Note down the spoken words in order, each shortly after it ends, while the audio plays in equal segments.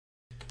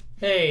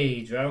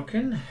Hey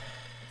Drauken,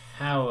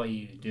 how are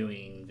you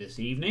doing this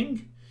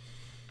evening?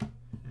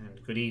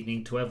 And good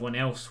evening to everyone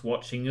else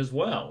watching as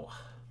well.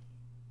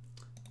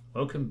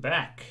 Welcome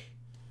back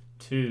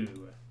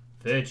to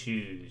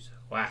Virtue's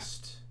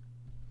Last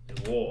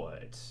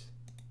Reward.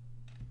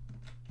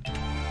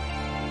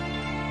 Yeah.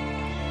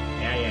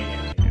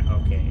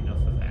 Okay,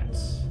 enough of that.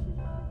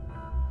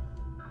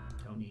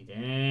 Don't need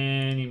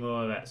any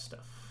more of that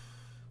stuff.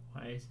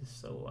 Why is this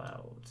so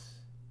loud?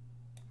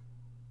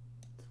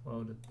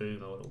 Slow the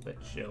boom a little bit,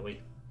 shall we?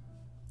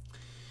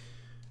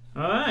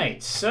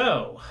 Alright,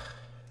 so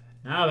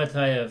now that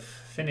I have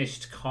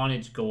finished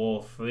Carnage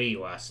Galore 3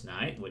 last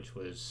night, which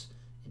was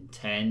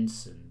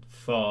intense and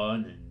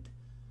fun and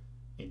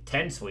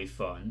intensely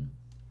fun,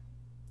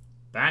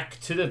 back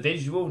to the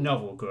visual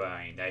novel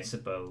grind, I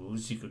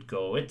suppose you could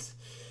call it.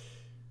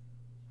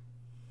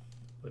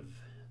 With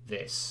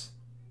this,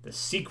 the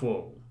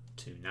sequel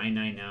to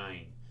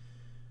 999.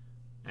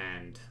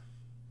 And,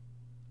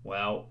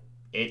 well,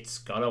 it's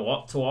got a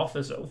lot to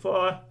offer so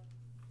far.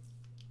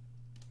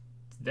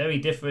 It's very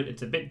different.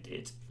 It's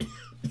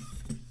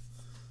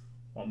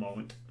one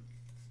moment.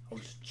 I'll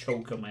just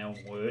choke on my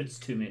own words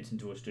 2 minutes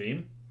into a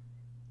stream.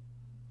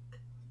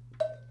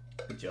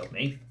 Good job,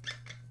 me.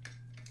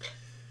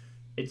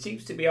 It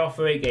seems to be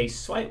offering a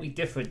slightly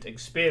different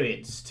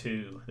experience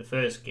to the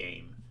first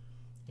game.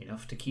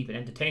 Enough to keep it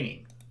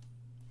entertaining.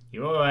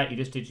 You're alright, you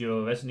just did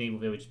your Resident Evil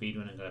Village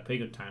speedrun and got a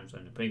pretty good time, so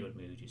in a pretty good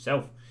mood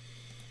yourself.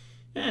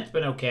 Yeah, it's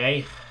been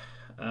okay.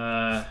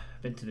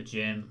 Been to the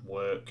gym,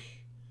 work,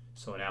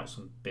 sorting out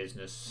some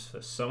business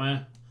for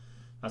summer.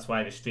 That's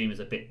why the stream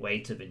is a bit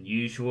later than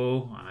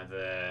usual. I've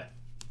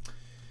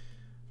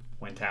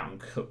went out and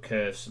cooked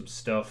curved some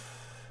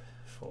stuff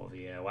for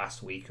the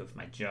last week of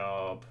my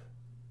job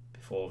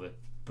before the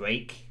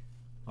break,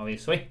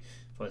 obviously,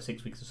 for the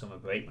 6 weeks of summer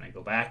break when I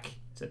go back in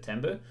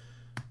September.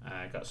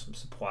 I got some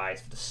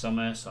supplies for the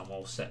summer, so I'm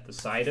all set for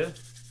cider,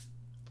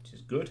 which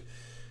is good.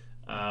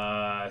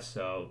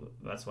 So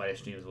that's why the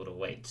stream is a little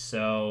late.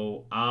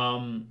 So,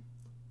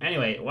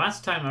 anyway,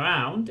 last time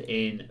around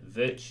in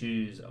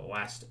Virtue's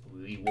Last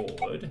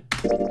Reward,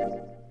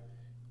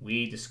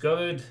 we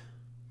discovered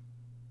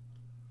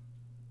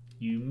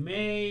you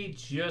may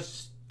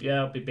just be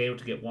able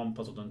to get one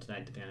puzzle done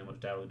tonight, depending on how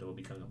much download will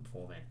be coming up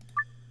before then.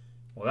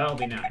 Well, that'll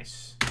be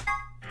nice.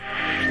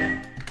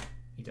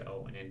 Need to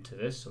open into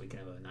this so we can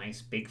have a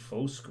nice big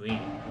full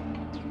screen.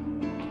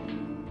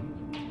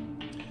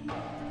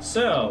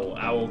 So,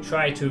 I will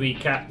try to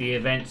recap the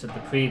events of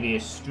the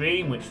previous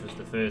stream, which was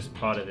the first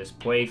part of this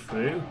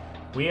playthrough.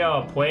 We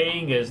are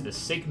playing as the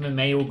Sigma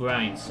Male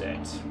Grind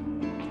Set.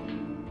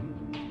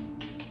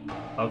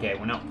 Okay,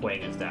 we're not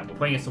playing as that. We're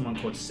playing as someone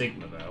called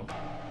Sigma, though.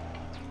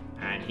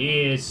 And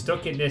he is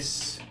stuck in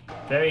this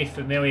very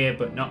familiar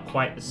but not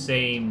quite the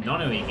same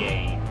nonary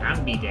game,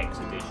 Ambidex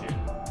Edition.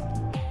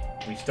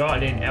 We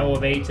started in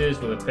elevators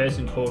with a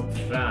person called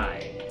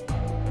Fry.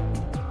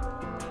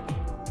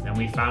 Then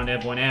we found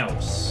everyone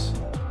else.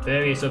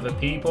 Various other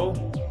people,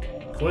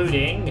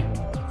 including,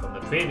 from the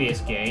previous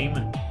game,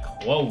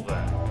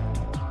 Clover,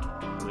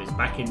 who is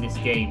back in this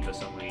game for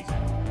some reason.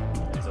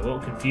 Is a little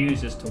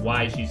confused as to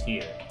why she's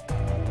here.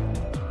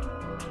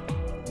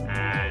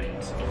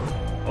 And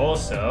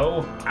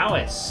also,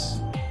 Alice,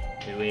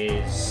 who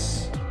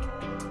is,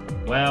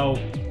 well,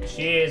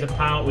 she is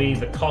apparently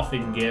the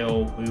coffin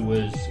girl who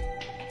was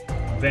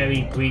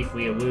very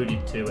briefly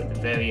alluded to at the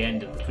very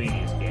end of the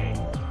previous game.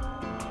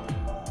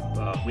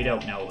 But we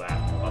don't know that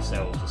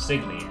ourselves as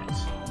Sigma yet.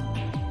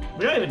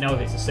 We don't even know if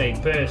it's the same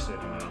person,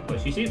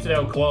 but she seems to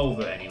know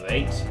Clover at any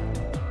rate.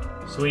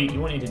 Sweet, you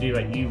wanted to do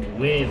like you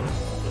live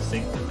the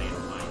Sigma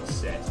male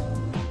mindset.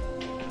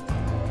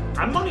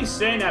 I'm only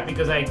saying that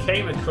because I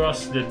came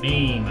across the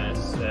meme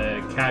as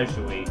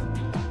casually,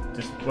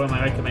 just one of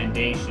my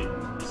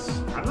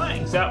recommendations. I'm not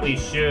exactly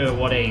sure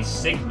what a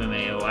Sigma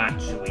male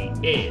actually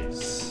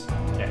is,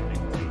 technically.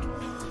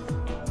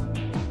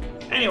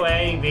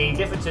 Anyway, the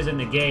differences in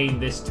the game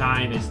this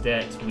time is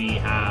that we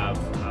have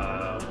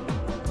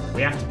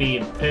to be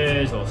in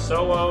pairs or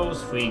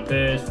solos, 3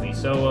 pairs, 3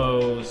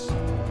 solos.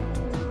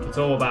 It's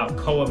all about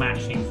color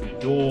matching through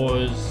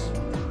doors.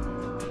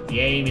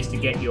 The aim is to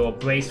get your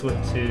bracelet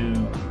to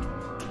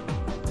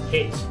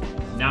hit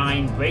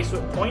 9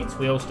 bracelet points.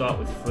 We all start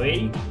with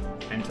 3.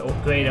 And to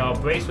upgrade our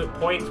bracelet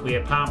points, we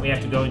apparently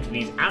have to go into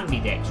these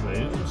ambidex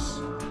rooms,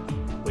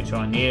 which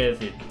are near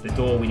the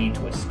door we need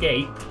to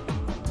escape.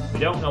 We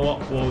don't know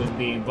what will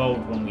be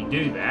involved when we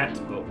do that,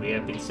 but we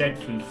have been sent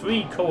through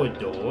 3 colored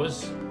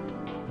doors,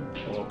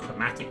 or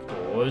chromatic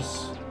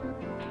doors.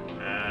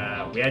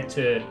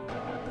 The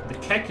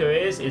kicker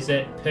is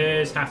that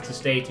pairs have to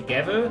stay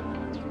together,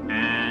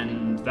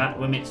 and that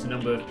limits the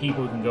number of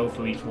people who can go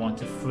through each one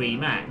to 3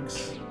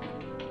 max.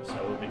 So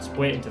we've been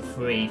split into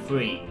 3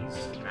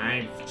 threes. And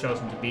I've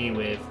chosen to be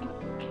with,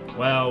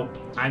 well,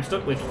 I'm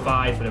stuck with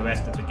 5 for the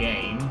rest of the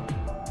game,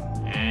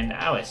 and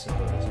Alice at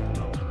the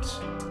moment.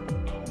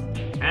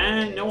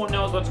 And no one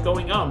knows what's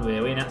going on,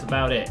 really, and that's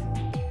about it.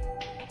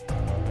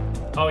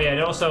 Oh yeah,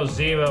 and also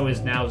Zero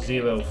is now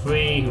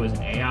 03, who is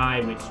an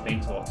AI, which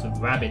makes lots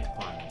of rabbit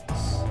puns.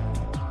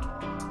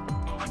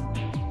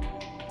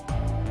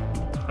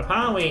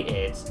 Apparently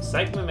it's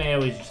Sigma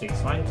male is a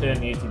slang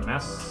term used in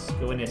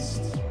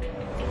masculinist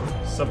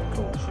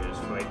subcultures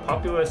for a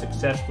popular,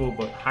 successful,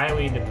 but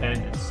highly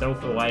independent and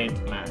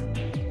self-reliant man.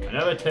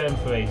 Another term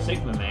for a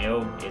Sigma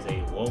male is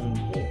a lone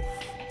wolf.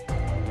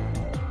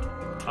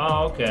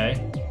 Oh, okay.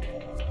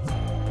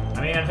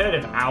 I mean, I've heard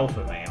of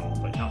alpha male,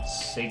 but not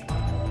Sigma.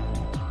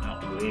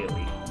 Not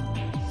really.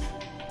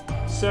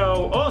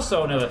 So,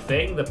 also another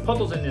thing, the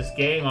puzzles in this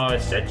game are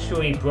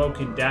essentially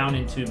broken down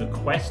into the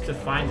quest to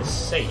find a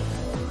safe.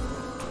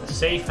 The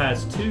safe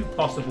has two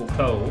possible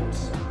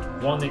codes,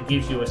 one that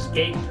gives you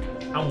escape,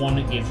 and one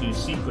that gives you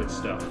secret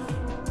stuff.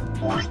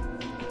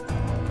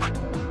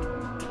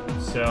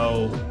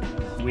 So,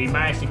 we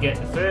managed to get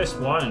the first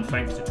one, and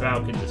thanks to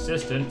Drowkin's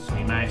assistance,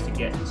 we managed to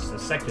get the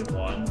second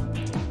one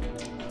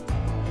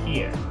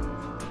here.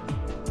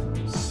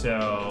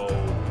 So,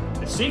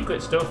 the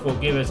secret stuff will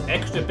give us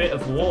extra bit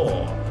of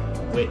lore,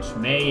 which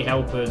may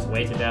help us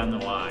later down the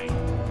line.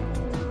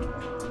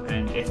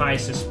 And if I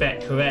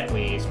suspect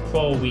correctly, it's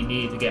probably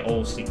need to get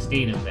all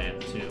 16 of them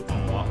to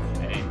unlock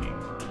an ending.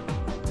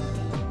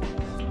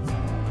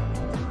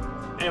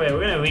 Anyway,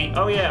 we're gonna read.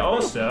 Oh yeah,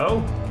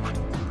 also,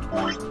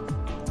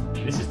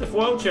 this is the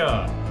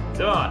flowchart.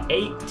 There are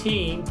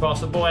 18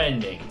 possible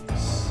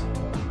endings.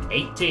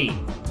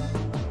 18.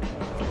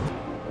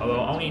 Although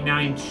only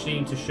 9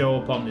 seem to show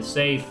up on the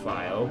save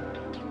file,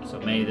 so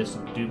maybe there's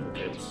some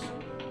duplicates.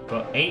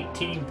 But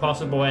 18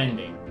 possible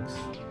endings.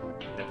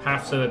 The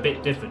paths are a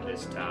bit different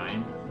this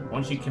time.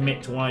 Once you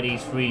commit to one of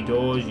these 3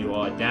 doors, you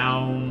are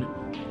down,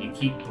 and you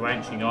keep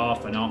branching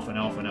off and off and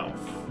off and off.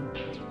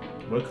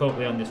 We're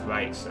currently on this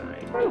right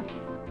side.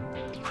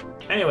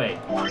 Anyway,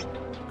 I'm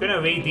gonna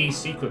read these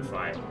secret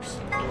files.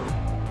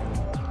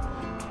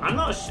 I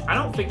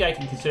don't think I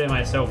can consider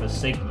myself a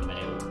Sigma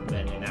male,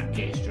 then in that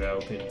case,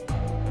 Drowkin.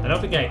 I don't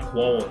think I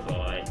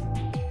qualify.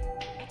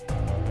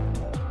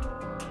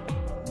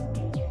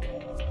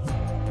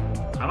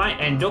 I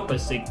might end up a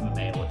Sigma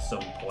male at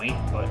some point,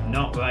 but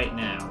not right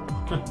now.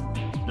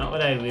 Not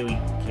that I really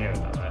care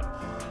about that.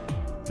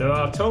 There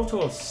are a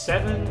total of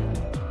 7...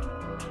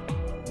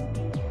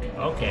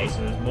 Okay, so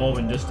there's more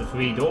than just the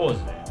 3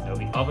 doors then. There'll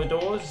be other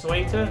doors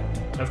later.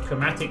 Of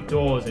chromatic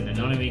doors in the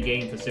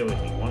non-minigame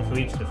facility, one for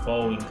each of the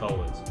following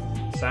colours: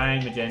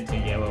 cyan, magenta,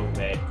 yellow,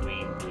 red,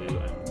 green, blue,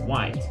 and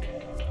white.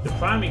 The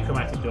primary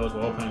chromatic doors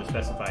will open at a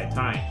specified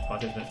time.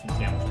 Participants can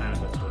see how much time is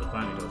left before the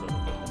primary doors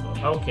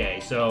open. Okay,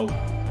 so...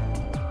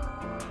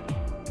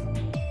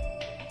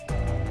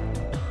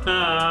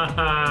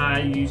 Haha,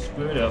 you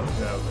screwed up,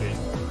 Drowkin.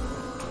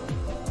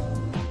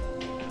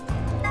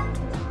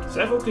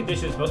 Several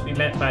conditions must be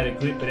met by the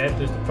group that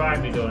enters the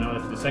primary door in order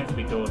for the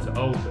secondary door to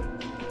open.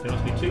 There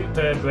must be 2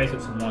 paired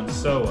bracelets and 1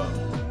 solo.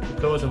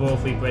 The colours of all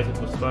 3 bracelets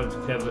must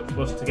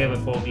together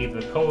form either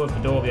the colour of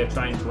the door they are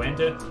trying to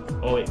enter,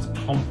 or its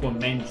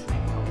complementary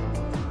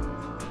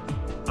colour.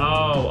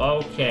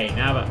 Oh, okay,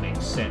 now that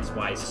makes sense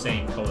why it's the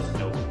same colours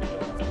can open the door.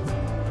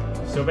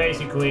 So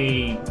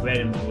basically, red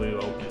and blue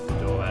opens the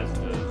door as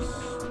does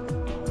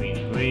green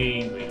and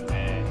green, green and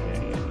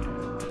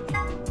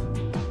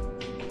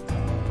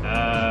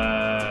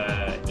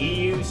red,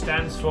 EU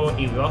stands for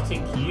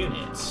Erotic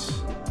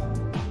Units.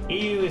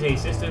 EU is a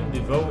system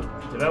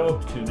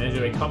developed to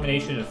measure a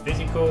combination of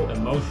physical,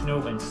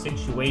 emotional, and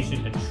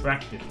situation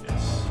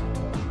attractiveness.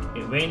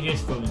 It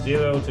ranges from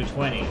 0 to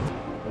 20,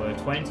 where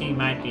 20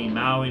 might be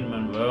Marilyn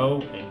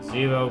Monroe and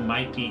 0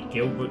 might be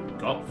Gilbert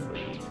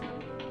Gottfried.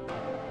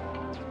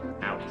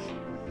 Ouch.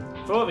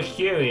 For the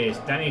curious,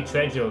 Danny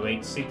Trejo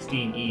rates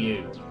 16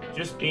 EU.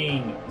 Just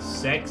being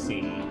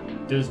sexy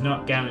does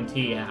not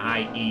guarantee a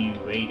high EU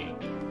rating.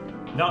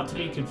 Not to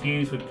be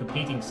confused with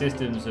competing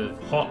systems of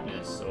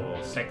hotness or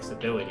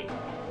sexability.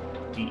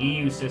 The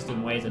EU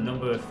system weighs a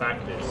number of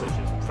factors such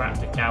as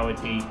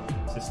practicality,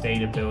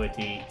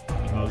 sustainability,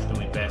 emotional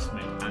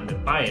investment, and the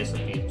bias of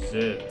the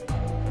observer.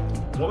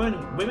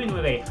 Women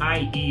with a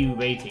high EU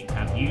rating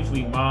have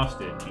usually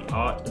mastered the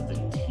art of the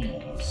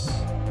tease.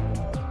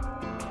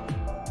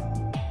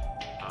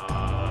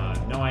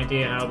 No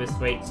idea how this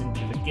rates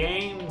into the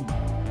game.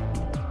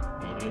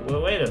 Maybe it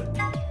will later.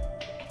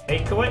 A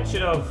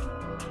collection of...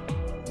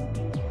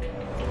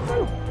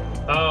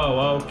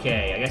 Oh,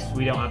 okay. I guess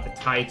we don't have the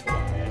title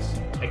on this.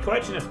 A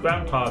collection of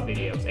grandpa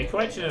videos. A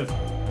collection of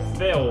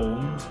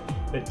films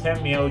that Tem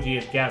Myoji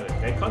has gathered.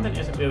 Their content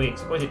isn't really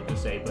explicit per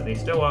se, but they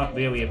still aren't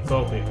really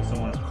appropriate for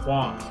someone of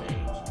Quant's age.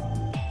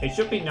 It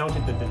should be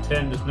noted that the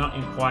term does not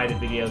imply the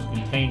videos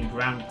contain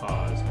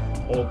grandpas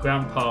or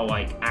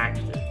grandpa-like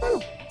actors.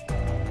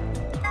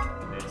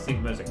 And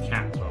Sigma's a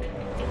cat problem.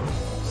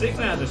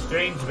 Sigma has a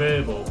strange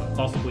verbal but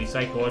possibly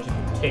psychological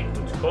tic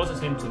which causes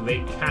him to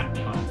rate cat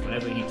puns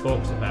whenever he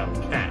talks about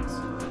cats.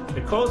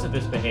 The cause of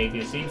this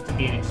behaviour seems to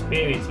be an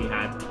experience he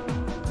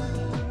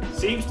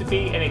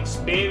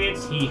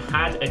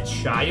had. A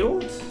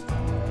child?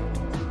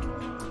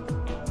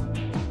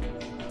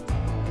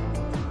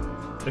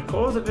 The The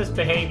cause of this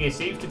behavior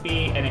seems to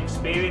be an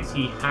experience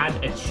he had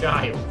a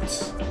child.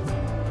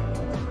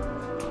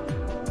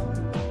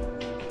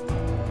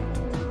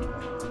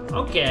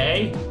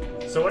 Okay.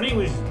 So when he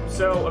was...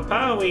 So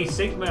apparently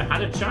Sigma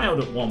had a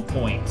child at one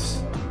point.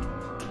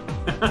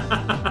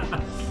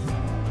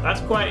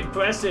 That's quite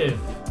impressive.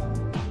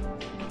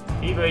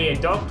 Either he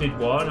adopted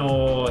one,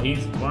 or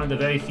he's one of the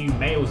very few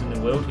males in the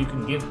world who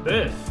can give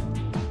birth.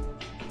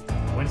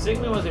 When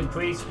Sigma was in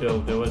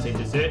preschool, there was a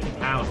deserted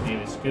house near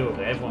his school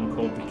that everyone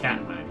called the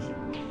Cat Mansion.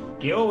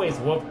 He always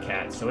loved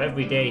cats, so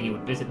every day he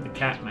would visit the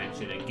Cat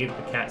Mansion and give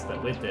the cats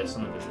that lived there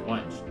some of his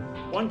lunch.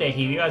 One day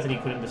he realized that he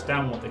could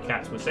understand what the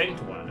cats were saying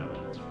to one another.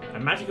 A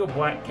magical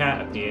black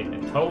cat appeared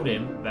and told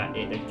him that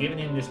it had given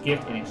him this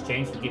gift in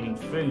exchange for giving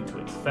food to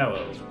its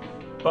fellows.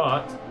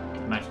 But,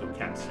 the magical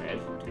cat said,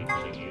 to be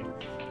continued,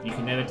 you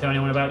can never tell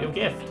anyone about your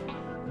gift.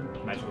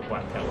 The magical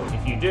black cat was,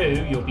 if you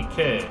do, you'll be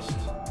cursed.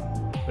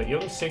 But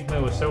young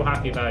Sigma was so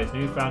happy about his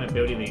newfound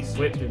ability that he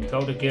slipped and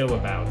told a girl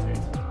about it.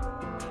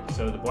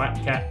 So the black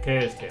cat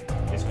cursed him.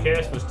 His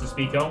curse was to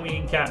speak only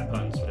in cat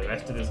puns for the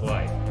rest of his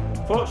life.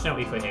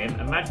 Fortunately for him,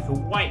 a magical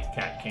white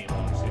cat came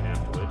along soon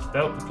afterwards,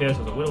 felt the curse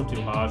was a little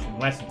too harsh and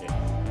lessened it,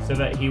 so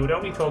that he would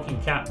only talk in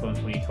cat puns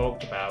when he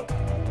talked about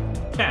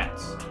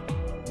cats.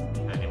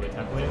 And it would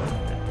happily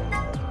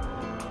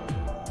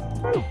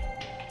live.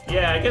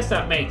 Yeah, I guess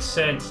that makes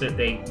sense that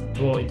they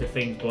brought into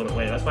things brought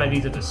away. That's why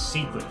these are the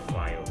secret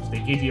files. They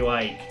give you,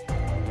 like,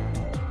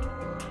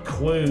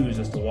 clues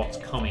as to what's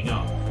coming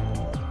up.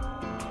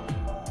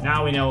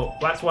 Now we know,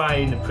 that's why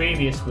in the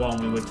previous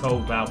one we were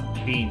told about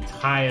the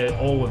entire,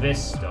 all of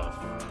this stuff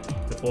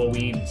before we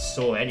even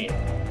saw any of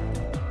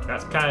it.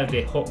 That's kind of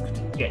the hook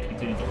to get you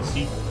into the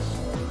sequels.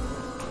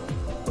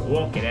 But we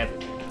won't get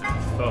everything.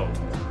 And phone.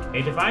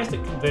 A device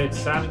that converts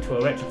sound into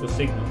electrical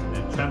signals and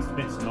then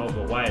transmits them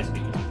over wires that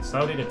can be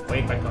decided and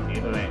played back on the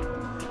other end.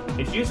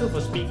 It's useful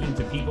for speaking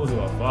to people who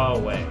are far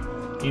away.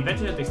 The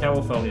invention of the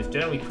telephone is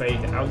generally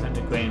credited to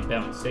Alexander Graham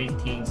Bell in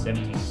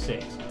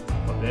 1876.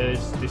 But there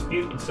is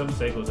dispute in some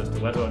circles as to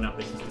whether or not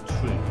this is the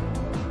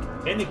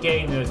truth. In the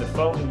game, there is a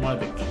phone in one of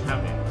the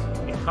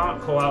cabins. It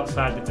can't call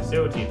outside the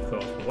facility, of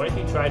course, but what if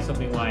you try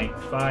something like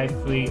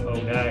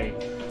 5309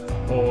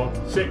 or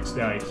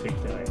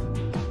 6969?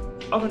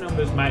 Other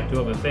numbers might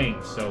do other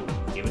things, so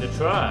give it a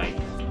try.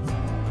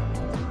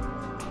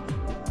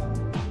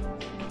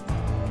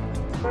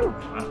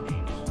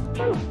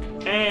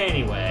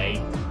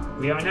 Anyway,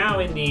 we are now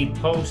in the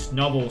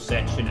post-novel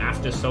section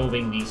after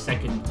solving the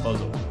second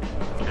puzzle.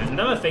 And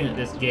another thing that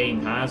this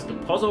game has, the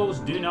puzzles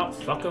do not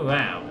fuck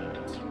around.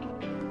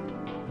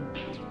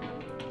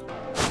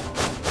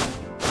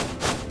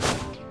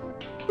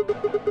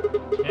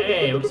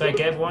 Hey, looks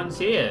like everyone's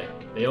here.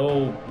 They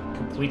all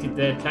completed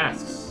their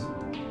tasks.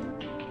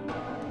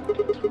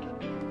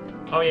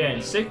 Oh yeah,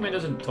 and Sigma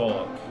doesn't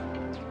talk.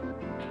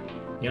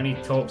 He only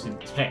talks in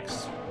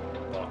text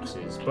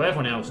boxes, but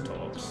everyone else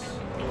talks.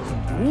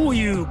 どう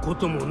いうこ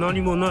とも何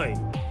もない。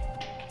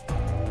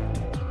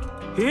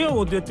部屋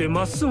を出て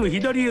まっすぐ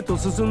左へと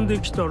進んで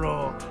きた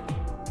ら、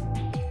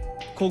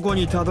ここ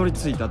にたどり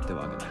着いたって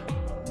わけだ。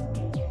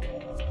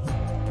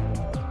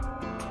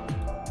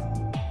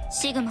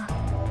シグマ、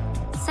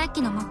さっ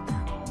きのマッ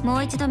プも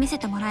う一度見せ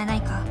てもらえな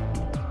いか。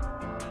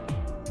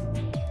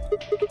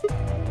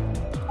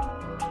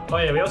Oh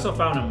yeah, we also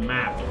found a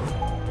map.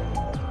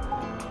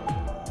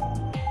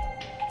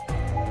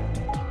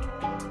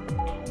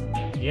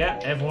 Yeah,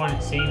 everyone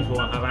it seems will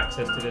have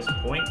access to this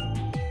point.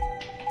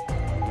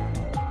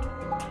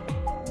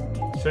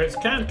 So it's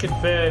kind of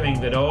confirming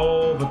that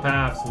all the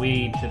paths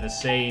lead to the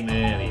same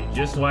area,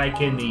 just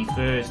like in the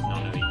first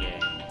Nonary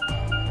game.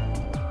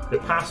 The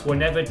paths were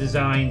never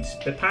designed,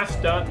 the paths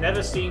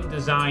never seem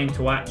designed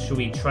to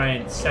actually try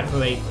and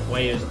separate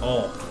players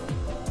off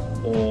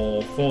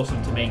or force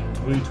them to make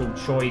brutal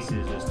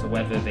choices as to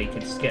whether they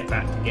can get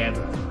back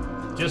together.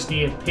 Just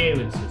the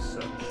appearance as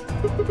such.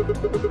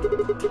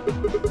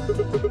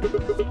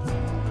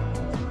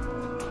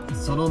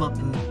 そのマッ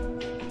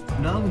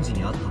プ、ラウンジ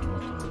にあったも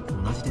のと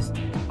同じです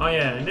ね。 Oh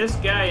yeah, and this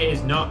guy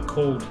is not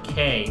called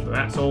K, but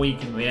that's all he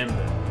can remember,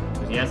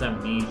 because he has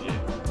amnesia.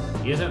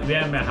 He doesn't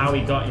remember how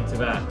he got into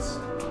that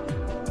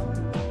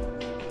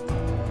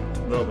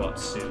robot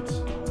suit.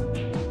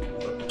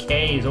 But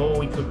K is all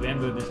he could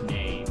remember of his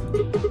name.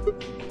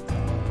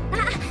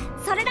 あ、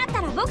それだっ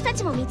たら僕た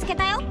ちも見つけ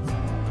たよ。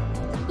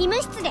医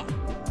務室で。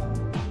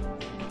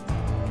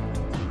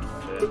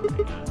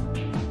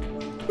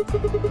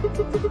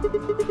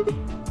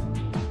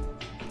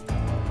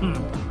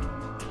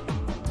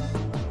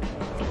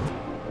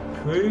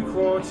Crew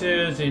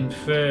quarters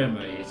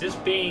infirmary. Is this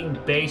being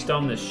based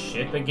on the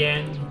ship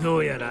again? ど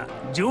うやら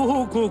情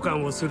報交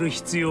換をする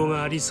必要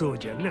がありそう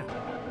じゃな。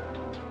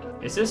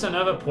Is this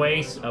another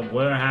place, a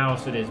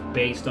warehouse that is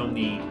based on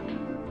the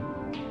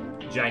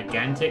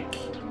gigantic?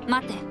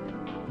 待て。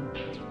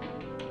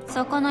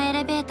そこのエ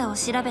レベーターを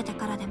調べて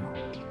からでも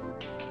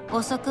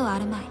遅くはあ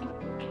るまい。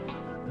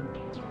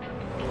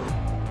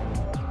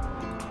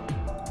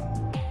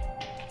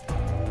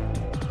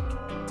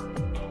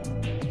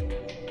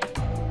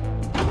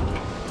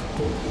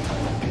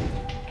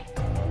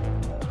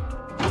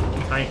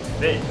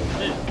bit,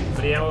 isn't it,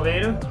 for the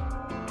elevator?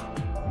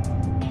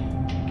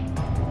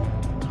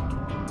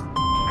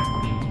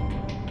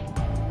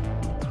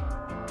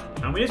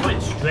 And we just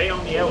went straight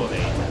on the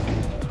elevator.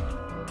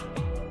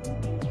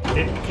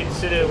 Didn't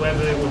consider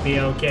whether it would be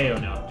okay or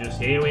not. Just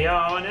here we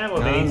are on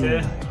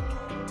elevator.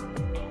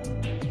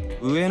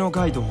 上の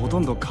階とほ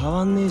とんど変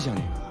わんねえじゃ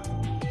ね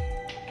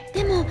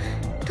でも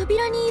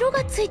扉に色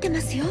がついて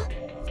ますよ。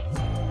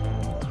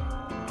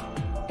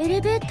エレ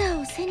ベータ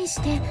ーを背に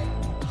して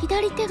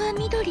左手が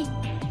緑、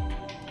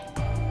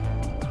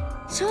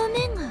正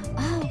面が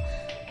青、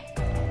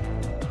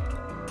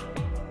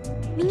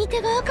右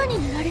手が赤に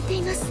塗られて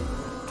います。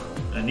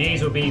And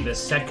these will be the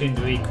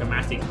secondary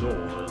chromatic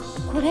doors.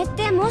 これっ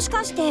てもし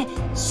かして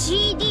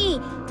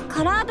CD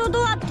カラード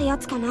ドアってや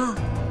つかな。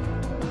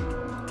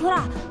ほ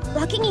ら、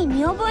脇に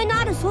見覚えの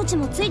ある装置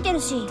もついて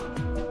るし。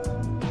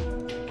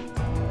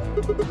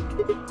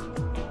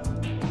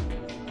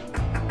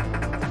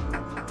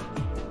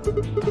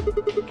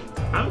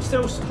I'm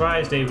still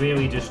surprised they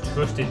really just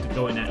trusted to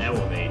go in that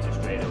elevator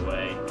straight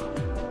away.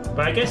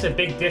 But I guess a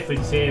big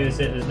difference here is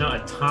that there's not a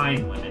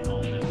time limit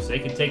on them, so they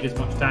can take as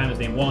much time as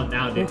they want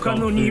now they've gone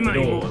through the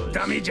doors.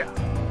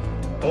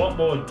 A lot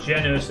more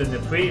generous than the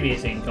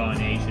previous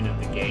incarnation of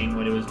the game,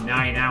 where there was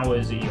 9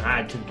 hours that you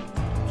had to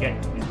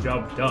get the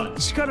job done.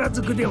 力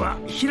ずくでは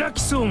開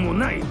きそうも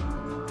ない。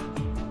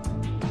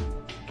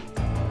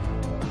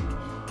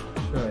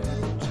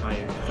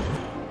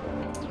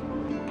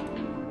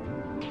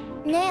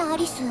ねえア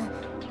リス、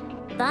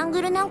バン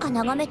グルなんか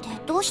眺めて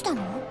どうした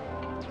の？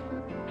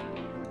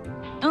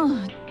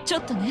ちょ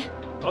っとね。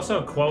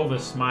Also, Clover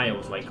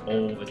smiles like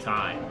all the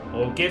time,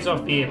 or gives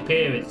off the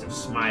appearance of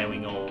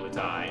smiling all the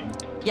time.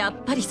 やっ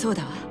ぱりそう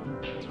だわ。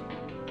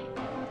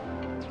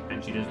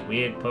And she does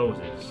weird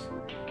poses.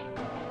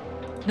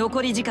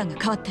 残り時間が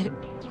変わってる。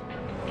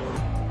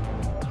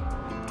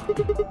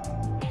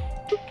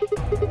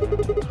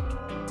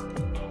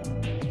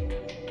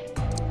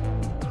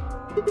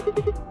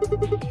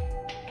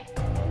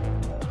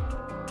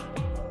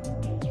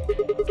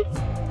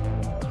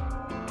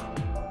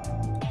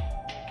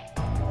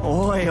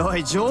おいお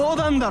い、冗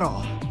談だ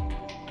ろ。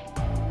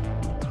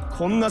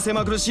こんな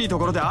狭苦しいと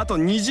ころであと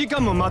2時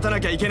間も待たな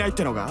きゃいけないっ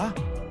てのか？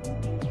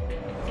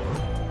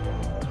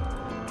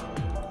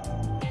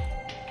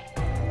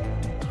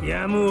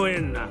やむをえ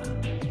んな。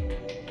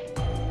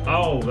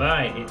Oh,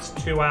 right, it's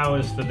 2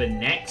 hours for the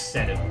next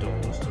set of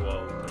doors to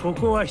open. こ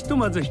こはひと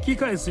まず引き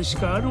返すし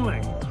かあるま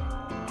い。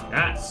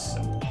That's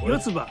so 四 good.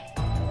 つ葉、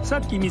さ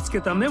っき見つ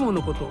けたメモ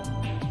のこと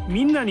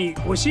みんなに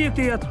教え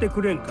てやって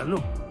くれんかの。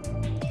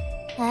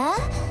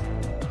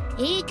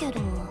いいけど。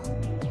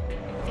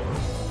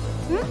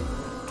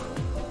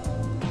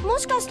も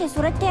しかして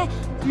それって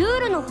ルー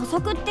ルの補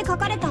足って書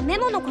かれたメ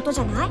モのこと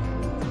じゃない？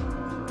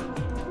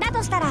だ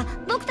としたら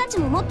僕たち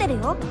も持ってる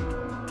よ。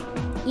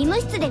医務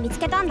室で見つ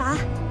けたんだ。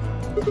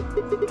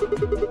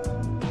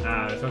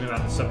Ah, they're talking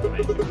about the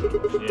supplementary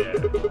rules, yeah.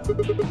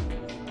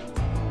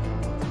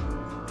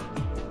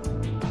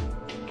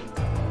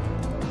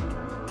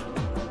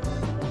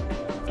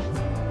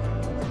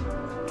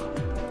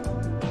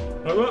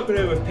 I'm not going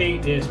to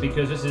repeat this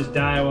because this is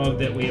dialogue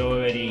that I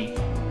already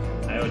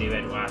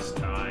read last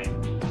time.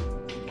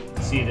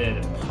 See,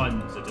 the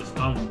puns are just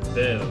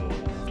unbearable.「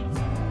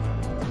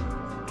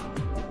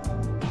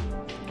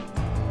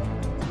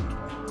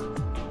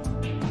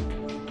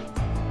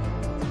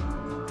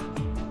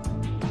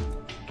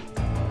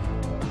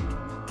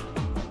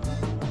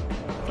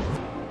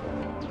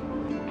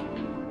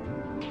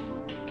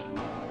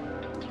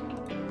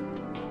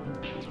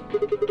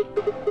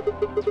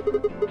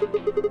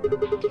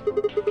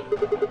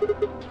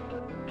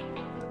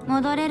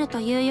戻れると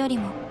いうより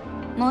も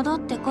戻っ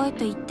てこい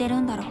と言って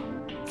るんだろう、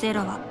ゼ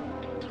ロは。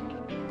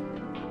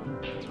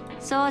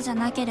そうじゃ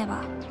なけれ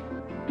ば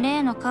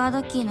例のカー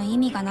ドキーの意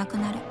味がなく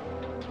なる。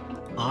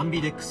アン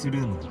ビデックスル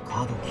ームの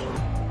カードキー、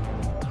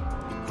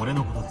これ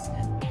のことです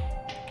ね。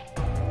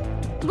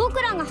僕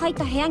らが入っ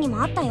た部屋に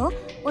もあったよ、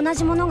同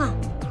じものが。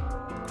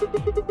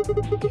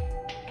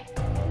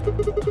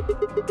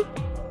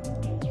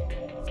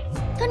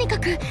とにか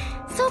く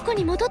倉庫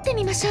に戻って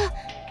みましょう。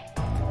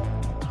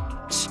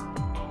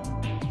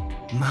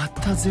ま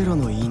たゼロ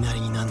の言いなり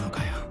になるの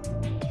かよ。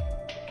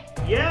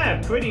Yeah,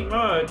 pretty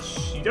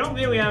much. You don't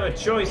really have a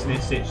choice in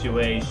this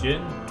situation,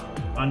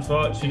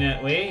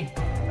 unfortunately.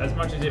 As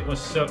much as it was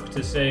suck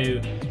to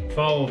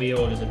follow the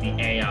orders of the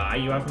AI,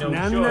 you have no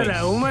なんな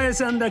らお choice. 前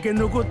さんだけ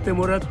残って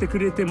もらってく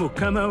れても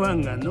構わ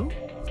んがの。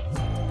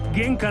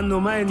玄関の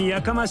前に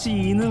やかまし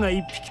い犬が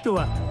一匹と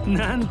は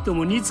なんと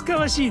も似つか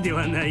わしいで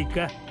はない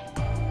か。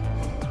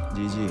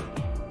じじい、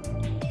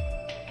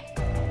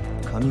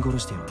噛み殺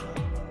してやろうか。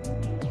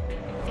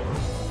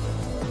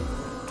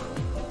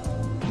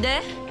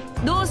で、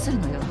どうする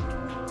のよ。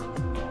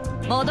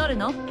戻る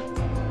の？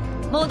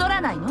戻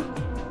らないの？分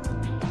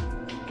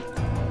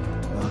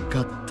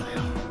かったよ。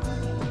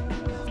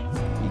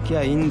行き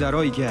ゃいいんだ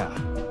ろ、行きゃ。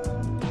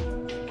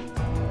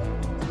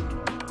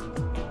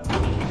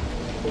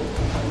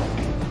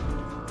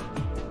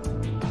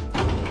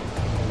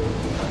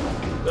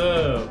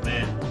Oh man.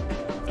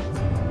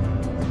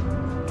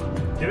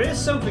 There is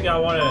something I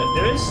wanna.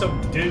 There is some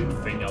Doom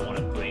thing I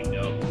wanna bring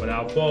up, but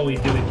I'll probably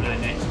do it when I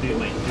next do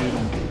my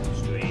Doom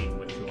stream,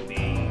 which will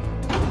be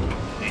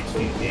next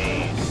few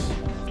days,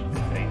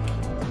 I think.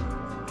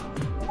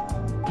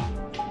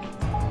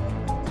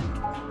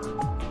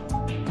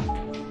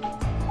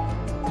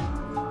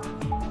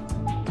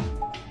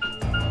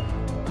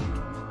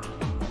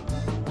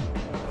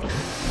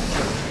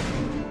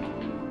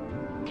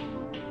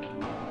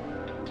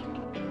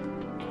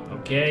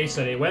 Okay,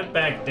 so they went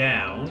back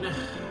down.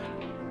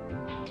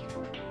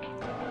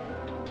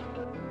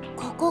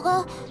 ここ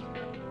が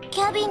キ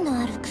ャビンの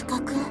ある区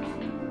画。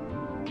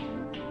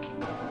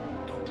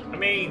I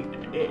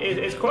mean,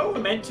 is Quoa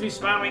meant to be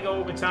smiling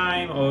all the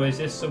time, or is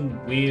this some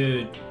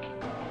weird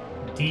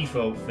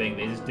default thing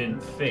they just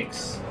didn't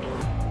fix?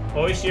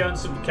 Or is she on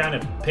some kind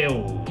of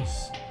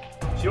pills?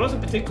 She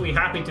wasn't particularly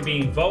happy to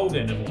be involved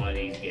in one of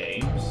these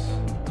games.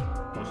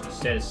 Well, she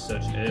said as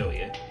such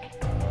earlier.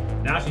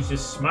 Now she's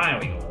just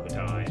smiling all the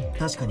time.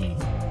 確かに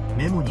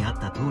メモにあっ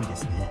た通りで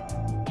すね。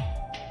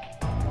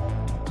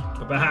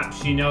But perhaps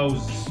she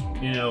knows,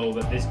 you know,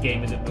 that this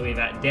game isn't really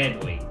that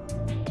deadly.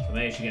 So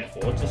maybe she can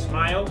afford to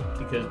smile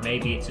because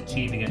maybe it's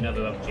achieving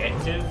another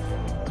objective.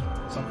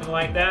 Something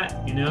like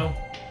that, you know?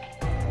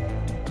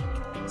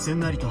 すん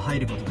なりと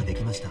入ることがで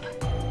きました。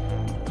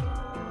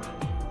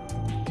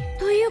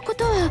というこ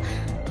とは、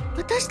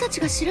私たち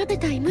が調べ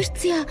た医務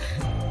室や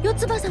四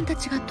つ葉さんた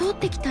ちが通っ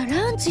てきた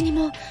ラウンジに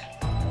も。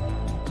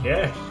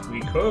Yes,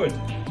 we could.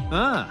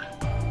 あ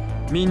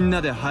あ、みん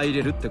なで入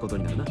れるってこと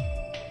になるな。ね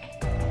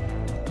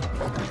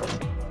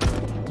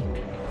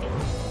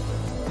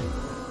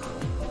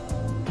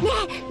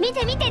え、見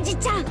て見てじっ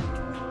ちゃん。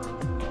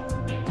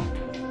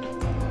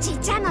じっ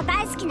ちゃんの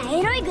大好きな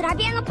エロいグラ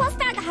ビアのポス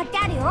ターが貼って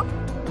あるよ。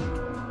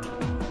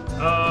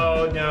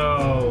Oh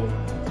no.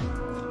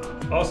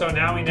 Also,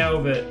 now we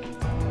know that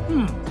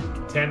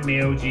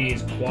Tenmyoji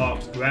is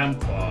Quark's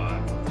grandpa.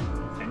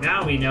 And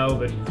now we know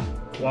that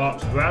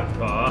Quark's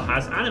grandpa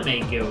has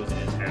anime girls in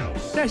his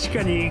house. 確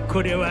かに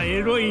これは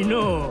エロい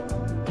の。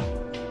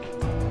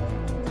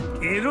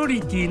エロリ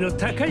ティの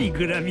高い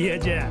グラビア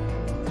じゃ。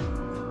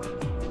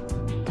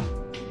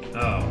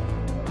Oh,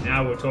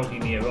 now we're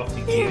talking the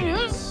erotic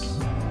units.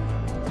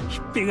 ひ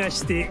っぺが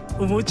して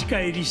お持ち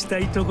帰りした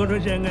いところ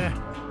じゃが、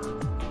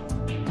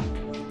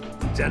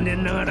残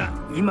念ながら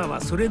今は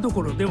それど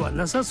ころでは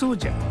なさそう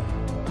じゃ。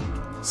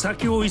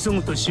先を急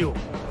ぐとしよう。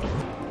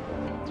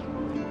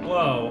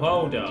Whoa,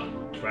 hold on.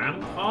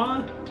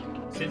 Grandpa?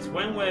 Since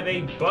when were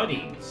they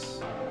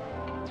buddies?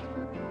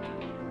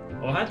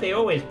 Or had they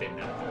always been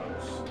that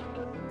close?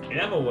 In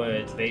other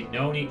words, they'd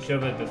known each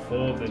other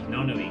before the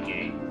nunnery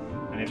game,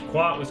 and if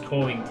Quark was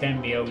calling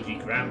Tenmyoji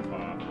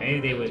Grandpa, maybe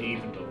they were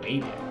even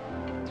related.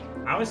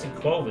 Alice and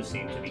Clover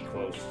seem to be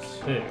close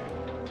too.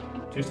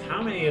 Just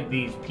how many of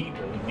these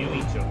people knew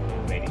each other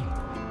already?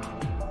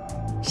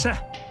 さ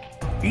あ、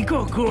行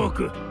こうクォー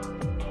ク。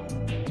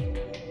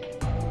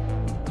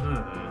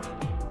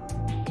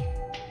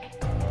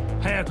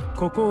早く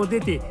ここを出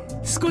て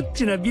スコッ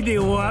チなビデ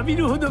オを浴び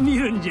るほど見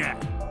るんじゃ。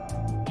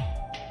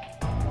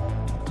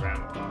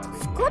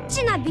スコッ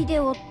チなビデ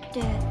オっ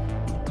て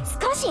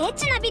少しエッ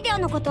チなビデオ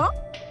のこと？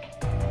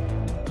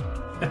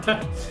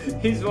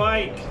 He's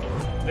like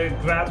the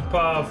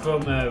grandpa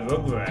from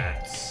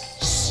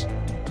Rugrats.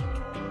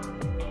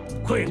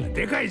 声が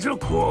でかいぞ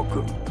クォ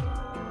ーク。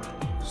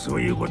そ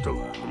ういうこと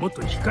はもっ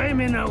と控え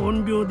めな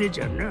音量で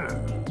じゃな。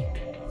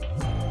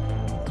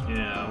You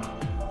know,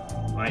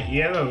 like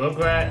you ever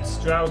Rugrats,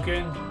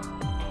 Stroken?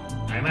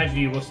 I imagine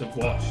you must have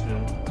watched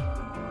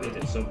it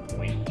at some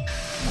point.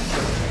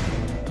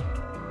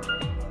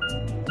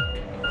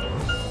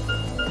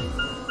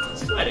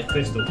 This is like the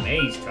Crystal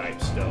Maze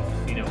type stuff,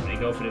 you know, when they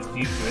go for the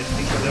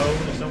futuristic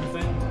zone or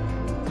something.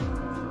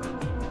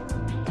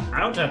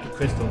 I don't have the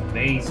Crystal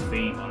Maze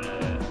theme on it.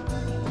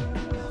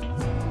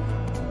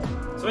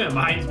 So it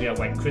reminds me of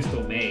like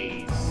Crystal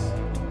Maze.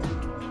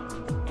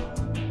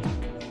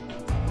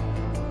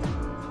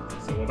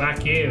 So we're back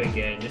here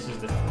again. This is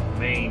the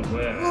main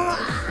warehouse.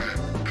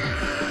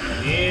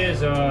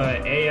 Here's our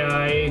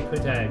AI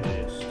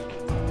protagonist.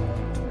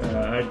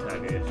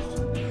 Antagonist.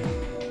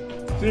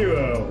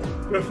 Zero.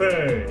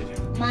 Preferred.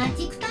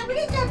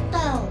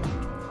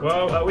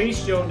 Well, at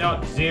least you're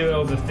not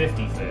Zero the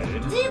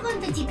 53rd.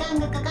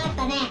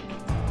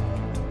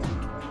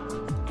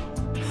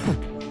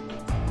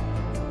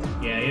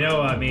 Yeah, you know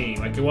what I mean.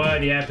 Like in one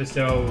of the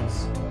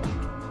episodes,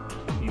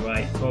 he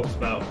like talks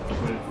about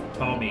with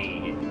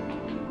Tommy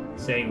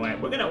saying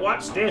like, "We're gonna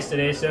watch this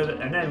today," so that,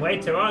 and then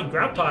later on,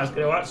 Grandpa's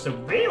gonna watch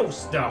some real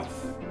stuff,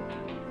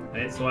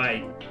 and it's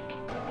like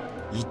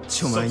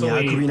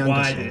subtly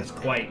implied that it's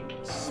quite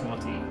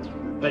smutty.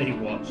 Let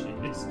him watch it.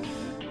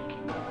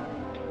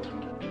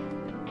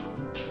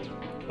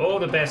 All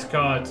the best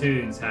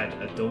cartoons had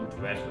adult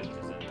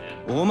references in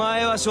them. お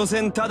前は所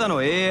詮ただ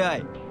の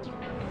AI。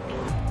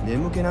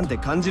眠気なんて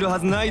感じるは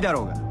ずないだ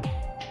ろうが。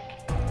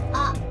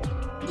あ、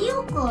リ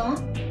オくん、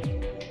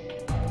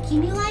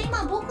君は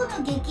今僕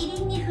の逆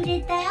鱗に触れ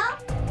たよ。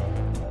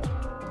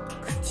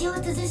口を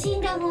慎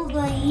んだ方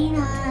がいい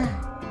な。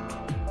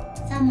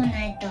も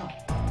ないと。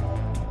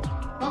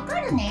わか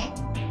るね。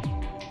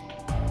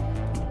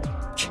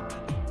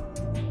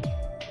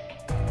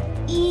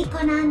いい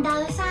子なんだ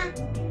うさ。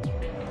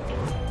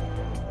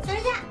そ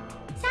れじゃ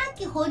さっ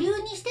き保留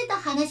にしてた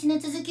話の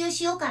続きを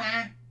しようかな。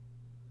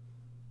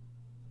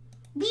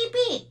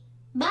 BP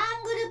バン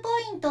グルポ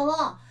イントを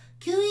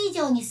9以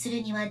上にす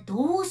るには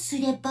どうす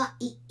れば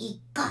い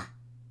いか。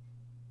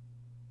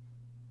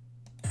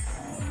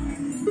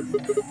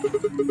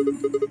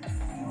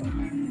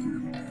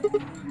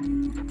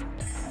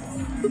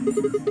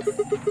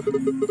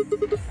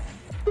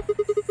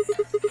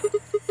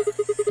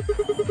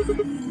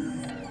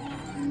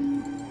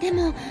で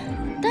も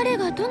誰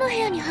がどの部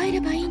屋に入れ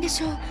ばいいんで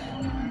しょう。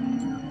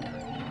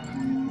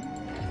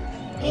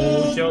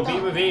shall be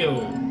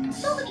revealed.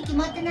 特に決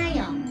まってない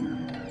よ。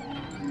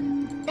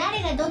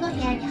誰がどの部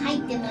屋に入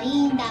ってもい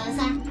いんだう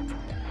さ。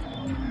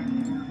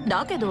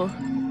だけど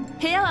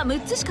部屋は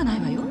6つしかな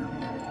いわよ。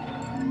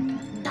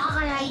だ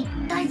から言っ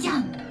たじゃ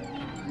ん。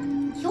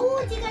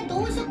表示が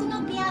同色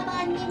のペア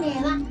版2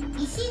名は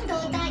異心同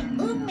体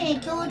運命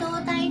共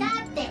同体だっ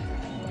て。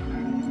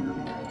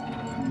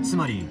つ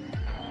まり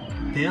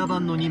ペア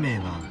版の2名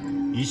は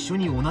一緒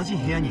に同じ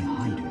部屋に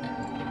入る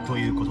と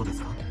いうことで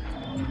すか。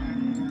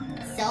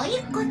そうい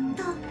うこ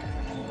と。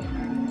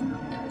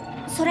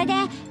それで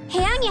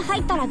部屋に入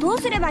ったらどう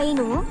すればいい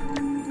の？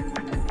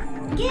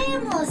ゲ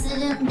ームをす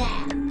るんだよ。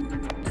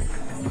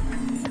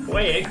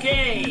 Play a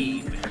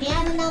game! 部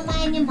屋の名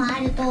前にもあ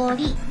る通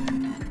り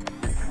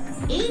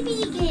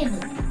AB ゲーム、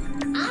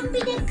アンビ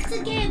デック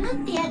スゲームっ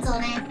てやつを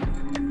ね。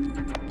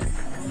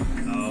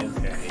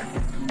 Okay.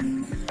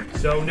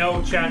 So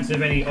no chance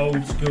of any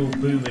old school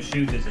boomer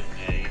shooters in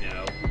there, you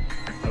know.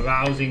 A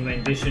rousing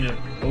rendition of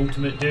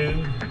Ultimate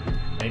Doom,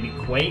 maybe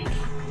Quake,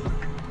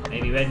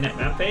 maybe Redneck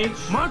Rampage.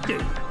 待て。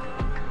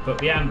 But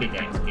the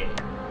Ambidex game,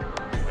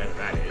 whatever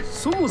that is.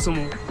 そもそ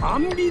もア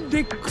ンビ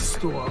デックス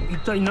とは一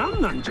体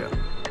何なんじゃ。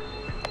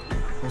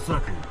おそ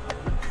らく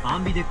ア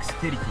ンビデックス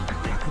テリティ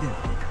の略では。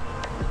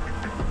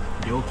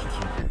両利き、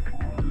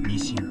二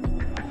進、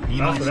二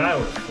枚 That's what I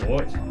would have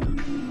thought.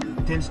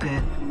 転じて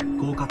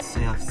狡猾さ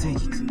や不誠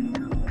実、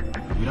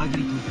裏切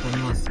りといった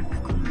ニュアンスも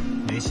含む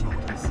名詞の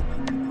ことです。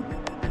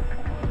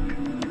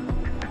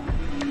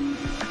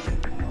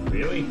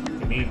 Really? You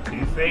mean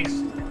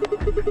two-faced?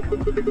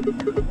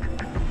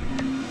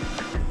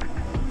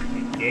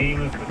 A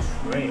game of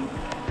betrayal.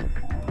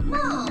 まあ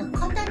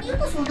簡単に言う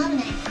とそうなる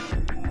ね。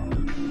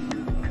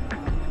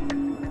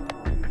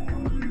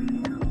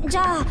じ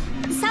ゃあ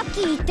さっ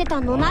き言って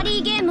たノナリ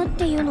ーゲームっ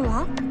ていうの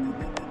は？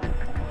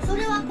そ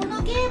れはこ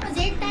のゲーム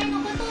全体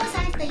のことを指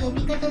した呼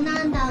び方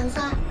なんだう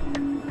さ。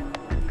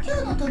今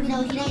日の扉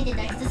を開いて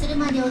脱出する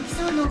までを競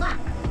うのが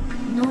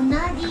ノ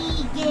ナリ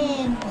ーゲ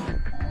ーム。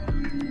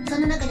そ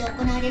の中で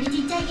行われる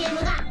ちっちゃいゲー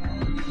ムが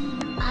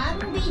アン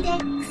ビデッ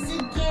クス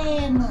ゲ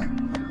ーム。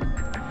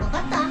わか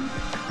った？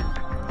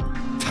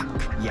た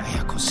くや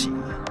やこしい。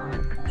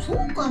そう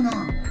かな。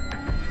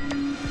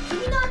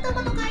君の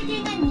頭の回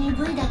転が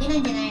鈍いだけな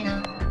んじゃないの？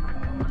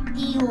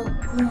イオく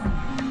ん。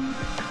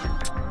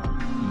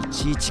い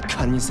ちいち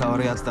勘に触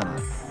るやつだな。ま、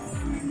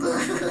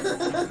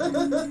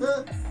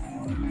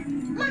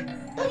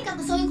とにか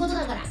くそういうこと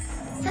だから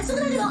早速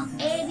だけど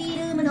AB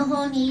ルームの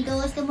方に移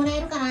動してもら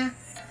えるかな。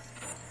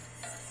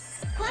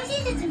詳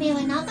しい説明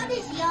は中でし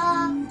よ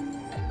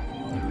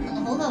う。そ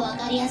の方が分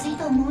かりやすい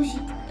と思うし。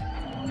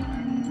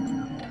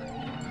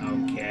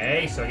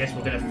 Okay, so I guess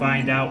we're gonna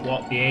find out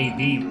what the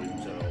AB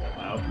rooms are all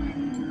about.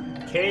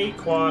 Kay,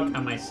 Quark,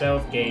 and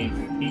myself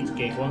each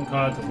gave one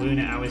card to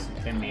Luna, Alice,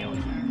 and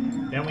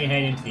Tenmyoji. Then we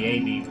head into the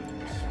AB rooms.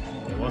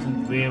 There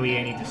wasn't really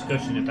any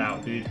discussion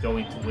about who's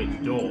going to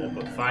which door,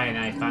 but Fire and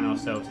I found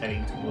ourselves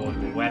heading toward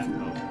the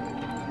leftmost.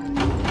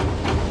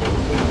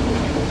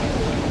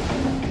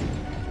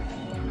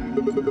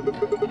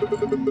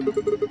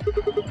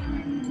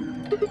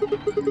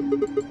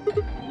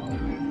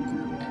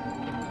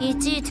 I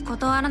ちいち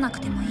断らなく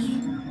てもい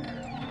い。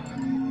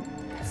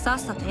さっ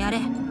さとやれ。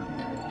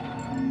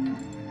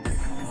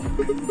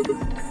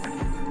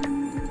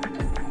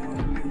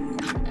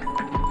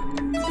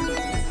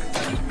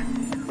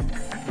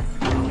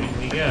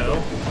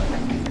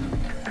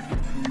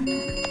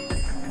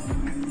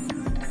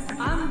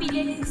アンビ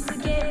デックス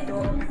ゲート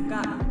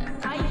が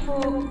開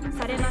放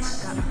されま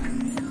した。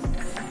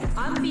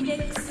アンビデ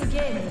ックスゲ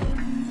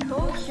ーム投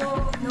票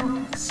の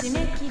締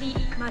め切り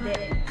ま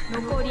で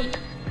残り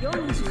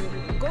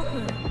45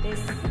分で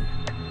す。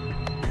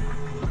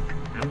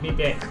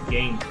Ambidex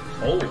game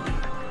polling.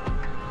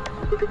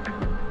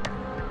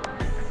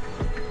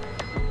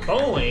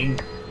 Polling?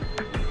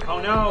 Oh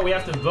no, we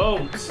have to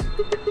vote.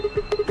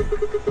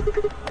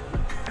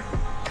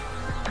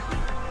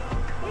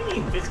 What do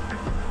you mean this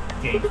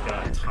game's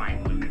got a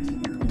time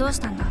limit? どうし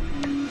たんだ？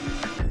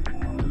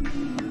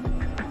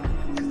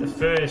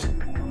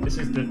 This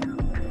is the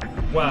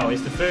well,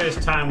 it's the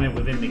first time we're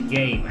within the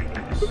game, I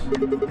guess.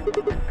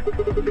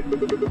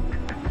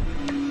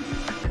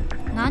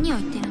 何を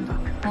言ってるんだ、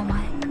お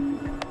前。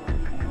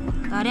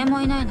誰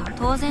もいないのは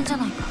当然じゃ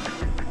ないか。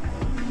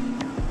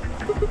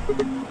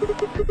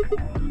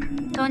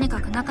とに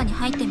かく中に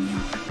入ってみよ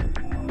う。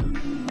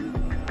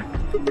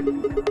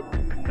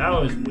That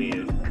was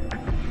weird.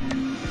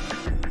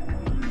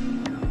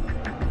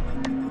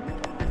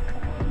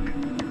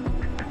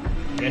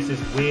 I guess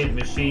this weird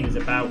machine is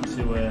about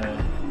to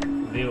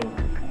reveal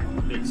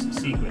its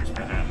secrets,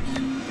 perhaps.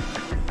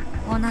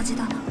 同じ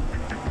だな。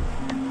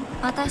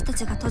私た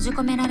ちが閉じ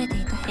込められて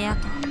いた部屋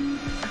と。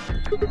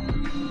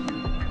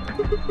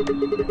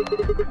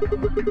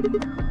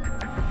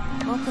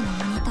奥のモ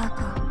ニター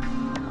か。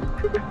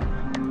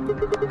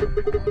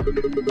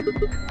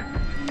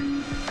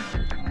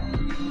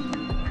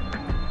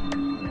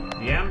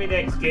The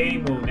Ambidex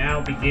game will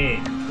now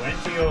begin. To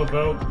enter your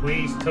vote,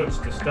 please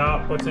touch the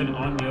start button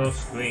on your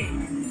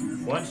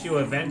screen. Once you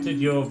have entered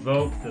your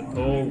vote, the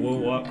poll will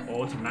lock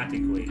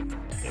automatically.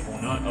 It will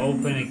not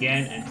open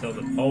again until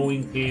the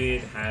polling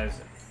period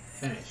has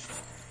finished.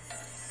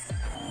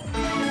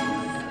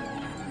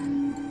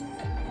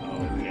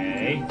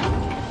 Okay.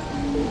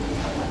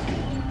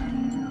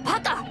 バ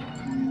カ！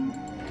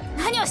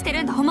何をして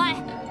るんだお前！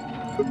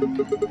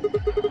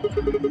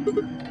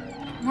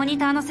モニ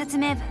ターの説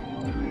明文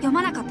読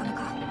まなかったの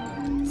か。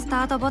ス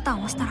タートボタ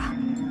ンを押したら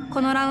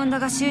このラウンド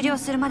が終了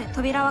するまで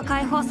扉は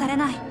開放され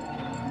ない。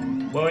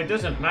Well, it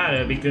doesn't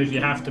matter because you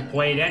have to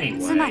play it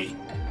anyway. つまり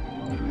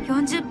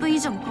40分以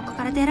上もここ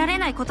から出られ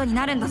ないことに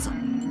なるんだぞ。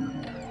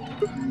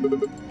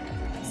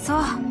そ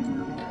う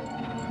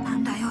な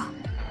んだよ。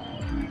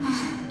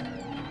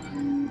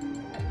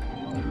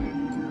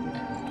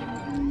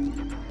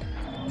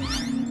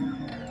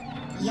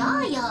よ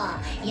うよ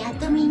う、やっ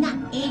とみんな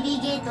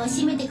AB ゲートを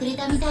閉めてくれ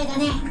たみたいだ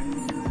ね。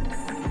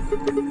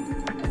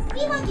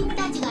今君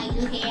たちがい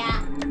る部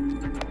屋、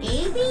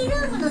 AB ル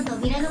ームの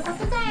扉のこ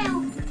とだ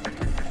よ。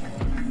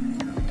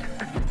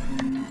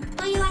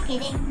というわけ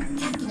でさ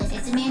っきの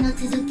説明の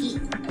続きさ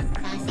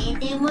せ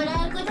ても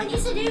らうことに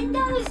するんだ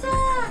うさ。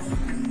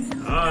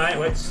 Alright,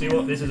 let's see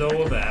what this is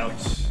all about.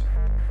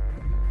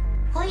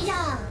 ほいじゃ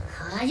あ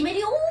始める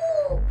よ。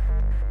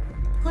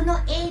この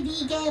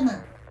AB ゲー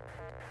ム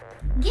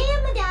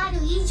である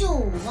以上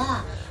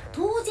は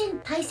当然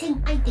対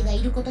戦相手が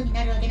いることに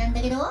なるわけなん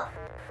だけど、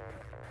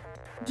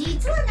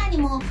実は何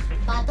も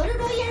バトル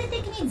ロイヤル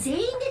的に全員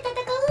で戦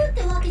うっ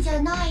てわけじ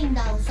ゃないん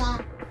だうさ。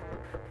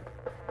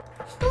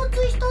一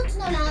つ一つ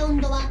のラウ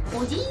ンドは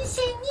個人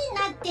戦に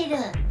なってる。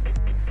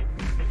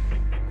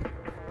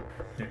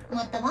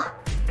もっとも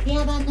ペ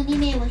ア版の2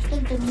名を1人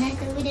とみなし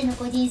た上での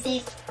個人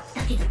戦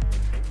だけど、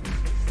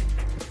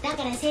だ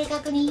から正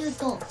確に言う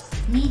と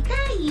2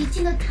対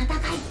1の戦いっ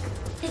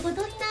てことに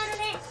なる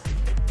ね。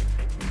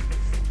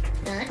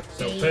だって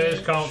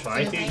その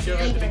対戦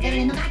相手が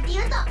誰なのかっていう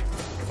と、さっ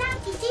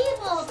きチー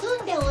ムを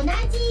組んで同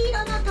じ色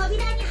の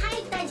扉に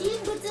入った人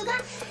物が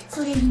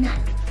それにな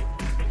る。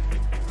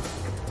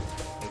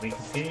You'll be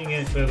competing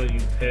against whether you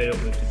paired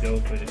up with to go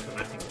through the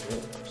chromatic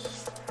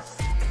walls.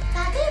 例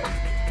えば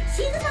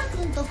シグマ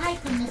君とファイ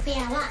君のペ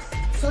アは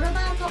ソロ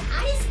バーとア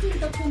リス君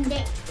と組ん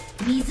で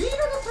水色の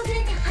扉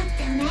に入っ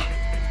たよね。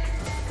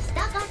し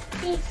たがって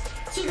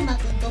シグマ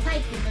君とファ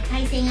イ君の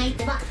対戦相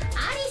手はアリ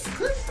ス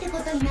君ってこ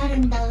とになる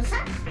んだう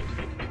さ。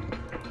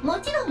も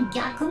ちろん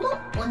逆も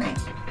同じ。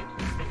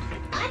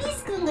アリ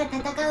ス君が戦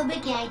うべ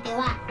き相手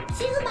は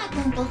シグマ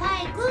君とフ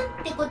ァイ君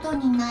ってこと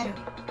になる。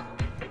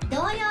同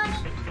様に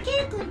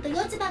ケイ君と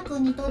ヨツバ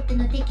君にとって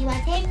の敵は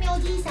天明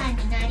じいさん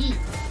になり、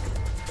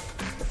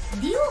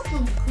ディオ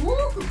君、クオ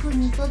ーク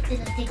君にとって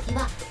の敵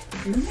は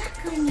ルナ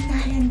君に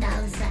なるんだ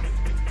うさ。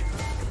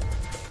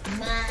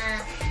まあ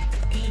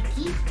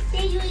敵っ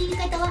ていう言い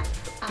方は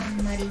あ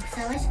んまりふ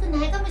さわしく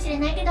ないかもしれ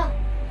ないけど、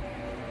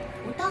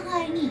お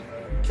互いに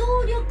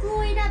協力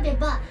を選べ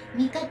ば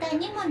味方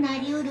にもな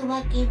りうる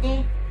わけ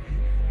で。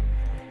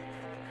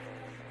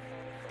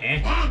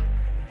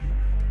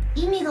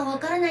意味がわ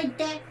からないっ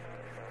て？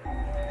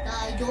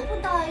大丈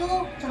夫だ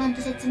よ、ちゃんと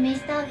説明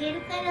してあげ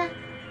るから。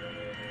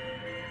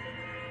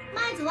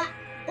まずは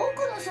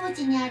奥の装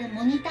置にある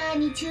モニター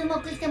に注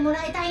目しても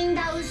らいたいん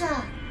だう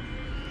さ。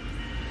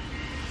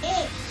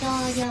 A 協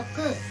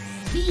力、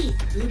 B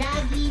裏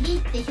切り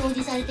って表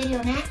示されてる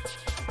よね。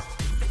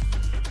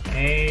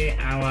 A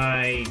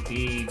ally,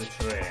 B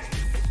betray.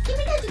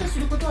 君たちがす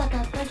ることは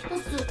たった一つ。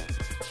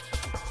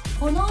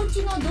このう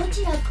ちのど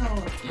ちらかを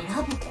選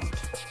ぶこと。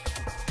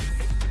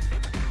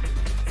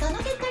その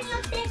結果によ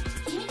って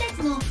君た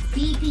ちの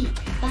BP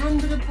バン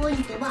グルポイ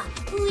ントは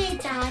増え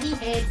たり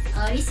減っ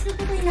たりする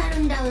ことになる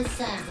んだう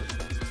さ。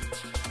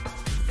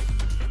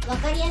わ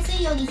かりやす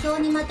いように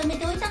表にまとめ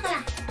ておいたか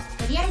ら、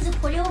とりあえず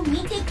これを見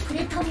てく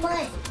れたま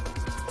え。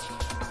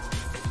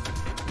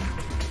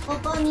こ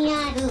こに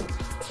ある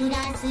プ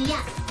ラスや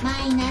マ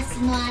イナス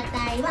の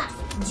値は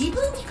自分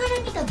から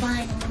見た場合の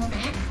もの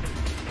ね。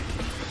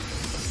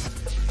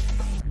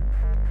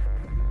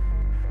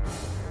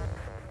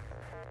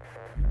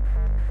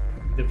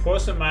The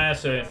plus and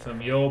minus are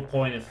from your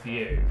point of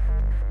view.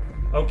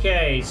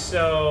 Okay,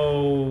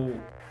 so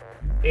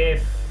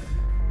if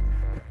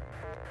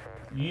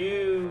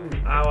you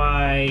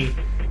ally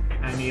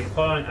and the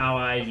opponent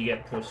allies, you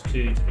get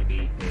 +2 to the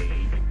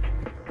BP.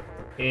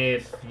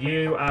 if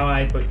you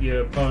ally but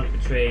your opponent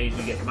betrays,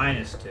 you get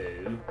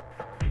 -2.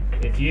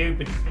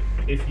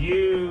 If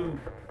you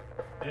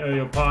or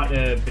your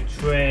partner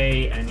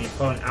betray and your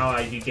opponent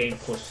allies, you gain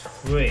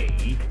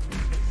 +3.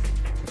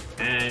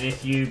 And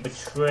if you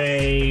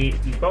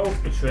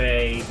both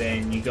betray,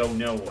 then you go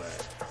nowhere.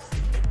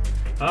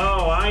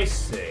 Oh, I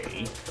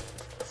see.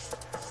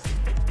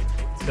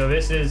 So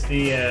this is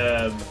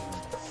the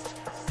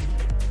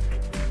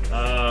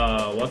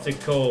what's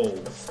it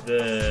called?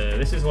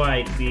 This is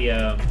like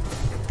the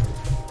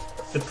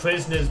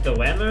prisoner's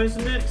dilemma,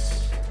 isn't it?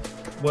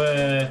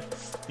 Where,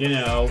 you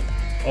know,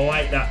 or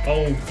like that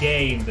old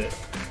game that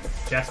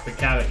Jasper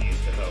Carrot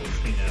used to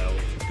host, you know,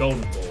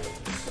 Golden Balls,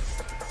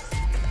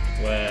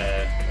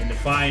 where in the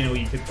final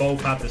you could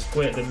both have to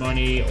split the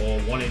money, or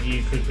one of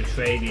you could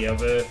betray the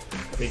other.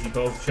 But if you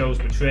both chose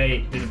betray,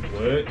 it didn't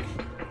work.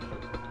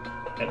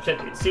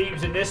 Except it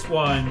seems in this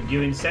one,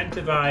 you're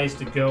incentivized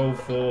to go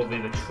for the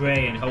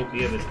betray and hope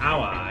the other's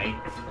ally,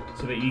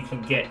 so that you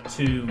can get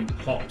 2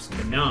 hops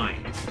to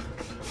 9.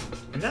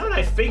 And now that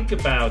I think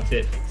about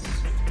it,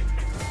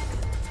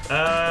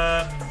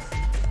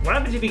 what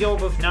happens if you go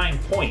above 9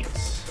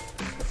 points?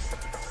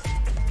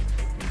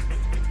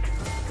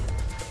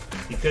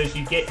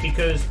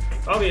 Because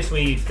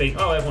obviously you think,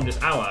 oh, everyone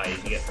just allies,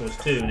 you get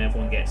 +2 and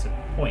everyone gets a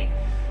point.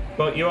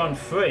 But you're on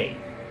 3.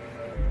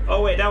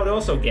 Oh wait, that would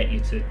also get you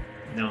to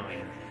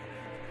 9.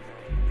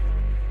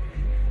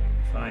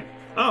 Fine.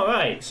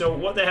 Alright, so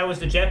what the hell is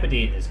the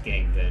jeopardy in this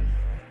game then?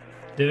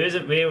 There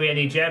isn't really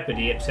any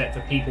jeopardy except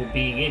for people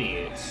being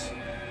idiots.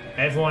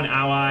 Everyone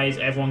allies,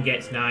 everyone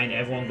gets 9,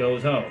 everyone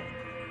goes home.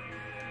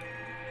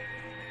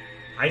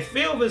 I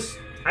feel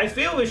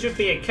there should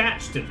be a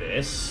catch to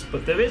this,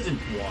 but there isn't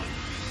one.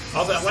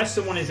 Unless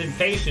someone is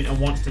impatient and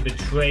wants to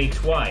betray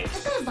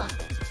twice.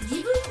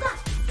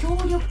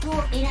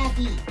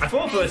 I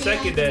thought for a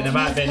second there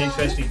might have been an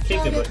interesting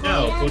kicker, but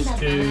no,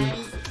 +2.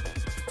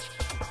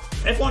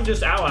 Everyone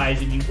just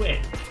allies and you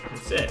win.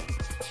 That's it.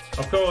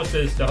 Of course,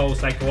 there's the whole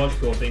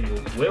psychological thing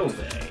of will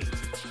they?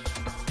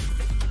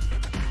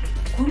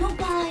 この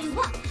場合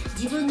は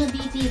自分の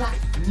BP は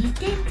2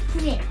点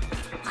増え、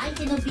相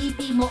手の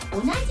BP も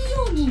同じよ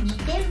うに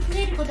2点増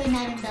えることに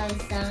なるんださ。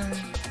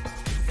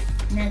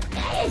仲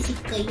良し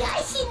くや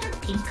しな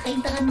展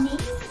開だね。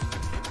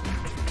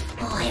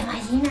微笑ま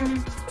しいな。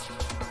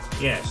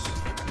Yes.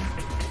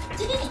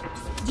 次に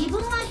自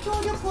分は協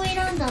力を選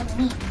んだの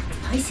に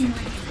対戦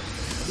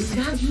相手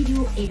が裏切り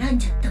を選ん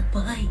じゃった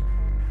場合、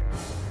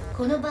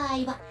この場合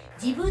は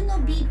自分の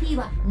BP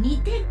は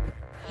2点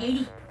減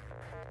り、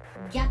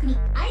逆に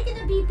相手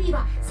の BP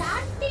は3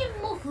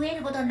点も増え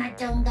ることになっ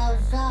ちゃうんだ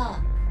さ。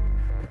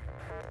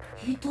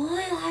ひど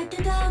い相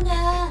手だよね。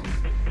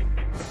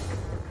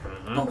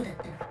僕だっ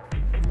た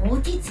ら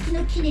餅つき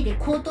のキネで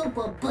後頭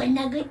部をぶん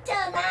殴っち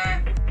ゃうな。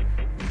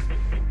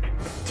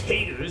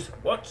Taters?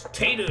 What's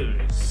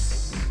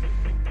taters?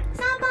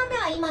 3番目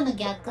は今の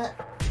逆。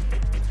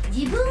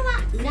自分は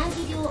裏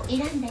切りを選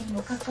んだに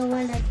もかかわ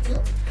らず、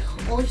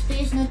お人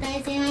よしの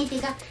対戦相手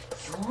が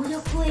協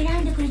力を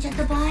選んでくれちゃっ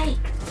た場合、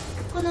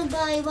この場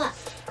合は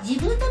自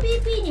分の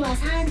BP には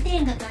3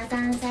点が加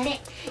算され、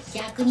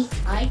逆に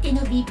相手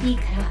の BP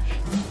からは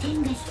2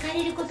点が引か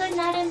れることに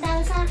なるん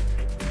ださ。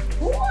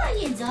とは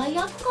いえ罪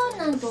悪感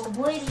なんて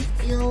覚える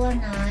必要は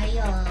ない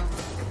よ。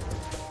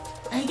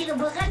相手が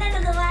バカな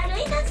のが悪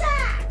いのさ。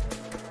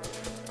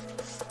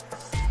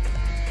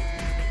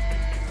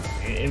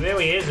It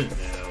really isn't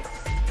though.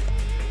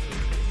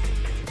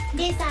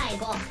 で最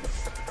後、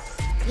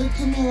4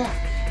つ目は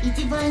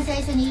一番最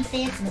初に言った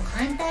やつの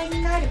反対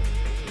になる。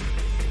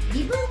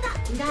自分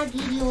が裏切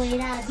りを選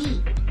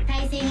び、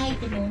対戦相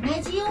手も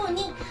同じよう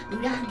に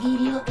裏切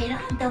りを選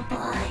んだ場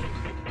合、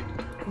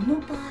この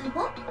場合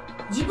は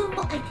自分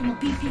も相手の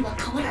BP は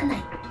変わらな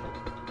い。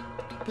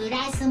プ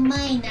ラスマ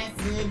イナス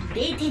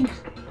0点だ。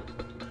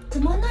つ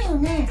まんないよ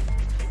ね。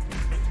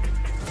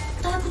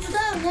退屈だ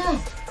よね。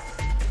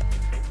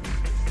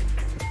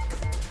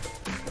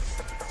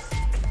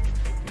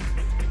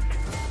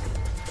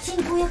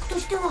進行役と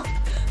しては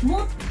最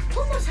も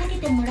避け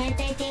てもらい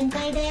たい展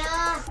開だよ。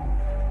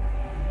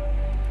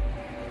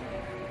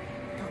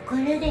とこ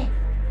ろで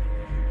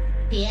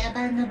ペア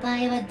版の場合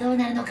はどう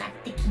なるのかっ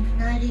て気に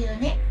なるよ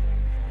ね。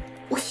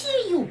教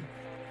えよう。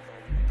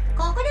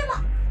ここでも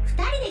2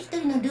人で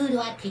1人のルール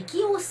は適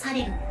用さ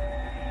れる。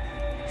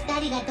2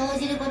人が投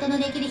じることの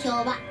できる票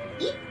は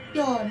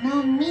1票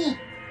のみ。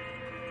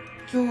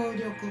協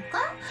力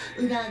か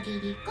裏切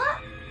り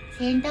か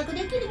選択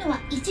できるのは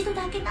一度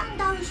だけなん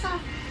ださ。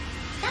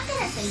だか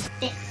らといっ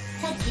て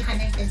さっき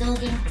話した増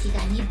減値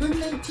が2分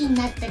の1に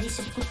なったり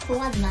すること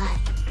はない。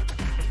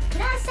プ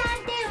ラス3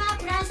点は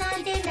プラス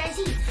3点だ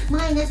し、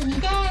マイナス2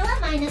点は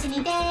マイナス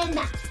2点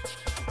だ。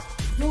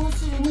要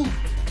するに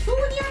表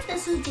にあった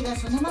数値が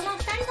そのまま2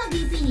人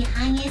の BP に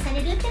反映さ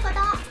れるってこと。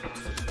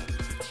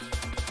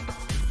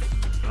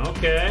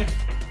 Okay.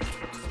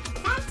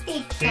 さて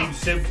と Seems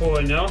simple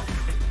enough.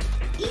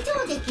 以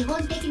上で基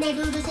本的な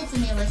ルール説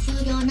明は終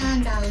了な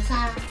んだ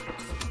さ。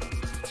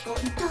本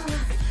当は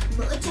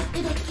もうちょっ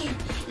とだけ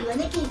言わ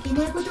なきゃいけ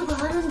ないこと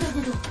があるんだ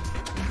けど、ま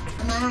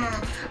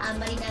ああん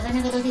まり長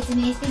々と説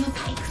明しても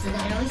退屈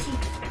だろうし。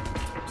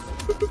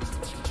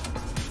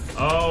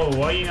Oh,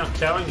 why are you not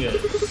telling us?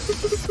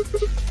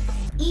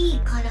 いい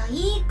から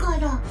いいか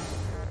ら。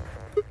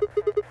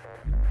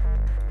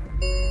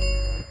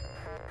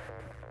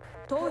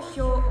投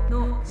票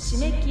の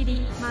締め切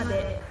りま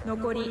で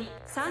残り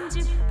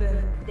30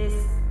分で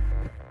す。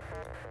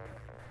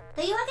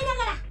というわけだ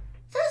から、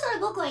そろそ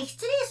ろ僕は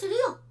失礼する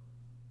よ。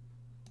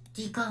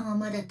時間は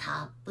まだ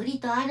たっぷり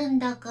とあるん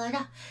だか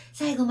ら、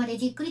最後まで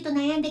じっくりと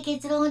悩んで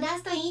結論を出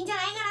すといいんじゃ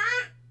ないか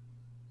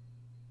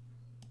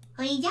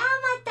な。ほいじゃあ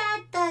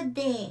また後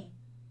で。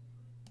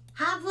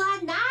Have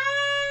a nice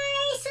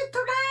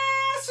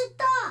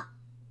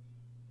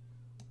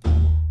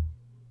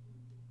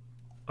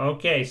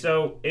Okay,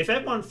 so if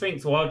everyone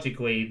thinks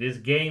logically,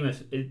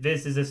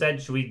 this is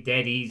essentially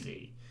dead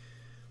easy.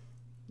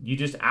 You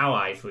just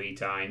ally 3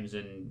 times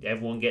and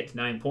everyone gets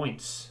 9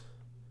 points.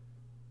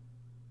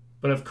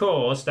 But of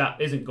course,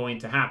 that isn't going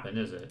to happen,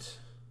 is it?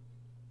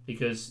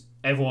 Because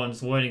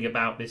everyone's learning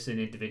about this in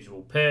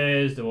individual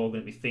pairs. They're all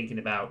going to be thinking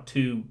about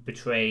 2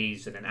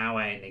 betrays and an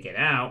ally and they get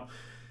out,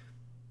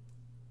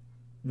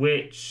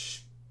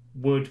 which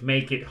would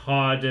make it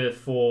harder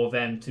for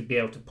them to be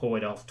able to pull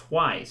it off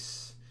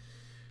twice.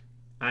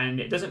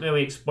 And it doesn't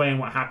really explain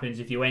what happens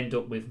if you end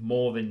up with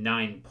more than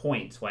 9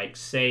 points. Like,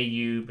 say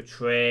you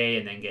betray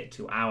and then get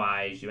 2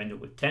 allies, you end up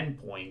with 10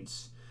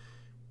 points.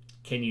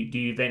 Do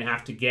you then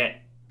have to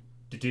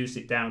deduce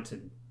it down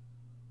to,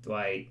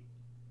 like,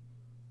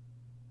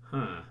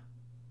 I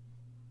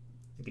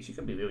guess you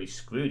could be really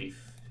screwed if...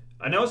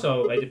 And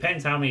also, it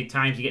depends how many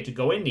times you get to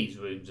go in these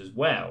rooms as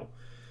well.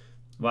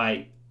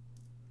 Like,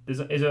 is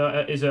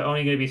there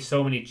only going to be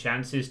so many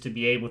chances to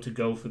be able to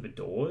go through the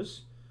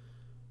doors?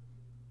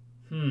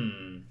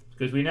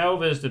 Because we know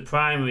there's the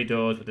primary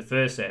doors with the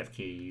first set of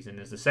keys, and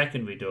there's the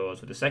secondary doors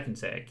with the second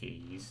set of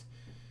keys.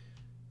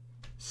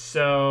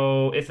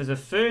 So, if there's a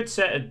third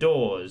set of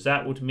doors,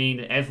 that would mean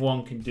that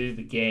everyone can do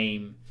the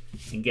game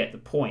and get the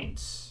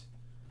points.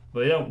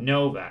 But they don't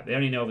know that. They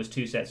only know there's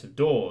 2 sets of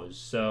doors,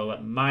 so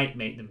it might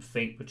make them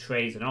think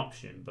betray's an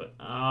option. But,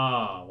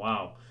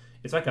 wow.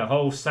 It's like a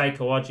whole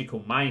psychological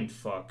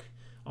mindfuck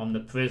on the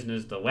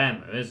prisoner's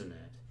dilemma, isn't it?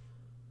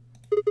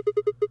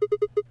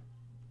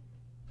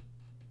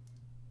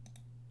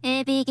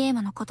 AB ゲー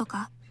ムのこと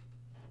か?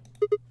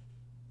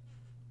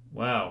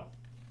 Well,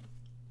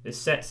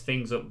 this sets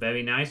things up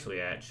very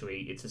nicely,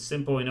 actually. It's a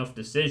simple enough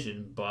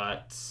decision,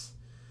 but...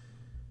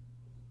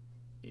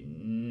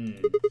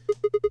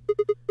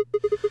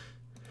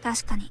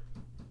確かに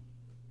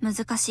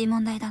難しい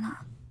問題だ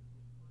な。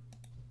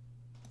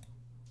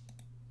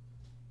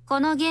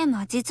このゲーム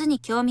は実に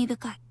興味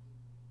深い。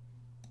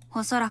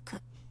おそらく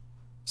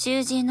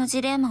囚人の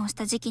ジレンマをし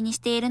た時期にし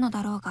ているの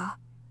だろうが。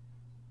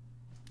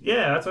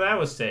Yeah, that's what I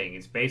was saying.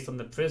 It's based on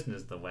the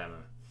prisoner's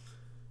dilemma.「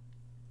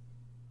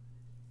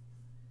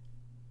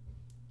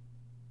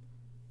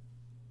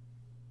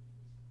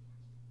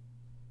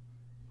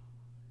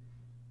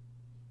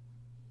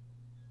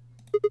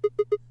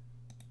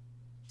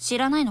知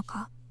らないの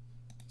か？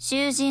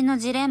囚人の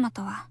ジレンマ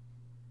とは、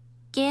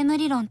ゲーム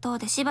理論等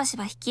でしばし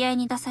ば引き合い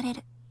に出され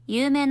る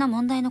有名な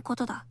問題のこ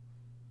とだ。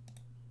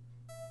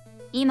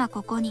今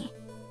ここに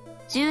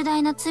重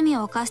大な罪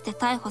を犯して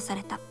逮捕さ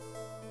れた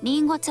リ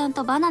ンゴちゃん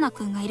とバナナ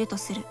くんがいると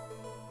する。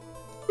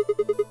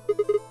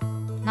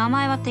名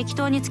前は適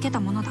当につけた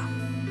ものだ。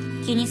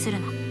気にする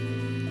な。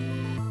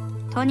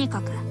とに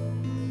かく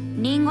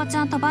リンゴち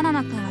ゃんとバナ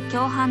ナくんは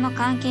共犯の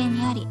関係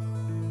にあり、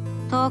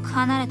遠く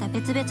離れた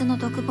別々の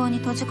独房に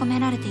閉じ込め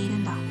られている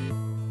んだ。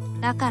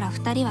だから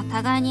二人は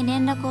互いに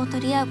連絡を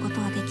取り合うこと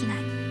はできない。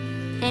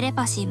テレ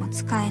パシーも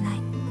使えな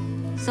い。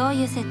そう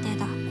いう設定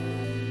だ。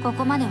こ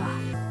こまでは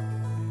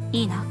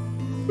いいな。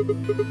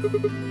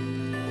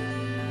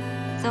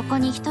そこ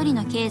に一人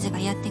の刑事が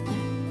やってくる。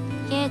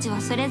刑事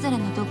はそれぞれ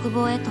の独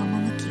房へと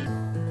赴き、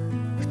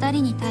二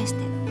人に対し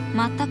て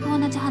全く同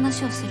じ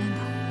話をするんだ。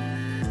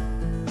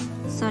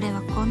それ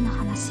はこんな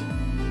話。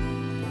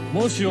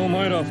もしお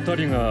前ら二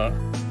人が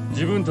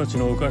自分たち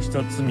の犯し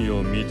た罪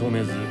を認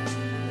めず、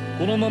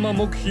このまま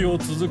黙秘を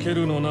続け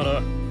るのな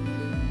ら、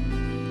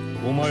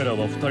お前ら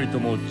は二人と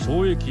も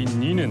懲役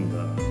2年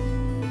だ。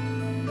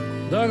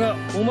だが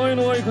お前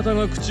の相方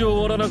が口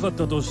を割らなかっ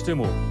たとして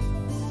も、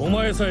お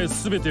前さえ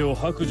全てを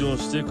白状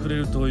してくれ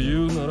るとい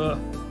うなら、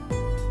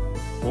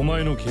お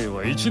前の刑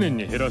は1年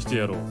に減らして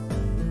やろう。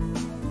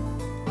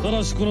た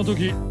だしこの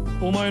時、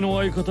お前の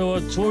相方は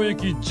懲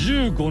役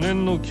15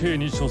年の刑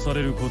に処さ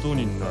れること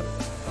になる。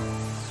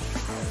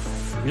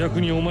逆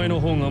にお前の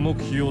方が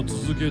黙秘を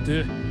続け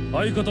て、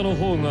相方の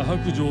方が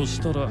白状し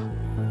たら、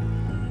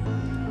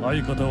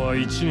相方は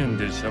1年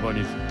でシャバ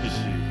に復帰し、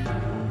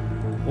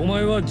お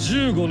前は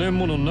15年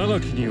もの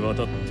長きにわ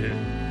たって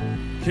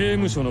刑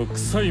務所の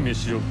臭い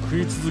飯を食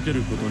い続け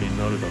ることに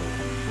なるだろ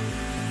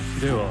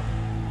う。では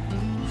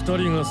2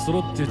人が揃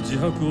って自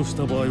白をし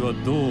た場合は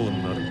どう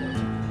なるか。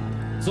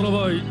その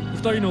場合2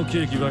人の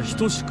刑期は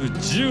等しく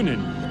10年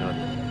になる。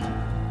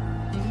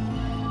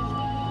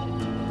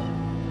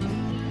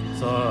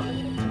さあ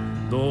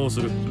どう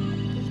する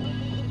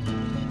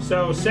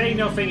So say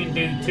nothing and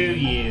do 2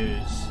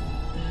 years.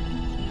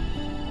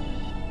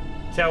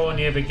 Tell on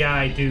the other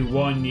guy do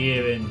 1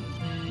 year and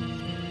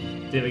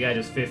the other guy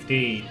does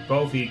 15.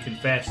 Both of you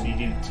confess and you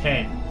do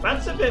 10.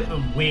 That's a bit of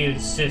a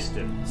weird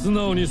system. 素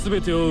直に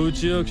全てを打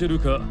ち明ける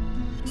か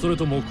それ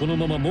ともこの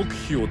まま黙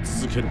秘を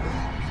続けるか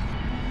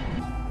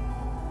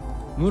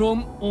無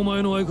論お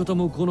前の相方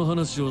もこの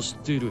話を知っ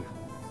ている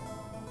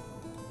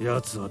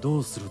奴はど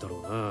うするだろ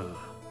うな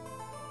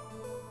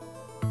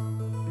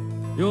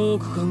よ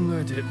ーく考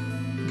えて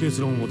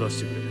結論を出し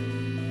てくれ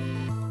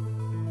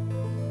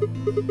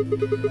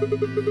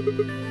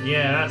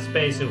Yeah, that's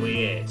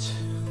basically it. It's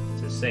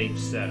the same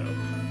setup.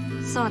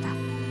 そうだ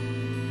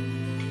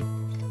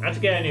I had to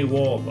get a new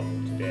water bottle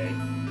today.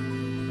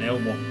 My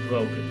old one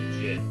broke at the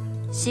gym.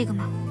 シグ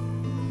マ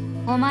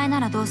お前な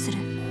らどうする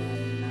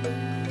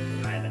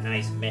I have a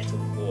nice metal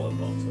water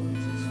bottle,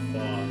 which is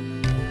far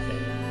better.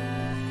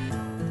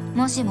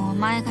 もしもお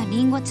前が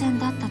リンゴちゃん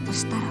だったと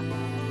したら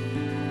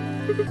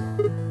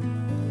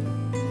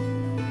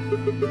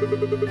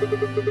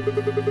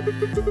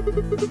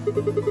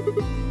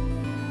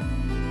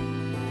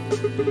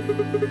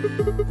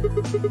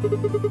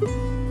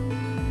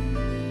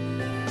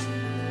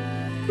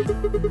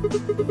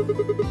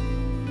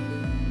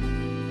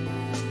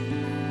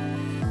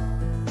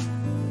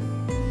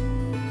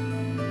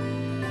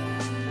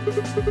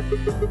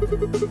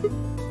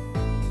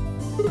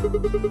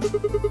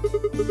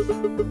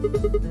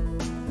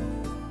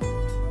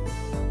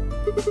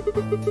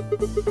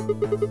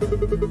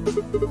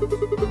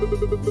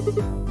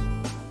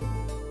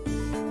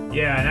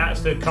Yeah, and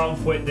that's the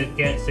conflict that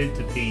gets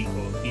into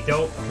people. If you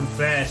don't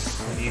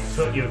confess, you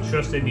put your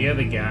trust in the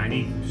other guy and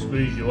he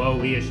screws you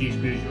over, he or she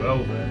screws you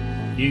over,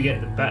 you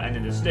get the bat end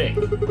of the stick.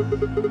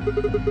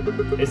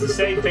 It's the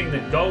same thing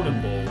that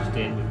Golden Balls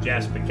did with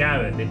Jasper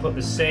Garrett. They put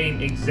the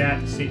same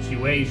exact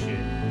situation,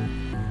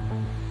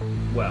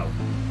 well,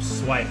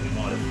 slightly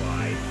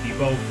modified. If you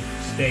both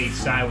stayed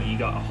silent, you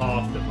got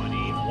half the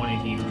money. If one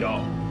of you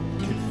got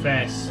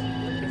confess,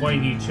 if one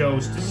of you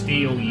chose to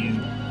steal, you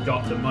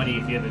got the money.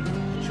 If the other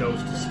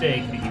chose to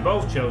stick, and if you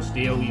both chose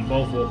steal, you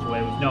both walk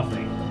away with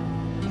nothing.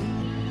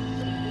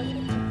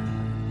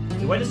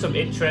 He went into some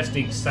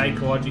interesting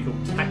psychological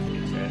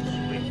tactics,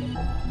 actually.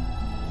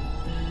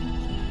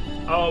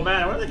 Oh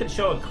man, I wonder if I can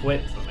show a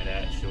clip from it,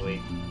 actually.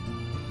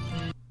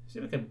 See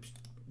if I can...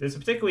 There's a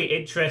particularly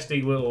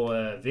interesting little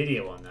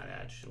video on that,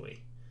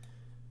 actually.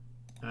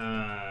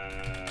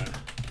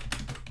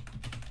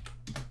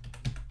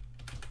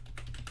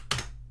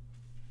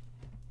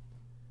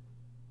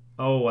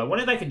 Oh, I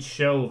wonder if I can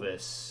show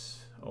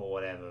this or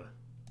whatever.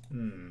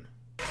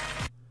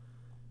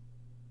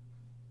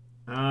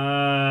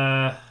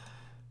 Are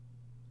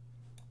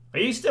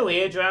you still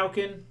here,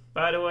 Drauken,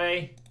 by the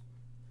way?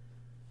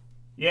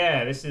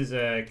 Yeah, this is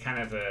a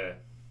kind of a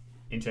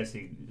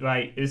interesting.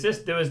 Right,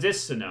 there was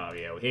this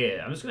scenario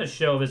here. I'm just going to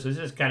show this. This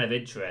is kind of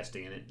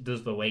interesting, and it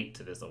does relate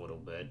to this a little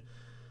bit.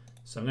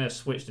 So I'm going to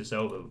switch this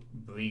over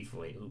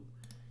briefly. Ooh,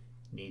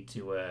 need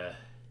to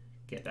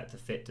get that to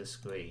fit the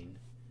screen.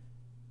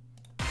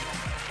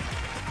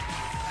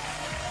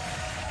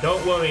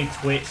 Don't worry,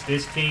 Twitch.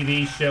 This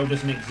TV show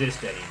doesn't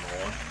exist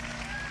anymore.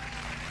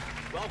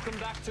 Welcome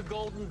back to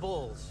Golden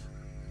Balls.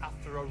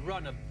 After a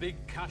run of big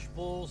cash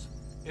balls,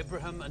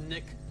 Ibrahim and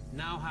Nick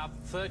now have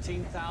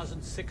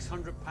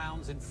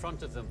 £13,600 in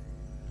front of them.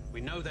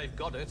 We know they've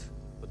got it,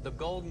 but the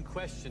golden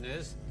question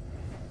is,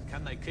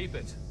 can they keep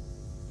it?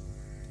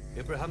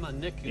 Ibrahim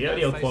and Nick, you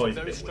know, face a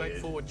very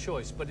straightforward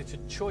choice, but it's a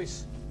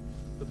choice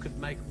that could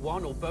make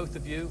one or both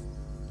of you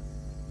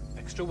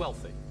extra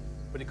wealthy.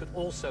 But it could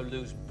also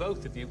lose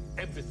both of you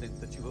everything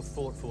that you have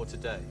fought for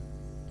today.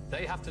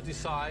 They have to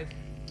decide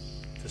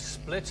to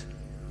split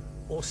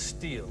or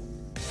steal.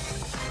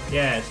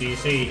 Yeah, so you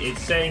see,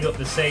 it's setting up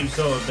the same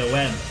sort of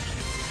dilemma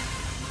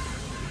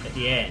at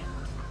the end.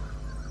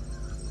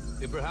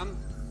 Ibrahim,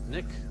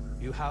 Nick,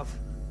 you have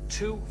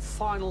 2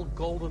 final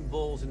golden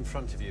balls in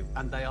front of you,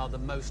 and they are the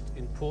most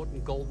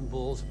important golden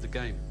balls of the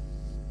game.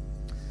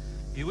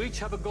 You each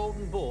have a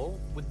golden ball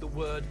with the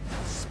word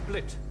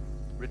split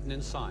written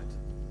inside.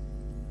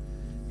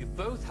 You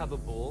both have a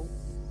ball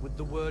with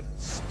the word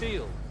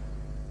steal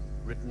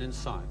written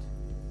inside.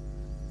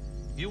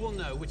 You will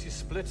know which is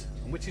split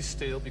and which is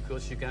steal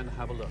because you're going to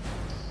have a look.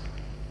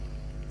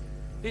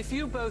 If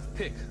you both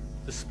pick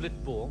the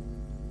split ball,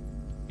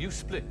 you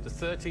split the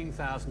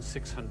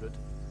 13,600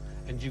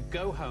 and you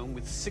go home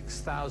with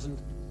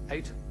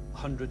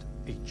 6,800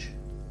 each.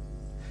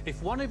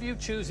 If one of you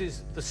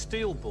chooses the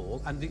steal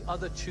ball and the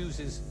other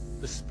chooses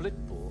the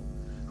split ball,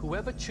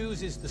 whoever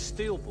chooses the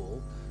steal ball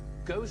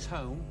goes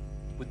home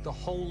with the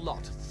whole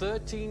lot,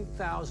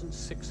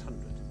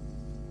 13,600.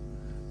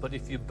 But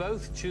if you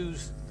both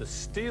choose the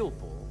steal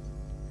ball,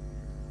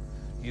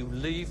 you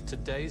leave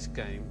today's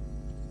game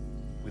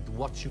with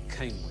what you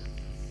came with.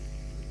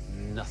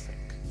 Nothing.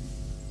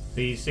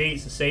 So you see,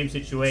 it's the same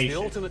situation. It's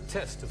the ultimate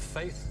test of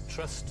faith,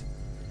 trust,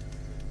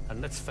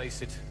 and let's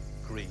face it,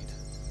 greed.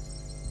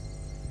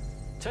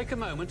 Take a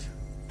moment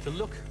to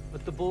look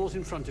at the balls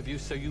in front of you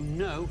so you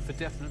know for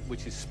definite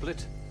which is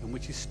split and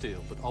which is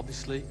steel, but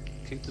obviously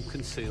keep them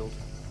concealed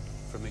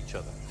from each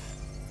other.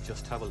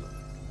 Just have a look.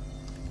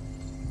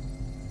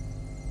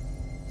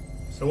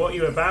 So what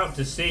you're about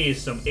to see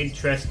is some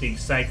interesting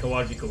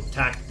psychological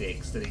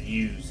tactics that are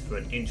used for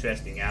an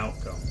interesting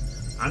outcome.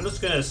 I'm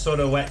just going to sort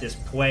of let this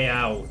play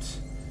out,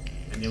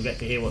 and you'll get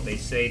to hear what they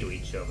say to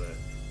each other.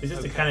 This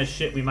is the kind of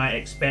shit we might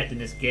expect in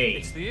this game.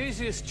 It's the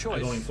easiest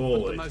choice, going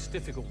forward, but the most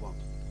difficult one.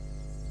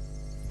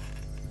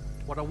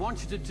 What I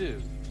want you to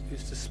do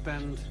is to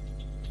spend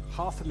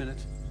half a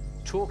minute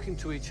talking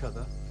to each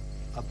other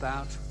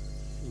about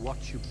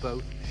what you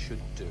both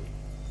should do.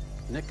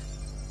 Nick,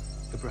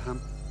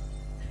 Ibrahim.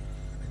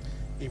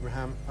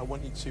 Ibrahim, I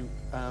want you to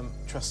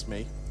trust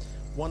me.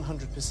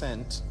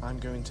 100% I'm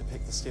going to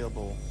pick the steel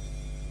ball.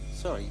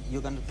 Sorry,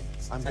 you're going to...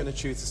 I'm going to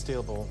choose the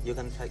steel ball. You're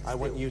going to take the I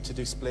steel? want you to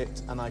do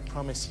split, and I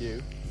promise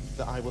you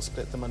that I will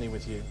split the money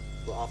with you.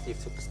 Well, after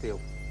you've took the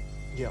steel?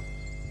 Yeah.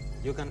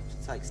 You're going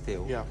to take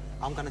steel? Yeah.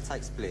 I'm going to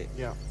take split?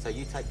 Yeah. So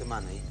you take the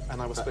money?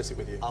 And I will split it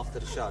with you. After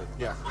the show?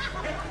 Yeah.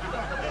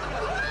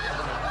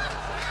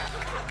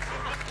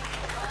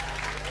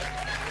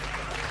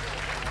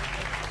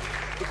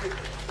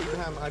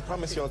 Ibrahim, I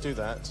promise you I'll do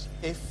that.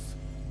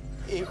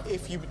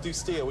 If you do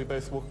steal, we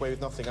both walk away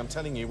with nothing. I'm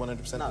telling you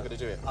 100% I'm going to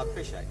do it. I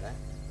appreciate that.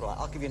 Right,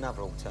 I'll give you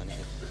another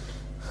alternative.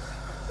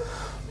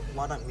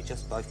 Why don't we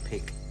just both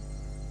pick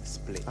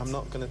split? I'm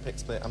not going to pick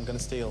split. I'm going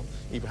to steal.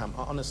 Ibrahim,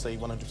 honestly,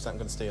 100% I'm going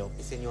to steal.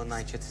 It's in your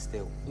nature to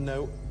steal.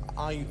 No,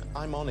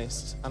 I'm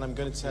honest, and I'm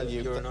going to tell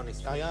you... You're an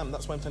honest I am.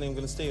 That's why I'm telling you I'm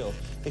going to steal.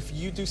 If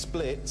you do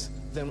split,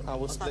 then I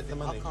will split the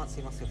money. I can't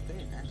see myself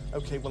doing that.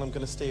 Okay, well, I'm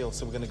going to steal,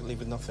 so we're going to leave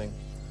with nothing.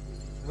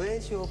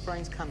 Where's your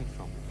brains coming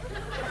from?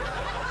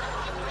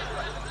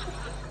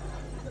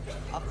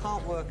 I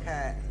can't work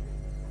out...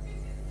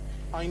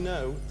 I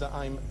know that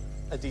I'm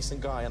a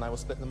decent guy and I will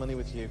split the money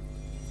with you.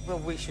 Well,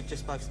 we should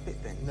just both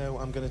split then. No,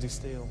 I'm going to do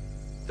steal.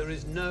 There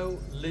is no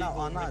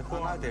legal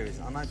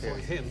requirement for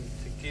him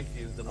to give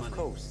you the money. Of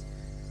course.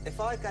 If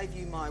I gave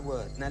you my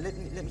word... Now, let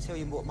me tell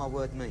you what my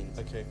word means.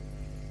 Okay.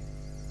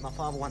 My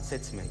father once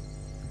said to me,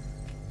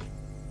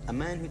 a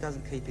man who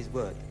doesn't keep his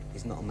word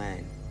is not a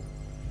man.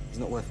 He's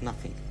not worth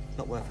nothing.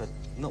 Not worth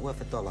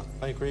a dollar.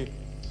 I agree.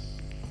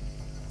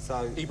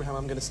 So... Ibrahim,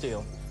 I'm going to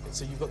steal.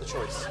 So you've got the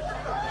choice.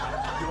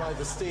 You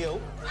either steal,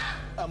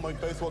 and we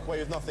both walk away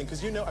with nothing,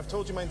 because you know I've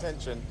told you my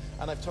intention,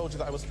 and I've told you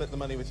that I will split the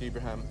money with you,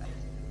 Ibrahim.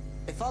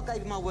 If I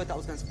gave you my word that I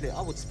was going to split,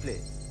 I would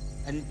split.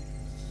 And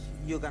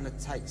you're going to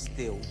take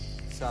steal,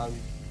 so...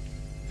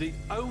 The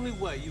only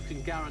way you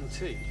can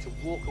guarantee to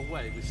walk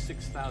away with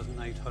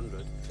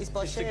 6,800 is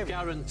to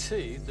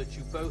guarantee that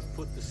you both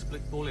put the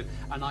split ball in.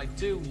 And I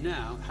do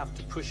now have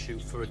to push you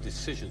for a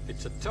decision.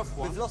 It's a tough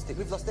one. We've lost it.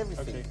 We've lost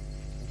everything. Okay.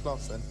 We've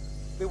lost then.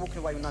 We're walking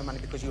away with no money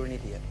because you're an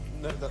idiot.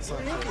 No, that's not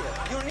true. You're an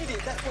idiot. You're an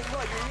idiot. That's what you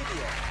are. You're an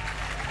idiot.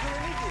 You're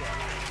an idiot.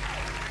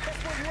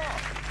 That's what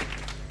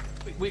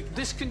you are.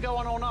 This can go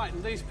on all night,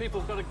 and these people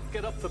have got to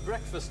get up for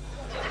breakfast.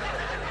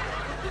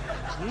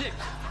 Nick,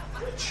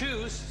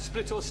 choose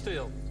split or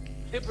steal.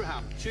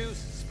 Ibrahim, choose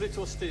split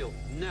or steal.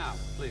 Now,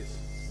 please.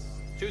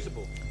 Choose a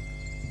ball.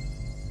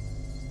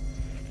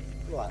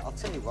 Right, I'll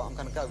tell you what, I'm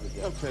going to go with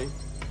you. Okay.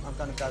 I'm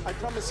going to go with I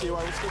promise you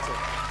I will split it.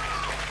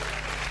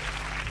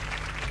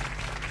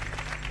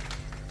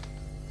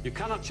 You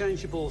cannot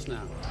change your balls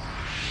now.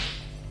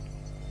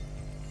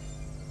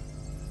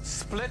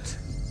 Split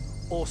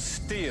or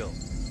steal?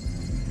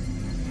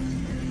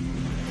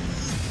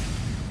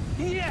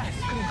 Yes!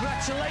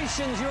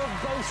 Congratulations, you're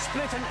both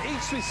split and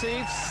each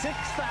received £6,800.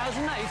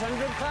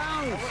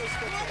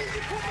 Why did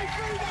you put me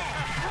through that?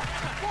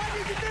 Why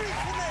did you do it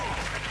for me?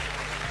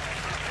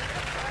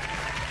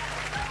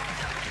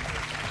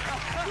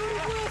 You're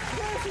the worst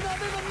person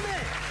I've ever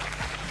met.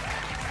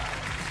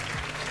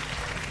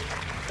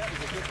 That was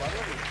a good one,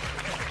 wasn't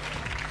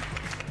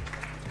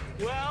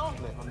it? Well,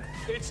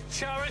 it's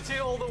charity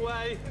all the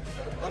way.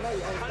 And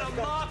a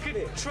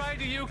market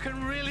trader you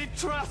can really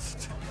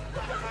trust.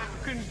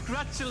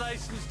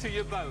 Congratulations to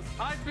you both.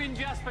 I've been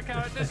Jasper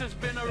Carrot. This has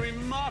been a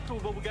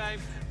remarkable game.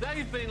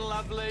 They've been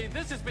lovely.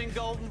 This has been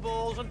Golden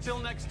Balls. Until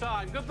next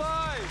time,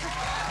 goodbye.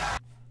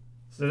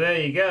 So there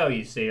you go,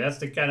 you see. That's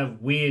the kind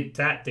of weird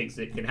tactics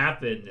that can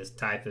happen in this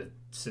type of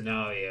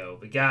scenario.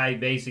 The guy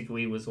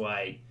basically was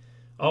like,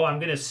 oh, I'm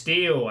going to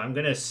steal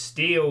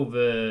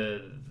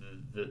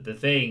the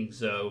thing,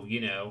 so,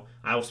 you know,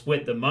 I'll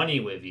split the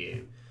money with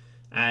you.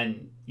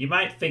 And you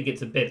might think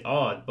it's a bit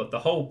odd, but the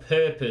whole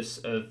purpose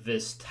of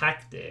this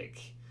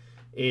tactic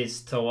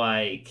is to,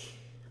 like,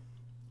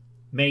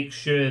 make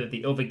sure that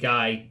the other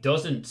guy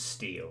doesn't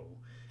steal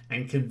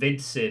and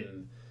convince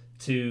him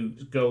to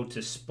go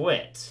to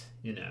split,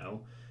 you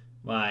know?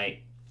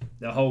 Like,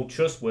 the whole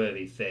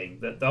trustworthy thing.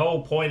 The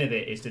whole point of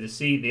it is to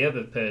deceive the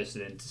other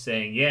person into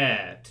saying,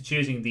 yeah, to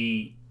choosing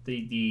the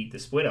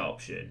split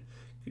option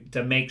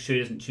to make sure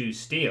he doesn't choose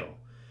steal.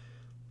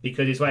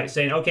 Because it's like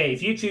saying, okay,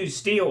 if you choose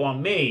steal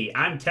on me,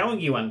 I'm telling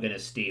you I'm going to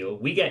steal.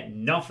 We get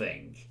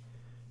nothing.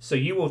 So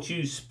you will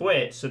choose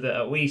split so that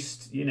at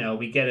least, you know,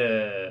 we get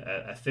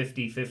a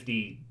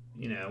 50-50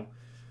 you know,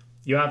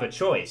 you have a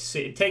choice.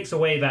 It takes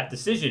away that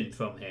decision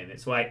from him.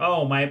 It's like,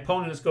 oh, my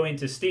opponent's going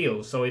to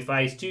steal, so if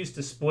I choose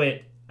to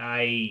split,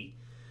 I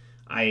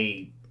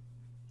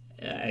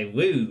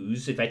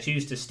lose. If I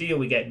choose to steal,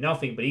 we get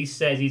nothing. But he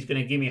says he's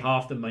going to give me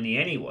half the money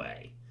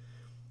anyway,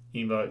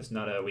 even though it's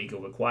not a legal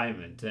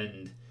requirement.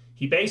 And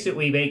he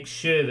basically makes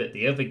sure that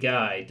the other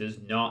guy does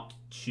not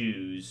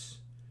choose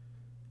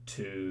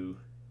to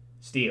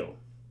steal.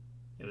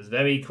 It was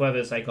very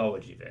clever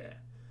psychology there.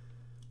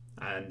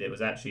 And it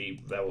was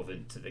actually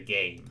relevant to the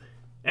game.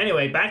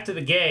 Anyway, back to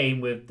the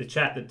game with the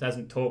chat that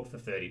doesn't talk for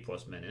 30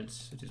 plus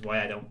minutes, which is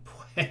why I don't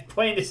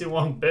play this in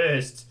one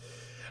burst.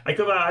 I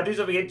come out, I do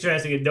something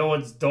interesting and no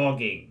one's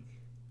talking.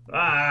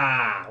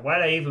 Ah, why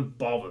did I even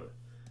bother?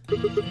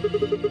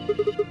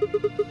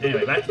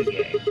 Anyway, back to the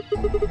game.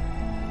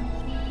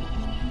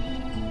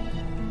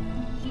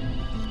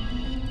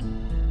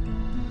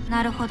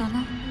 Naるほど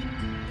な。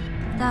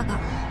だが、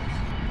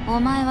お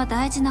前は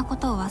大事なこ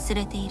とを忘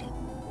れている。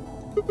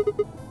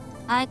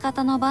相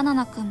方のバナ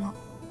ナ君も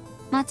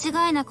間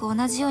違いなく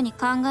同じように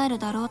考える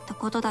だろうって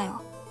ことだ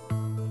よ。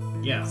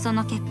そ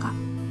の結果、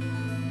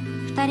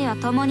二人は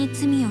共に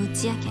罪を打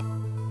ち明け、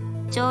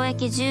懲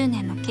役10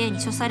年の刑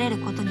に処される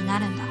ことにな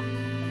るんだ。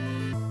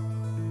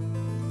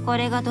こ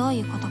れがどう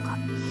いうことか、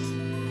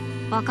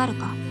わかる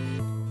か？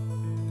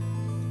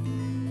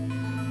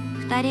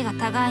二人が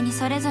互いに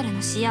それぞれ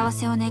の幸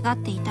せを願っ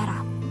ていた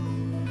ら、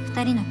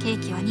二人の刑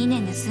期は2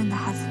年で済んだ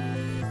はず。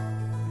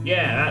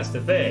Yeah, that's the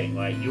thing.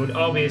 Like, you would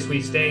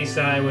obviously stay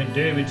silent,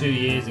 do the 2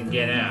 years and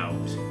get out.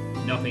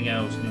 Nothing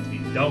else needs to be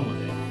done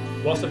with it.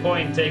 What's the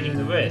point in taking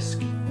the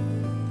risk?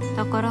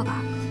 ところが、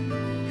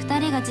二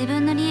人が自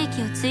分の利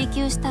益を追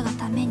求したが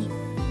ために、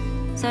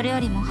それ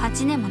よりも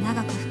8年も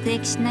長く服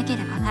役しなけ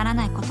ればなら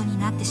ないことに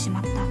なってし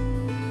まった。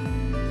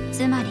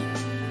つまり、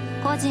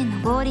個人の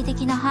合理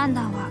的な判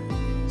断は、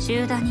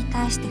集団に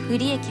対して不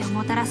利益を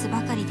もたらす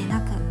ばかりでな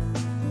く、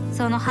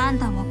その判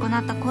断を行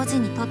った個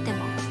人にとって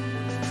も、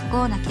不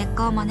幸な結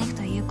果を招く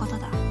ということ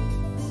だ。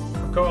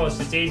Of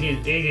course, it's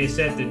easier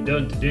said than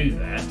done to do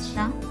that.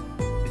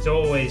 It's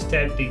always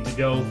tempting to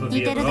go for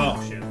the other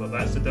option, but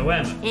that's the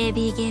dilemma.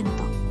 AB ゲーム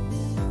と。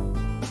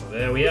Well,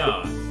 there we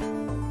are. Mm.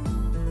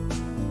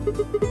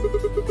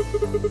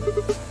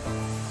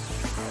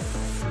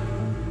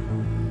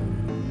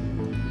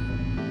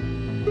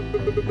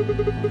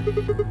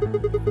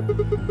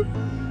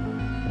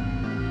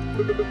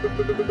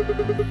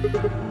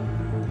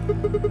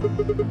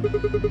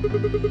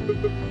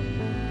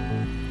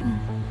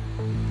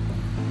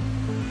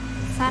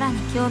 さらに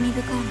興味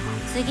深いのは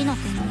次の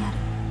点にある。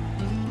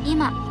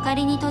今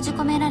仮に閉じ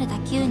込められた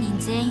9人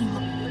全員を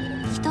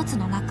一つ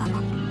の仲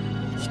間、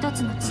一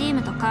つのチー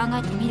ムと考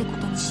えてみるこ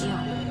とにしよ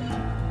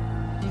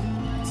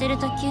う。する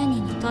と9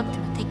人にとって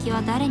の敵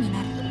は誰に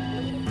なる？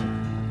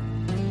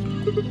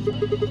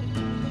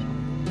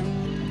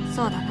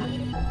そうだな。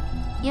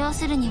要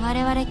するに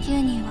我々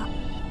9人は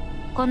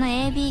この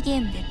AB ゲ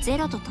ームでゼ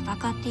ロと戦っ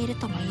ている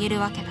とも言える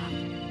わけだ。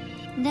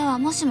では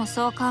もしも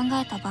そう考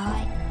えた場合、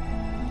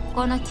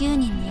この9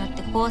人によっ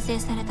て構成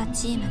された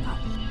チームが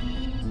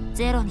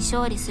ゼロに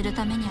勝利する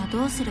ためには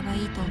どうすれば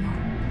いいと思う？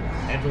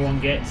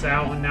 Everyone gets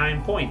out on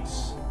 9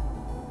 points.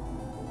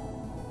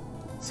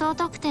 総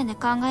得点で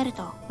考える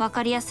と分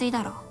かりやすい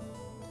だろう。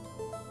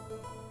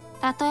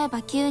例えば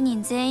9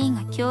人全員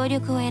が協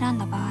力を選ん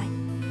だ場合、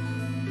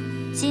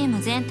チー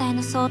ム全体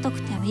の総得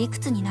点はいく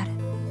つになる？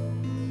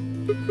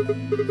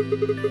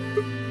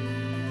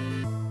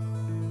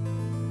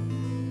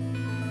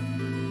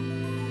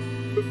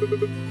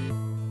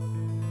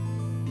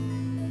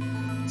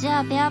じゃ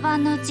あペア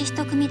版のうち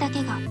1組だ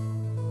けが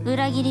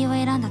裏切りを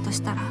選んだと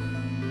したら、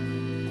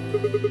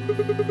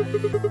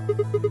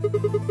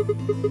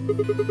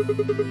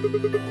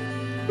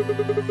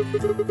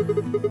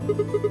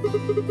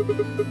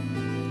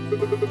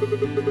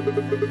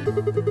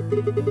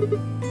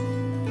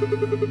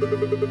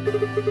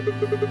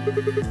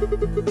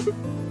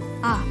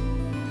ああ。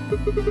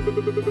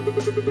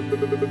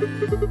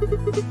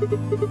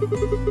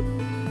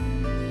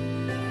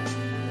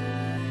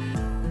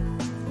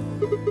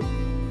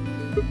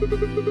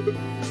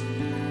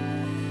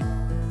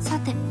さ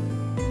て、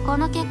こ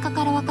の結果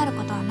から分かる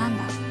ことは何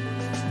だ？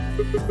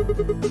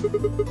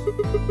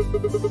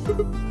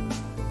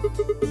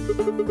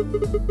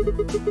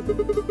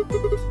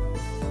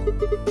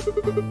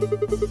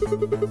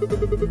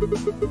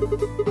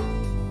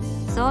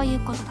そういう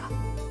ことだ。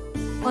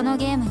この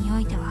ゲームにお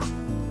いては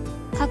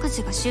各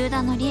自が集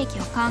団の利益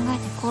を考え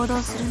て行動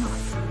するのが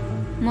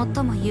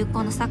最も有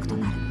効な策と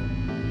なる。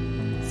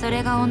そ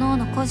れが各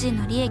々個人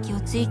の利益を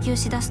追求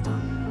しだすと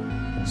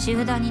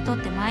集団にとっ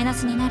てマイナ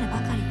スになるば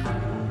かりか、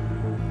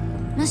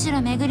むし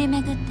ろ巡り巡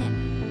って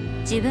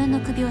自分の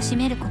首を絞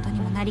めることに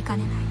もなりか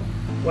ねない。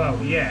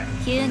9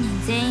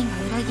人全員が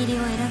裏切りを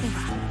選べば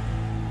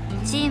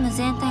チーム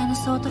全体の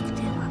総得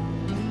点は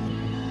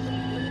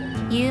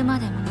言うま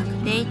でもなく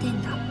0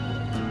点だ。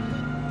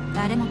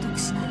誰も得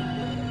しない。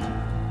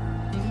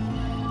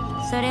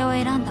それを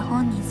選んだ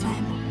本人さえ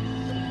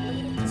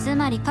も、つ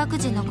まり各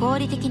自の合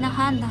理的な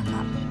判断が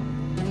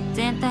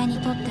全体に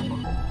とっても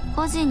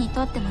個人に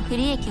とっても不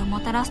利益をも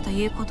たらすと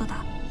いうこと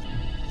だ。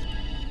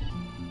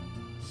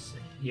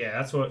Yeah,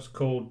 that's what it's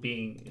called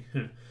being.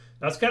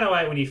 That's kind of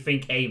like when you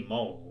think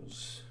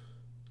amorals.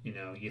 You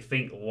know, you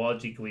think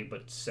logically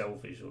but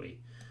selfishly.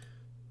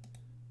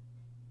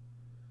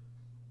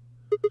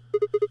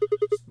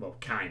 Well,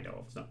 kind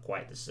of. It's not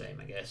quite the same,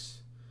 I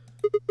guess.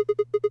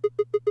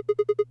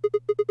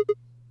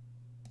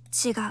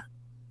 違う。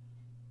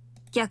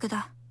逆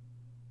だ。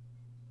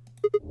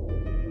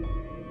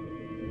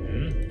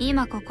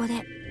今ここ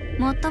で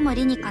最も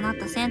理にかなっ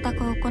た選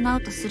択を行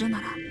うとするな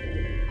ら、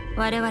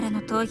我々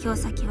の投票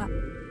先は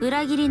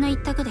裏切りの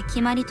一択で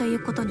決まりとい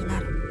うことにな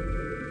る。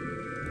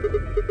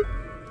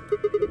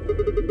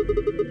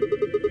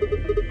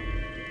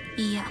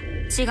いや、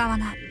違わ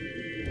ない。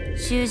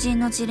囚人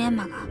のジレン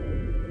マが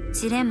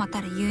ジレンマ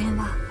たるゆえん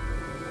は、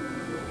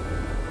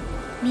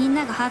みん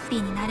ながハッピ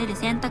ーになれる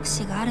選択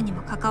肢があるに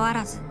もかかわ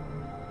らず、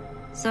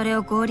それ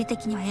を合理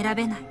的には選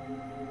べない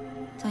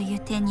という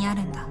点にあ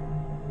るんだ。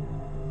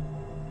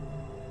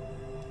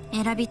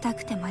選びた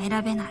くても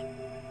選べない。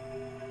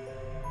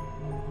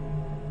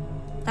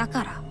だ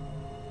から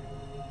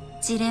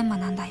ジレンマ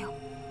なんだよ。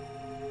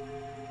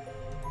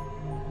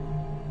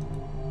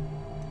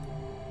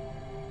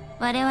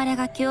我々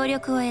が協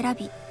力を選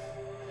び、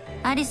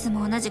アリス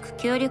も同じく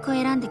協力を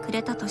選んでく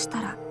れたとし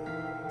たら、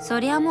そ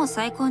りゃもう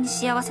最高に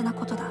幸せな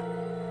ことだ。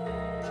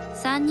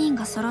3人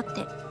が揃っ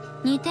て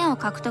2点を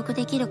獲得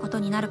できること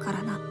になるか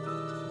らな。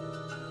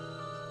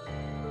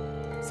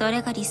そ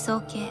れが理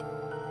想形。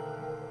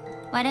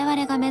我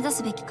々が目指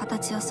すべき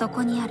形はそ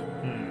こにある。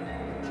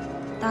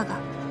だが、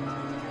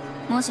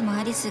もしも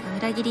アリスが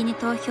裏切りに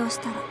投票し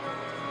たら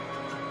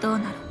どう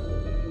なる？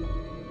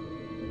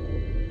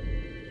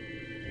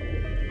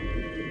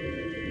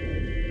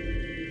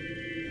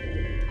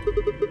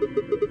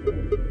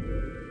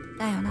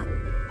だよな。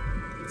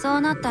そ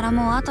うなったら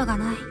もう後が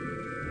ない。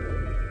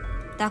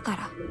だか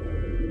ら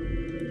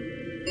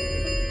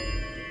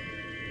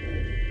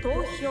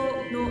投票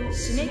の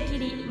締め切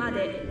りま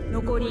で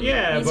残り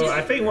Yeah, but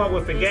I think what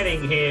we're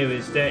forgetting here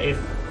is that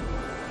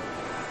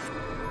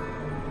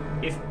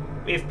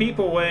if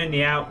people learn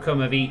the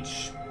outcome of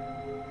each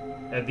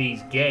of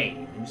these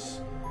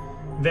games,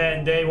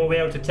 then they will be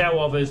able to tell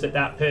others that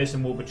that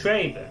person will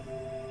betray them.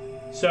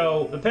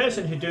 So the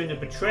person who's doing the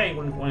betraying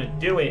wouldn't want to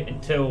do it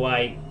until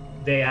like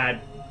they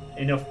had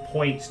enough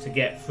points to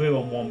get through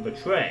on one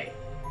betray.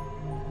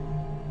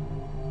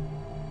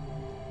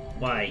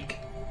 Like,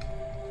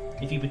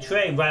 if you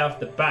betray right off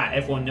the bat,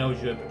 everyone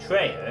knows you're a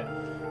betrayer,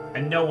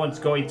 and no one's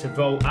going to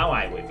vote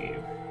ally with you,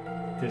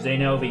 because they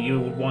know that you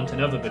would want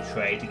another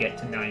betray to get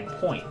to 9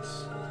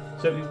 points.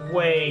 So it'd be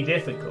way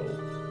difficult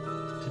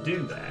to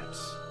do that.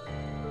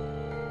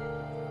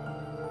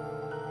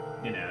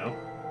 You know?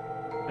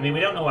 I mean,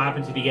 we don't know what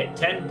happens if you get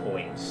 10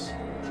 points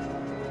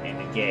in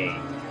the game.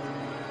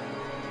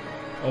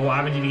 Or what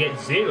happens if you get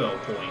 0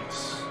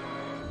 points.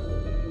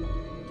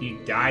 Do you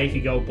die if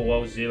you go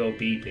below 0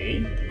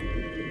 BP?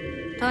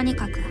 とに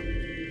かく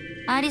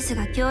アリス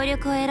が協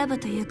力を選ぶ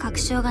という確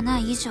証がな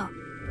い以上、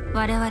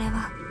我々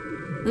は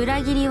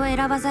裏切りを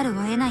選ばざるを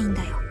得ないん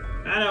だよ。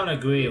I don't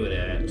agree with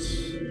that.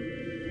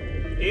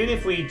 Even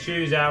if we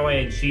choose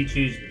Aoi and she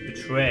chooses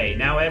betray,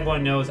 now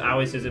everyone knows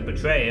Alice is a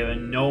betrayer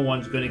and no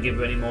one's going to give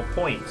her any more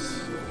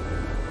points.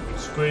 It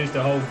screws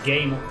the whole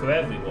game up for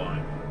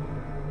everyone.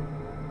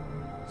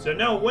 So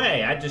no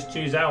way, I'd just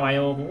choose Aoi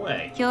all the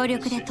way. 協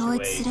力で統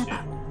一すれ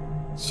ば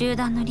集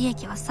団の利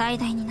益は最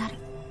大になる。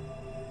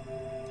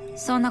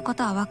そんなこ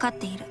とは分かっ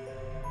ている。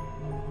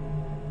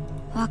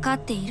分かっ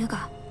ている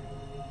が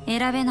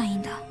選べない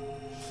んだ。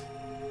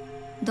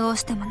どう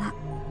してもな。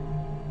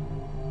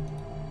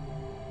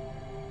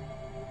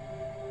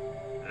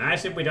I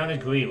simply don't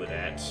agree with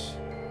that.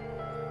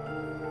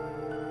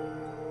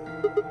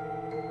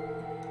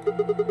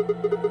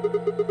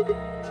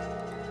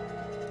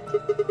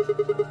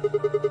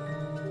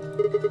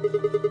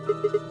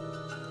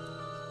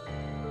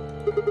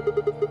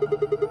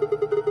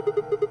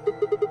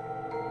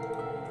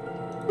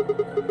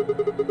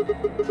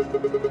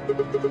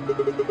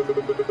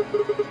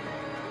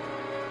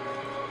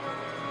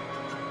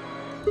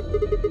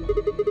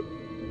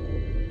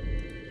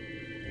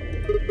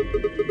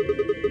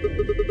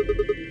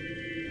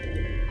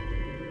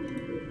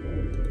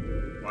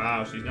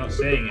 Wow, she's not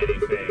saying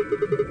anything.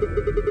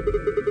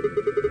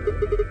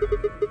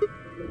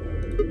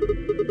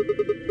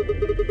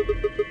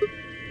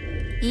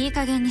「いい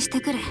加減にし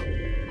てくれ。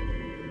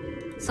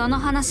その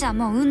話は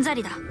もううんざ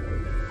りだ。」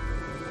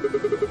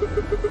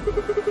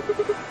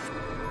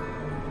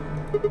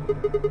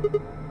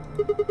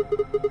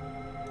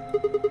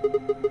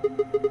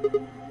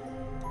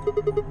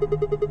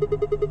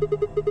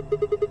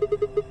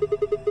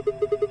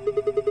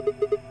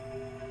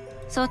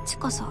そっち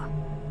こそ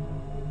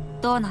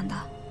どうなん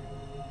だ。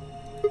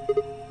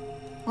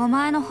お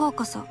前の方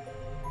こそ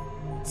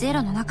ゼ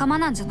ロの仲間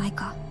なんじゃない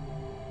か。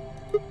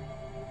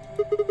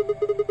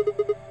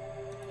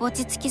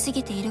落ち着きす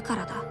ぎているか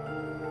らだ。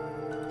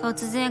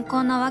突然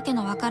こんなわけ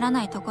のわから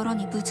ないところ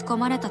にぶち込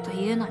まれたと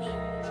いうのに。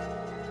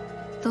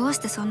どうし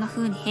てそんな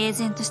風に平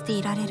然として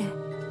いられる？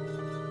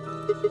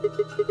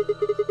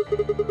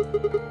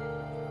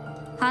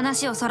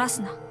話をそら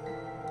すな。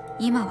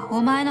今は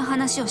お前の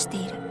話をして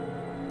いる。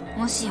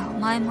もしやお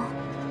前も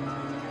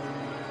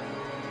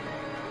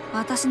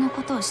私の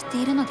ことを知っ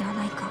ているのでは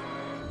ないか。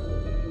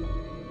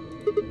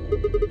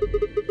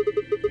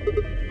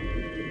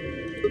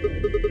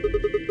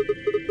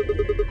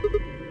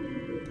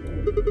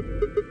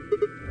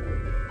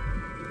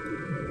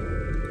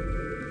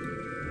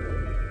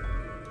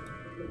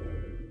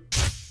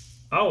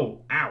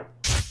Oh, ow.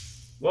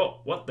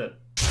 What the?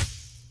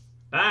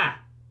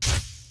 Ah!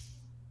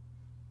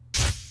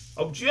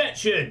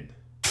 Objection!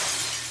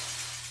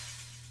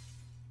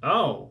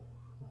 Oh,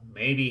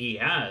 maybe he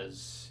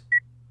has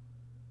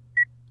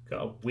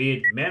got a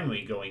weird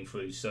memory going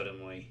through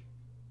suddenly.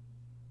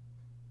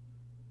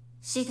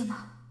 シグ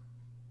マ。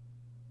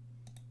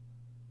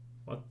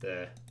What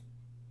the?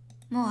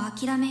 もう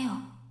諦めよ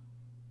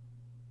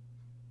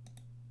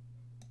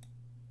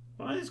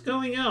う。What is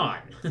going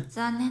on?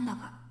 残念だ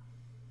が、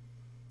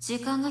時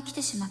間が来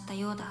てしまった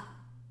ようだ。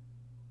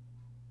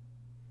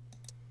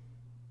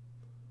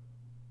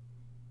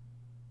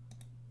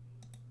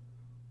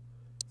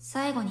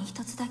最後に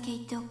一つだけ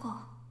言っておこ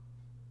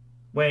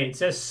う。Wait, it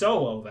says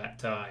solo that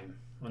time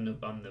on the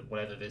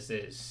whatever this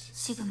is.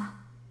 シグ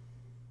マ、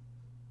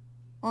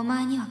お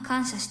前には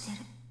感謝してる。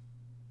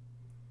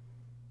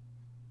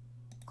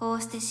こ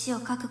うして死を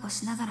覚悟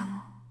しながら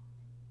も、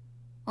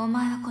お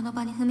前はこの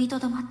場に踏みと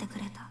どまってく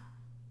れた。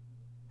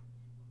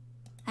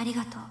あり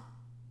がとう。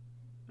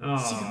Ah,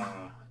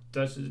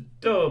 that's an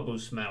adorable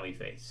smiley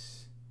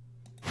face.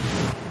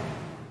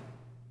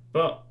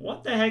 But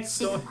what the heck's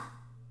going?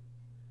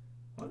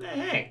 What the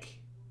heck?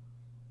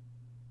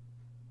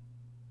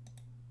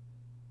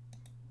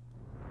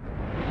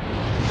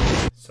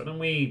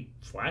 Suddenly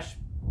flash.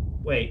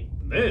 Wait,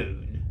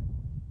 moon?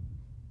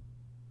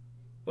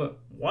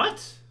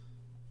 What?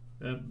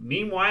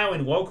 Meanwhile,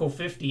 in Local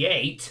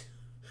 58.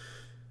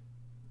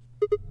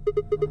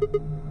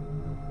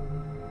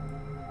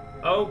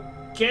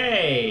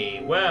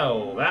 Okay,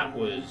 well, that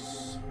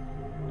was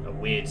a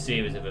weird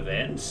series of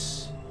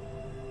events.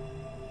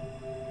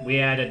 We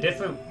had a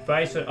different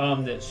Vice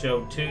arm that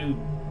showed 2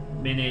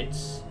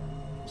 minutes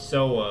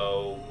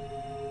solo.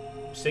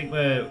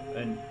 Sigma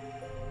and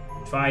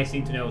Phi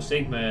seem to know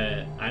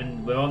Sigma,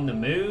 and we're on the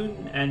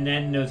moon, and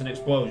then there's an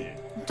explosion.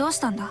 どうし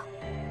たんだ？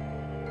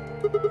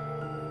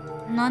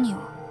何を？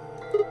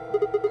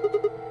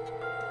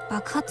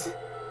爆発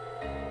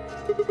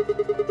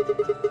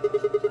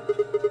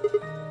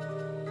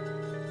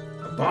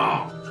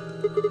？Bomb!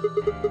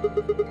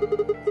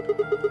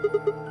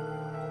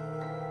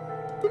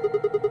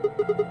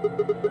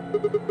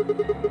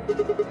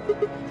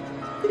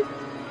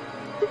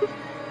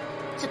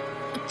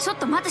ちょっ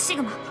と待ってシ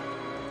グマ。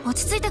落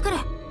ち着いてくれ。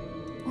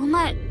お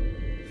前、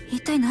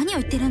一体何を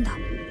言ってるんだ？おい、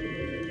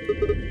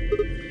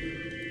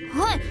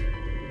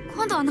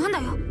今度は何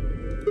だよ。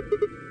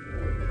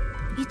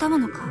痛む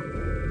のか？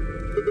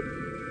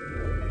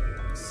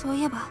そう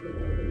いえば、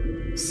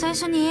最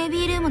初に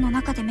AB ルームの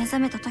中で目覚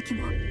めた時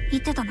も言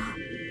ってたな。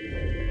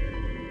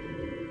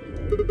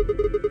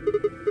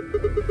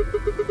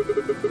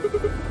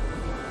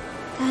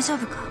大丈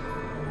夫か？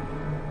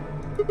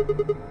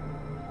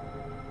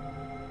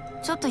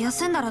ちょっと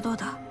休んだらどう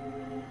だ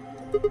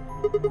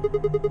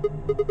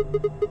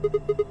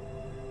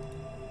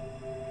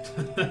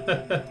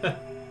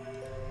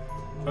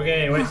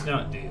？Okay, let's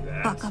not do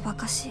that. バカバ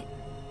カしい。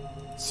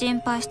心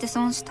配して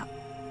損した。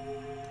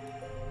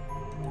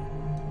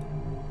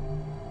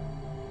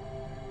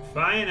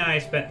Phi and I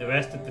spent the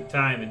rest of the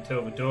time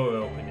until the door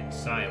opened in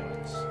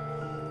silence.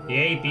 The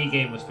A-B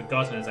game was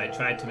forgotten as I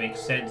tried to make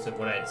sense of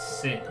what I had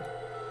seen.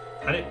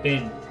 Had it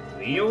been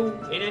real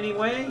in any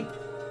way?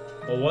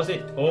 Or was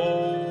it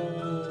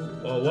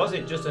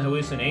just a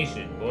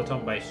hallucination brought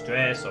on by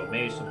stress, or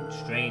maybe some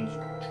strange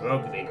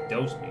drug they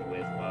dosed me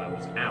with while I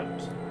was out?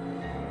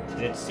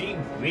 Did it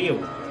seem real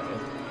though?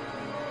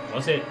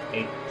 Was it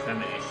a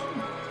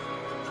premonition?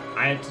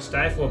 I had to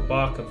stifle a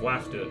bark of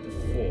laughter at the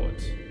thought.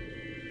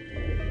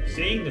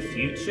 Seeing the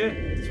future?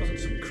 This wasn't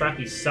some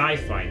crappy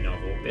sci-fi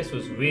novel, this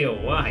was real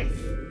life.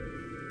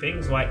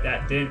 Things like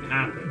that didn't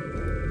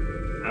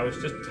happen. I was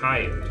just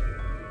tired.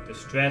 The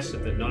stress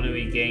of the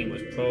nunnery game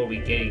was probably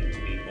getting to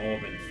me more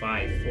than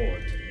Phi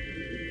thought.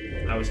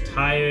 I was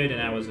tired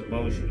and I was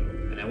emotional.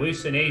 An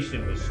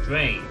hallucination was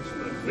strange,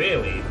 but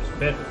really it was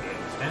perfectly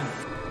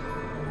understandable.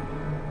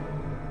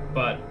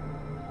 But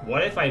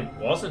what if I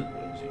wasn't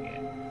losing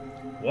it?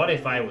 What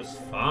if I was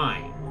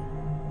fine?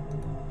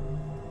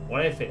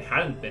 What if it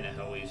hadn't been a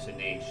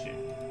hallucination?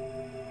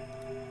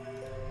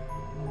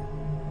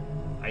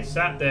 I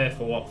sat there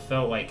for what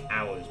felt like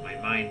hours, my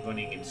mind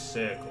running in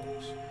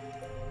circles.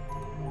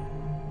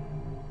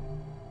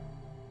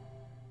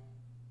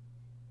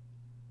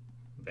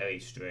 Very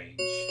strange.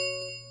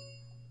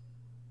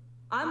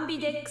 アンビ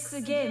デックス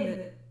ゲー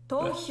ム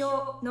投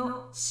票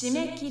の締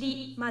め切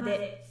りま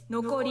で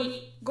残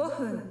り5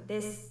分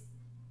です。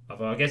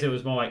 Although I guess it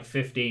was more like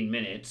 15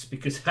 minutes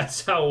because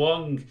that's how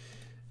long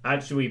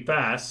actually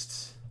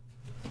passed.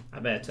 I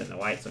better turn the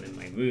lights on in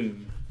my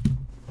room.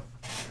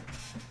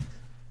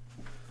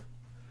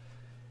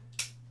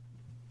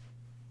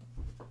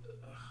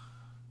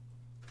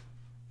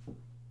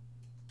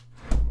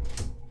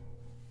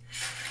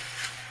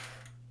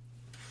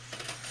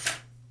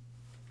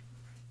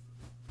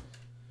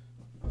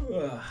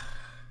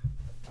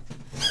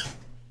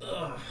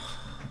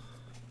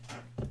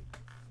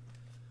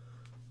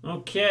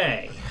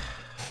 Okay.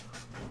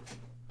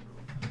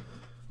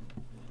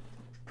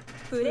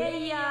 プ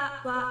レイ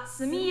ヤーは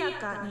速や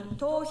かに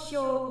投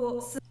票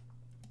を済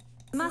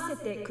ませ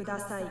てくだ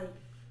さい。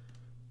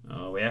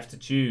Oh, we have to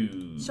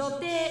choose. 所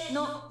定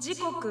の時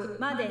刻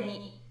まで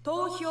に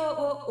投票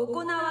を行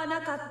わ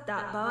なかっ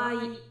た場合、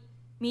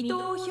未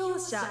投票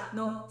者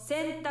の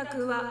選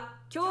択は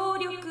協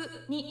力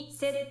に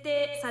設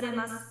定され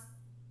ます。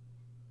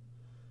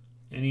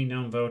Any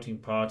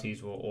non-voting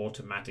parties will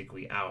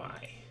automatically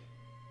ally.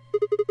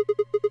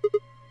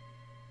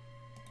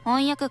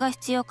 翻訳が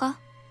必要か？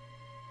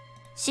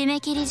締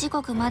め切り時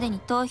刻までに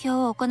投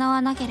票を行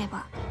わなけれ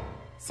ば、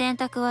選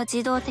択は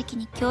自動的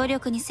に協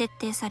力に設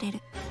定され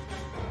る。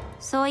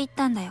そう言っ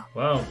たんだよ。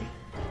Well,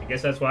 I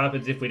guess that's what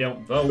happens if we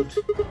don't vote.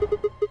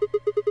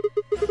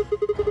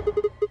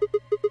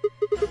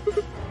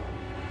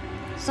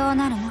 そう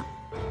なるな。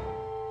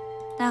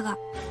だが、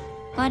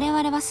我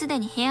々はすで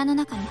に部屋の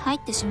中に入っ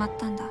てしまっ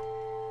たんだ。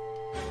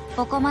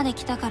ここまで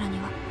来たからに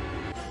は、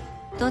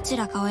どち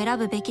らかを選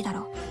ぶべきだ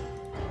ろう。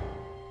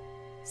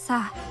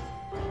さあ、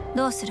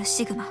どうする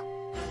シグマ？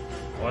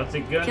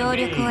協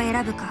力を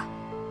選ぶか、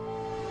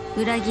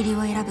裏切り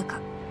を選ぶか。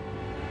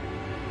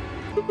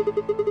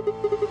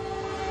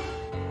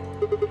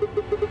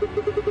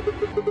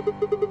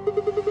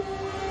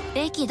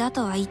べきだ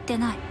とは言って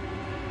ない。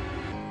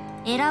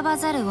選ば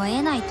ざるを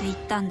得ないと言っ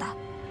たんだ。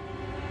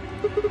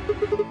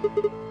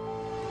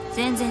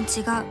全然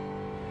違う。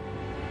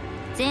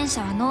前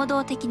者は能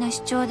動的な主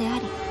張であ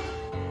り、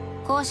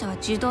後者は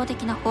受動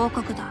的な報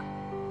告だ。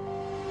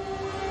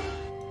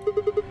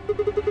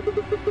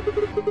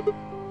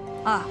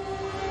ああ。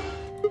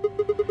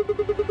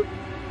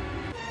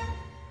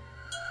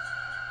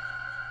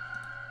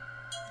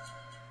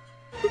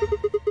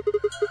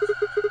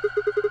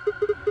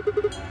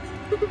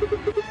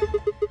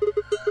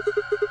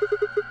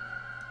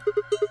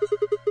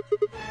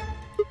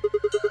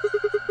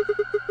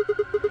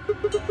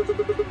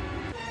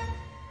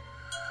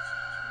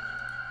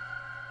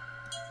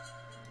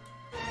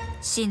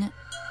死ぬ。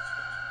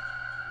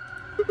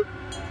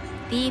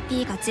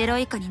BP が0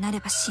以下になれ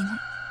ば死ぬ。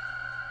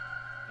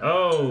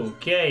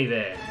Okay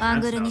then. アン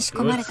グルに仕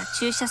込まれた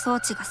注射装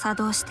置が作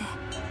動して。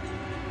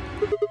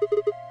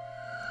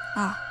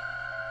あ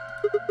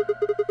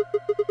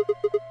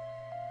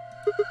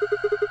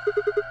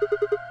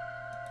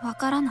あ。わ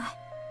からな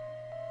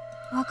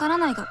い。わから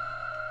ないが、知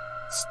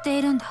って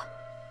いるんだ。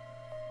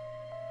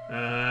た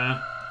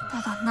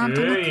だ、なん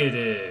とな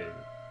く、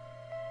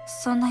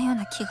そんなよう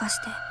な気がし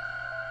て。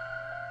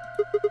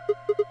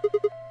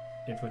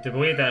If we're to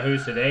believe that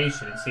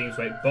hallucination, it seems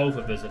like both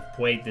of us have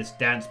played this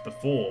dance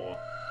before.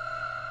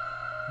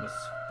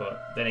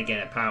 But then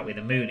again, apparently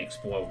the moon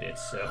exploded,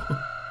 so...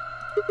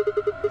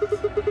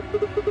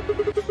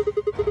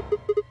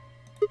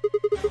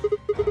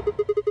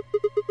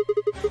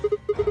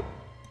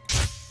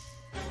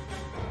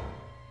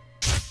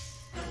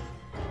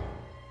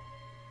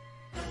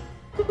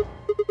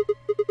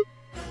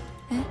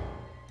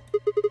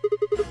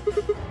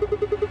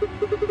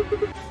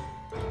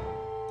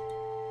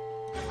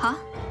は？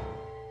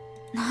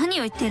何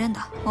を言ってるん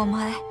だ、お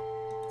前。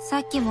さ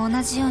っきも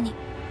同じように、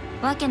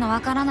わけのわ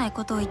からない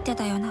ことを言って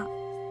たよな。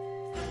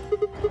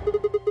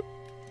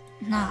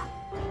なあ、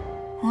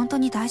本当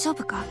に大丈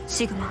夫か、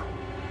シグマ。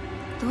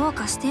どう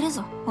かしてる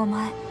ぞ、お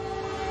前。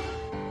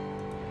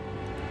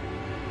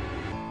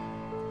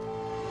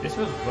This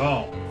was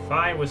wrong.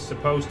 Fi was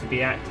supposed to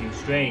be acting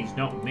strange,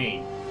 not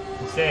me.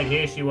 Instead,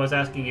 here she was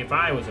asking if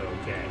I was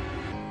okay.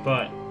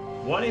 But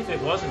what if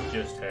it wasn't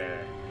just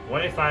her?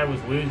 What if I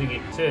was losing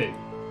it too?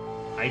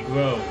 I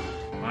groaned.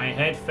 My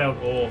head felt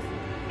awful.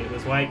 It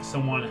was like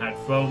someone had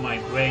thrown my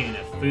brain in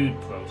a food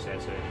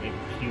processor and made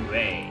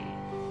puree.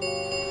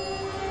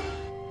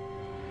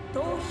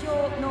 Oh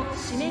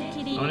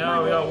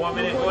no, we got 1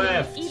 minute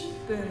left.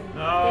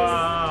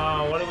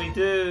 Oh, what do we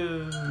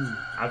do?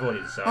 I've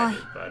already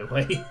decided, by the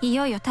way. い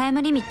よいよタイ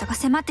ムリミットが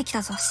迫ってき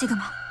たぞ、シグ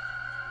マ。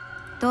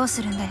どう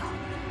するんだよ。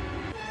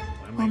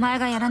お前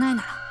がやらない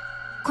なら、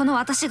この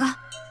私が。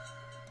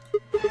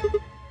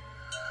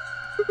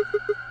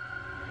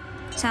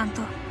ちゃん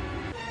と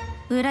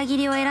裏切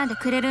りを選んで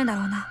くれるんだ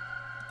ろうな。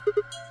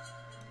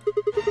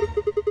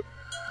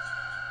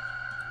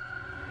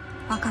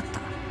わかっ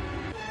た。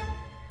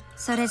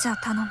それじゃあ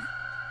頼む。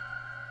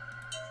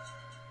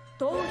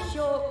投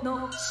票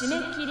の締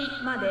め切り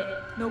まで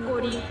残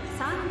り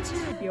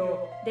30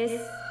秒で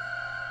す。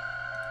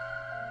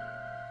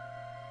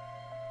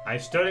I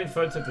stood in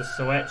front of the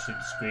selection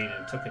screen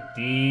and took a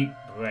deep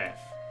breath.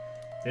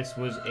 This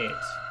was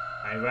it.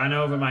 I ran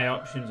over my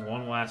options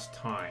one last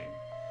time.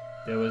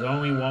 There was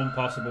only one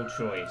possible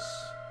choice.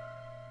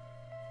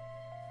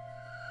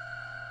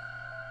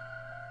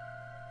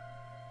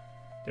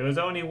 There was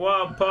only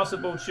one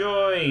possible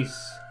choice.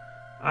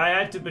 I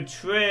had to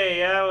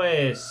betray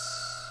Alice.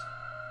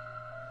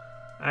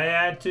 I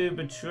had to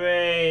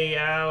betray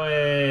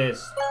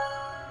Alice.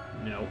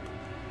 Nope.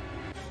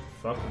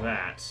 Fuck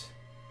that.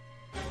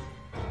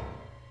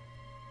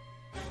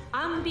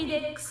 アンビ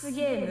デックス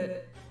ゲー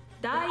ム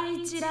第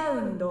1ラ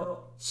ウン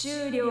ド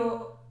終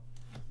了。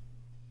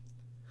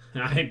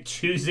I'm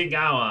choosing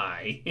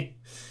ally.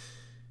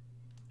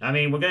 I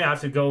mean, we're going to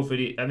have to go for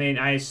the... I mean,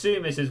 I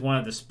assume this is one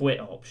of the split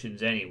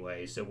options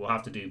anyway, so we'll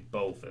have to do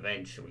both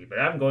eventually. But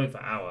I'm going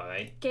for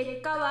ally. 結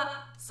果は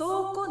倉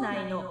庫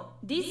内の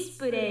ディス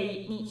プ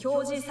レイに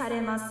表示され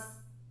ます。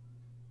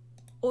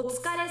お疲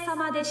れ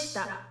様でし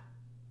た。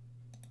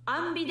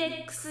アンビ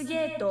デックス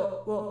ゲート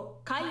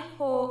を開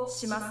放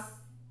します。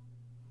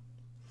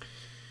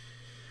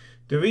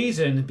The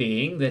reason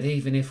being that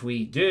even if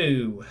we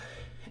do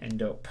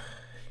end up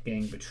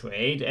getting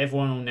betrayed,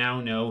 everyone will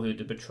now know who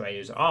the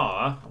betrayers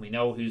are, and we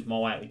know who's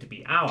more likely to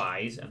be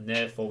allies, and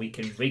therefore we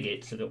can rig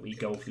it so that we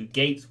go through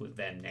gates with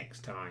them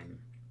next time.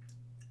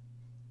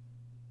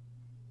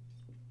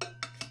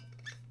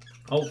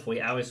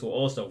 Hopefully Alice will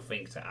also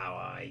think to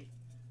ally.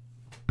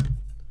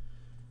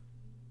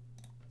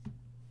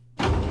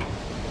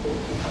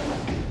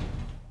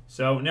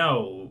 So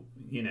no,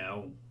 you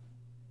know,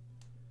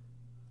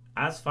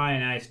 as Fi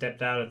and I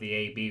stepped out of the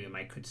AB room,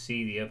 I could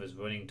see the others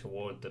running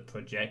toward the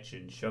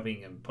projection,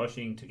 shoving and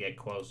pushing to get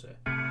closer.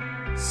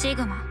 シ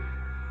グマ、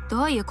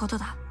どういうこと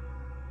だ？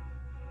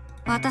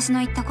私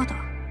の言ったこと、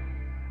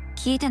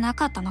聞いてな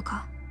かったの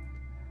か？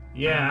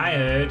 Yeah, I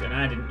heard, and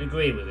I didn't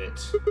agree with it.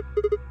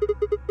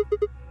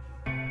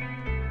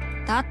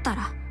 だった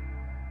ら、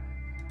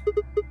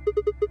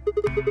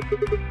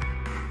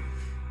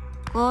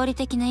合理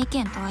的な意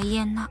見とは言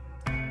えんな。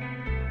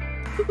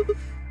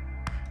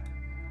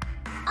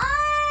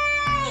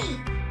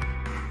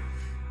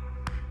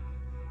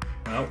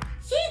Well.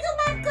 シグ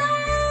マくん、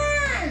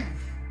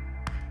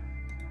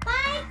パイ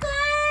く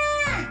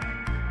ん、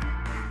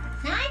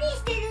何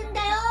してるんだ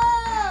よ。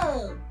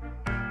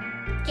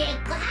結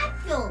果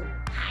発表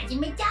始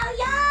めちゃうよ。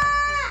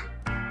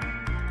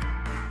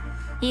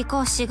行こ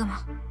うシグマ。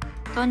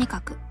とに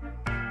かく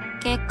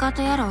結果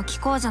とやらを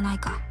聞こうじゃない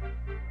か。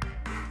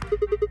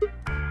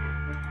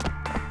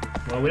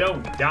Well, we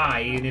don't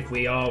die even if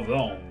we are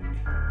wrong.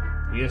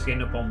 We just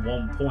end up on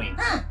 1 point.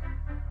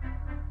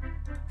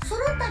 揃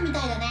ったみ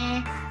たいだ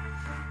ね。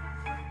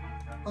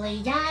お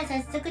い、じゃあ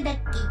早速だけ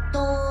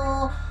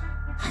ど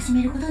始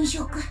めることにし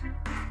ようか。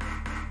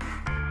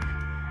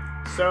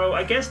 So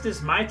I guess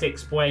this might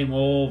explain where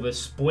all the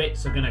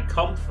splits are going to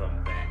come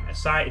from then.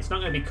 Aside, it's not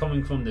going to be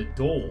coming from the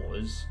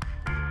doors.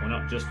 Well,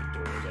 not just the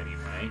doors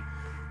anyway.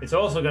 It's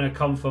also going to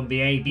come from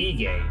the AB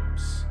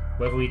games,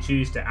 whether we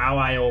choose to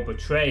ally or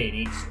betray in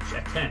each such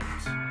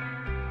attempt.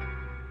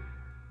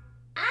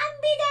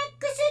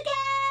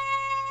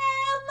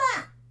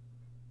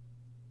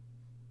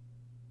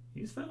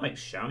 You just felt like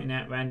shouting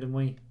that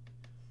randomly.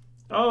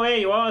 Oh,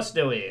 hey, you are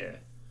still here.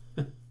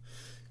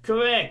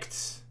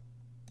 Correct.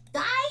 第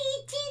1ラ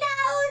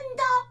ウン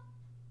ド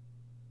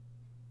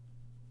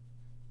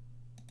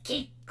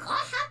結果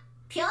発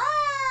表。 Well,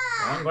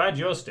 I'm glad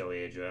you're still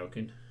here,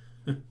 Jokin.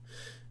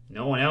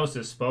 No one else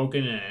has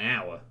spoken in an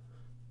hour.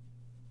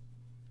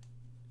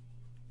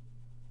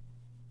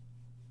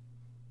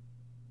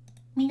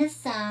 皆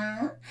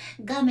さん、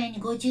画面に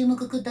ご注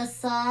目くだ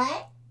さい。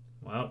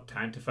 Well,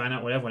 time to find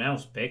out what everyone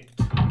else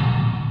picked.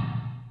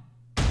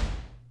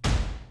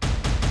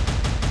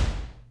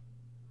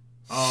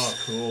 Oh,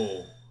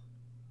 cool.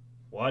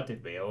 What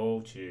did we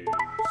all choose?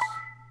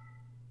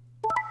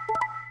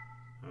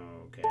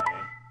 Okay.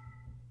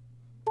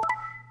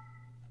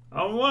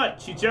 Oh, what?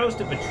 She chose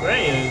to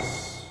betray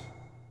us.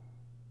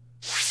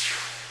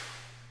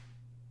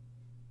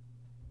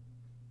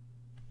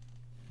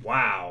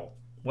 Wow.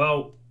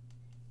 Well,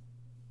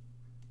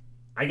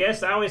 I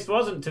guess Alice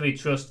wasn't to be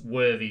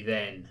trustworthy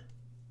then.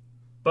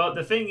 But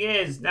the thing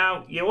is,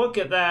 now you look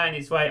at that and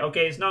it's like,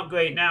 okay, it's not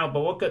great now, but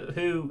look at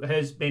who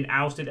has been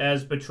ousted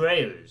as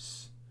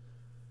betrayers.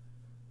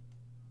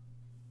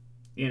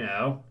 You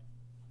know,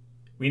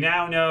 we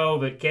now know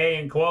that Kay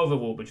and Clover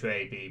will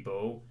betray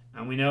people,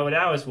 and we know that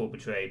Alice will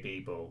betray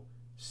people.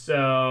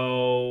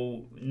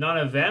 So none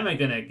of them are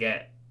going to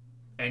get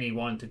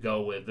anyone to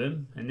go with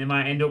them, and they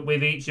might end up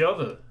with each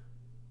other.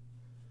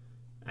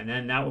 And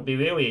then that would be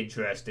really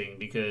interesting,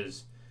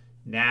 because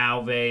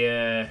now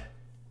they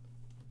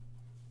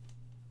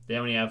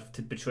only have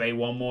to betray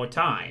one more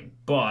time.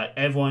 But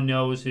everyone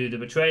knows who the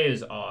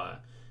betrayers are.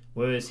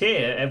 Whereas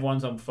here,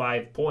 everyone's on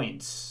 5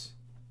 points.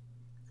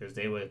 Because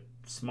they were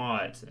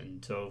smart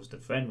and chose the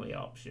friendly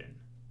option.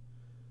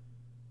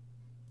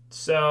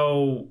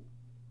 So,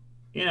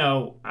 you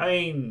know, I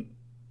mean,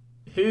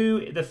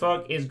 who the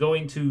fuck is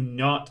going to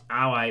not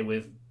ally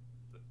with...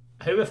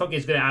 Who the fuck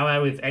is going to ally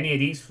with any of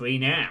these three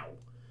now?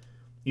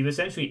 You've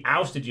essentially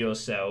ousted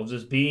yourselves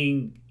as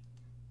being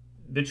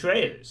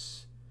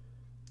betrayers.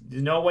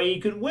 There's no way you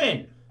can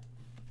win.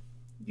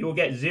 You will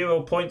get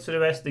 0 points for the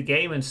rest of the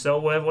game, and so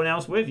will everyone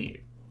else with you.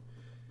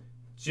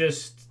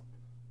 Just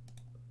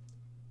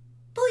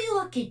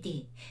け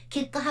て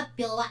結果発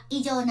表は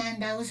以上なん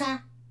だう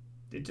さ。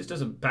 It just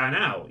doesn't pan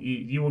out.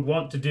 You would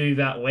want to do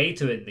that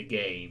later in the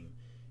game.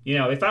 You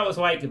know, if that was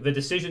like the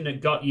decision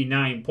that got you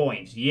 9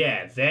 points,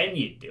 yeah, then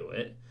you'd do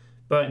it.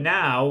 But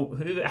now,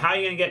 how are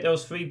you going to get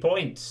those 3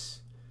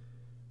 points?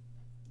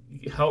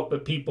 You hope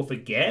that people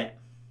forget?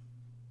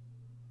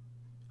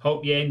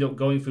 Hope you end up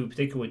going through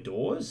particular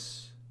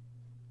doors?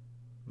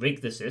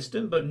 Rig the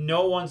system? But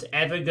no one's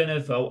ever going to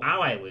vote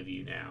ally with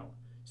you now.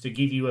 To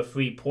give you a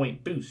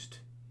 3-point boost.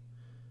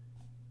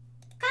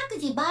 各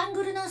自バン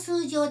グルの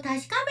数字を確か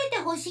めて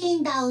ほしい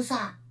んだう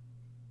さ。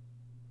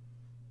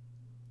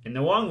 In the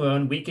long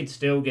run, we could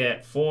still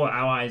get 4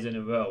 allies in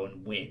a row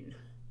and win.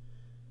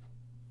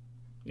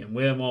 And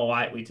we're more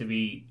likely to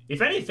be...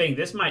 If anything,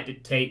 this might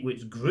dictate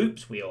which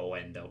groups we all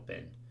end up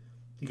in.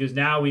 Because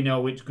now we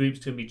know which groups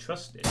can be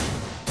trusted.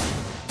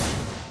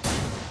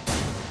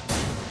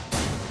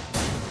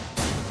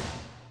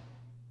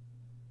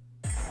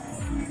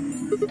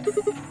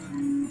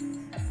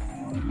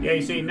 Yeah,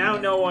 you see, now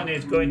no one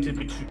is going to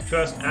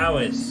trust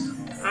Alice.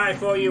 I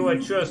thought you were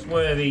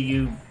trustworthy,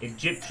 you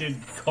Egyptian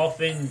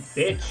coffin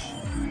bitch.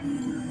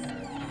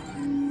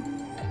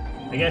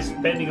 I guess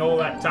spending all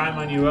that time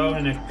on your own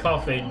in a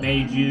coffin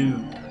made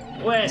you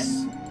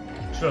less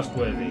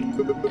trustworthy.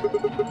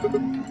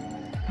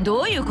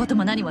 どういうこと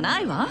も何もな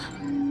いわ。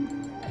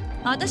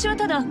私は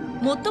ただ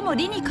最も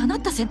理にかな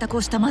った選択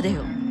をしたまで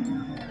よ。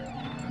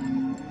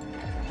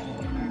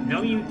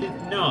No, you did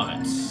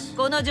not.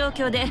 この状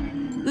況で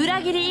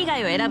裏切り以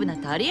外を選ぶな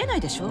んてありえない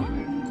でしょ。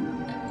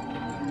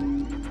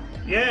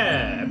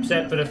Yeah,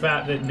 except for the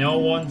fact that no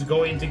one's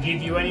going to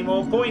give you any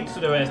more points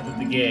for the rest of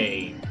the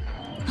game.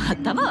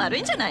 頭悪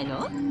いんじゃない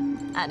の？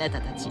あな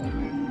たたち。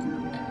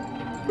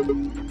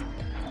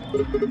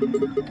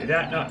Did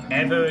that not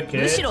ever occur to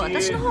you? むしろ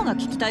私の方が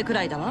聞きたいく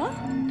らいだわ。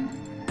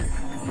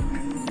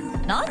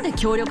なんで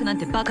協力なん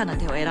てバカな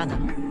手を選んだ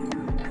の？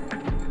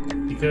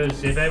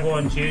 Because if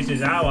everyone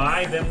chooses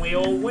ally, then we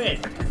all win.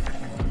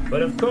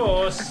 But of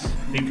course,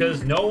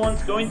 because no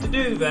one's going to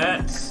do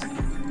that,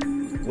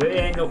 we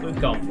end up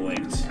with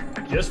conflict.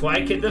 Just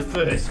like in the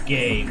first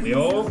game, we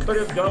all could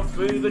have got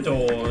through the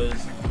doors,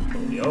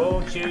 but we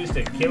all choose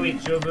to kill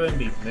each other and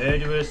be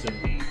murderous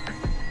and be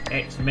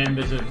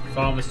ex-members of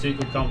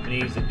pharmaceutical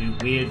companies that do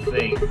weird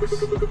things.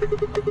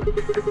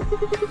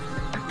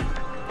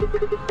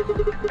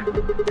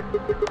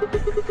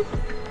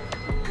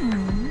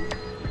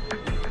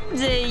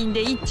 全員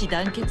で一致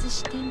団結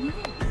してね。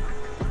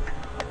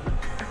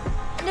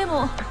で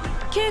も、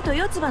K と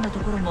四つ葉のと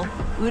ころも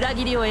裏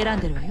切りを選ん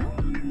でるわよ。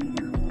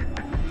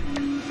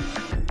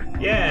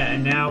Yeah,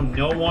 and now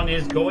no one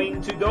is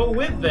going to go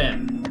with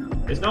them.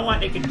 It's not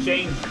like they can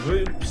change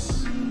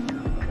groups.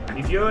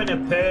 If you're in a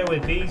pair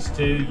with these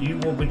two, you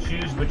will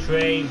choose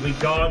betray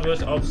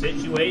regardless of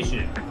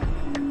situation.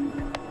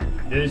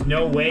 There's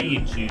no way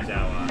you choose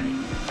ally.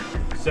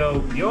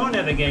 So you're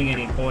never getting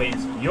any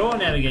points, you're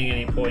never getting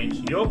any points,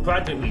 you're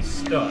practically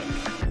stuck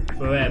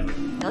forever.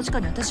 確か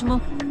に私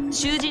も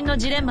囚人の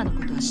ジレンマの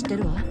ことは知って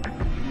るわ。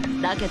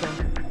だけど、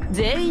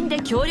全員で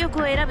協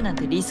力を選ぶなん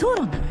て理想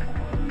論なのよ。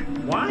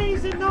Why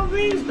is it not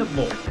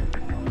reasonable?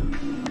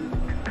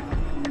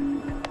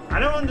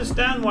 I don't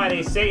understand why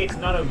they say it's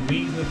not a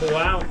reasonable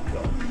outcome,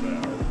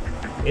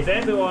 though. If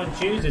everyone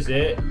chooses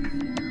it,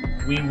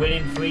 we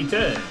win in 3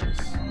 turns.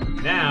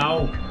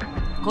 Now,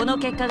 この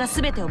結果が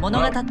全てを物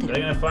語ってる。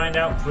They're gonna find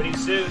out pretty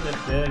soon that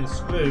they're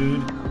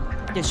screwed.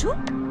 でしょ?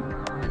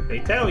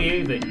 They tell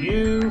you that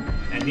you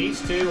and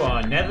these two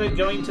are never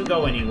going to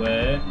go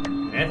anywhere,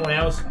 and everyone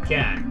else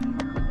can.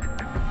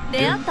 出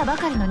会ったば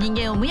かりの人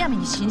間をむやみ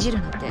に信じ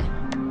るなんて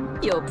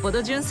よっぽ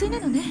ど純粋な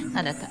のね、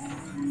あなた。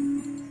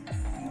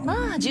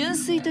まあ純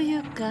粋とい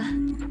うか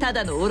た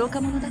だの愚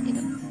か者だけど。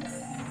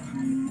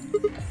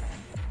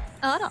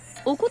あら、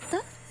怒っ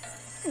た？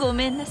ご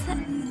めんなさい。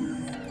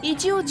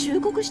一応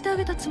忠告してあ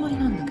げたつもり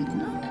なんだけど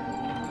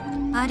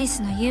な。アリ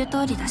スの言う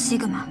通りだ、シ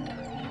グマ。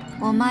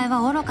お前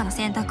は愚かな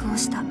選択を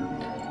した。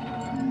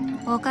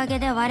おかげ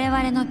で我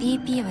々の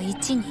BP は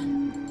1に。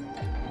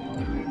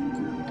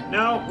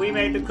No, we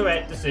made the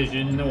correct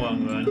decision in the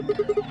long run.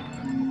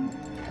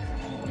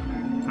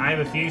 I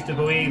refuse to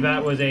believe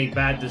that was a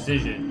bad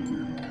decision.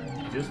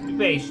 Just be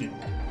patient.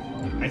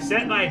 I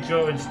set my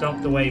jaw and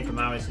stomped away from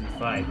Allison's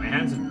fight. My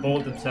hands had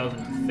balled themselves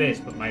into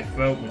fists, but my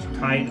throat was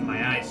tight and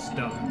my eyes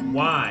stung.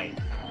 Why?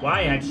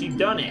 Why had she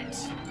done it?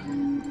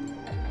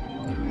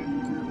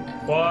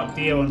 Quark,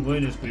 Dio, and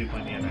Luna's group,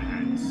 on the other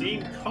hand,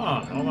 seemed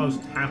calm,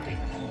 almost happy.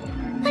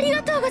 あり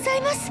がとうござ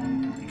います。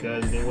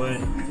Because they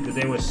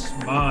were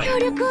smart. 協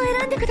力を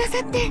選んでくださ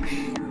って。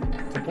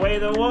To play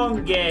the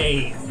long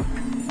game.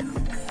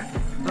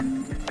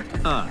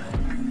 あ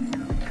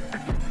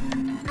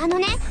の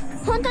ね、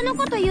本当の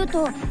こと言う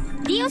と、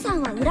ディオさ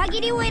んは裏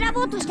切りを選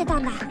ぼうとしてた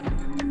んだ。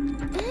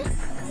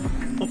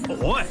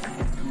おい。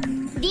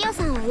ディオ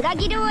さんは裏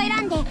切りを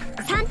選んで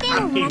3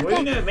点をもらって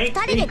2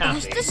人で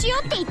脱出しよ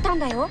うって言ったん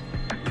だよ。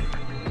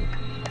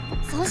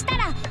そうした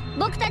ら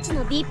僕たち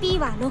の BP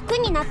は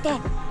6になって。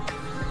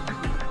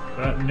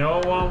But no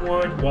one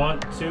would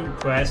want to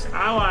press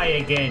ally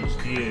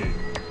against you.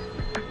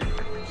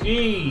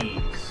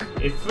 Jeez.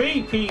 If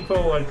 3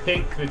 people had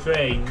picked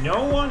betray,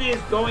 no one is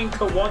going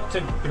to want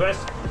to press.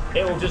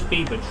 It will just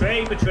be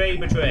betray, betray,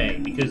 betray,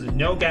 because there's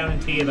no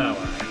guarantee of ally.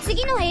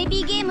 次の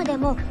AB ゲームで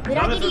も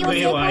裏切りを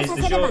成功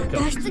させれば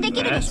脱出で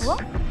きるでしょ?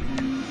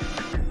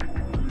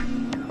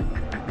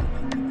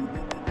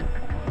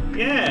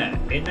 Yeah,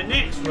 in the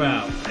next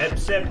round,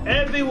 except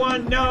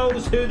everyone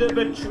knows who the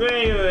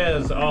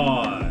betrayers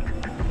are.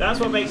 That's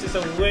what makes this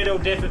a little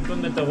different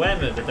from the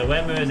dilemma. The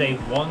dilemma is a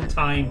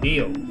one-time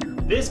deal.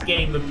 This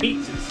game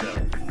repeats itself.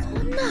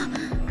 そんな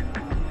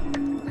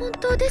本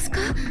当ですか?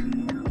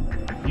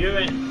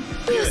 You're in.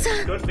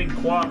 Good thing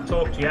Quark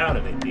talked you out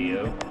of it,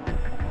 Dio.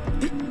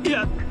 い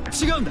や、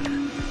違うんだ.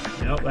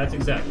 No, that's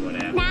exactly what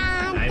happened.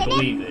 I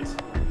believe it.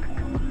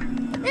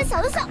 嘘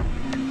嘘。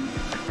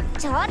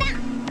冗談。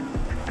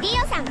デ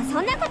ィオさんがそ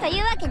んなこと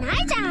言うわけない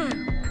じゃん。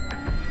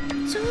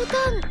冗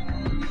談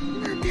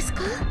なんです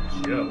か?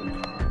 Joke.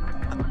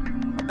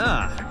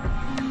 ああ。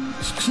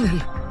いきな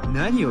り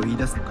何を言い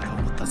出すのかと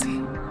思ったぜ。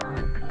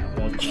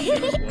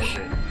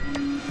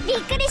びっ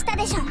くりした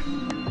でしょ。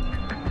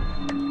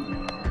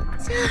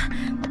じゃ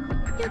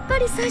あやっぱ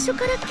り最初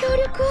から協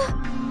力を。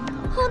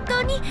本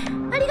当に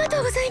ありがと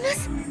うございま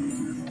す。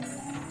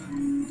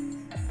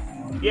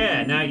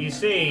Yeah, now you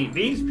see,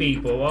 these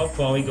people are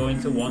probably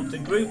going to want to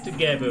group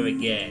together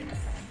again.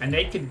 And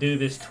they can do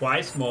this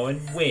twice more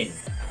and win.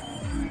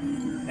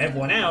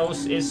 Everyone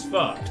else is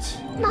fucked.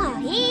 も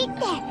ういいって。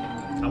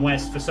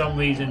Unless for some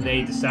reason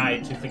they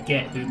decide to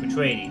forget who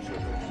betrayed each other.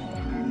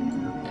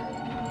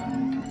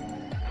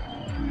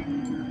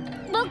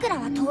 僕ら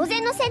は当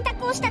然の選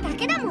択をしただ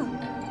けだもん。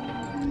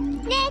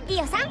ねえ、デ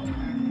ィオさん。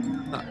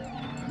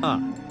ああ、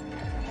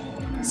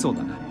そう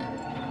だな。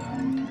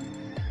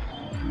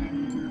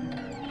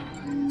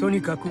と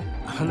にかく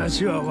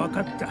話は分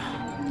かった。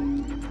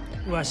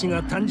わし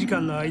が短時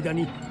間の間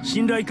に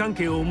信頼関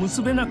係を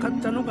結べなかっ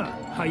たのが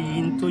敗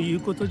因という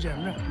ことじゃ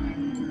な。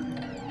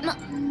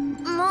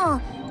ま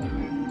あ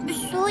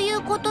そうい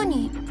うこと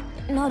に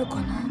なるか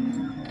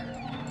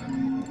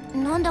な。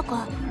なんだ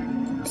か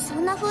そ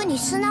んな風に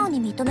素直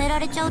に認めら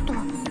れちゃうと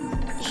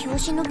拍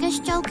子抜け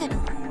しちゃうけど。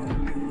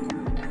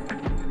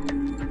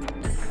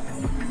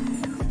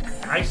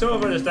I sort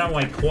of understand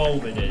why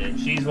Quover did it.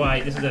 She's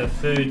like, this is her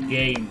 3rd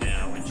game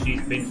now, and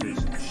she's been through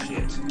some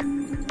shit.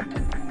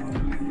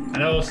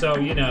 And also,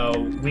 you know,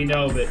 we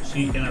know that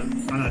she,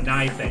 on a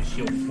knife edge,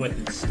 she'll flip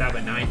and stab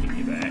a knife in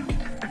your back.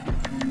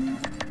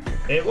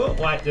 It looked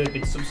like there had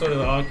been some sort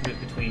of argument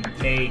between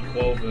Kay,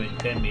 Quover, and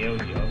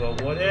Tenmyoji, although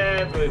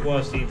whatever it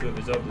was seemed to have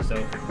resolved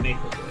itself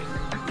amicably.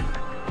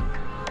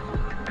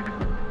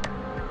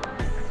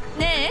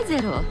 ねえ、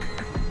ゼロ。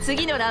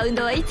次のラウン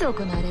ドはいつ行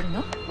われる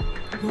の？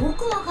よ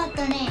くわかっ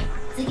たね。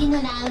次の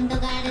ラウンド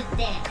があるっ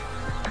て。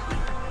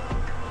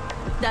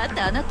だって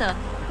あなた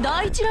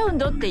第1ラウン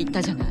ドって言っ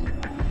たじゃない。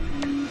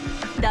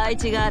第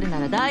1があるな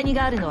ら第2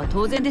があるのは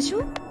当然でし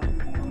ょ。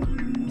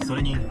そ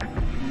れに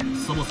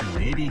そもそも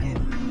AB ゲーム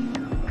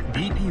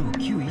BP を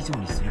9以上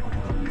にすること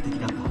が目的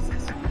だったはずで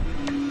す。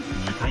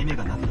2回目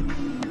がなければ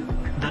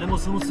誰も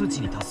その数値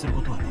に達する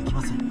ことはでき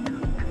ません。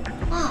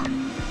まあ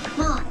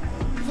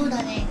そう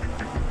だね。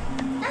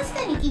確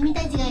かに君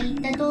たちが言っ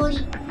た通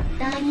り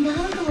第2ラ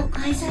ウンドも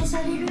開催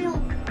されるよ。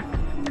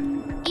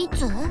い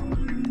つ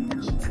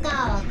か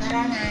はわか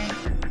らない。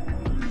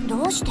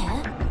どうして？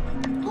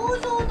投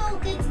票の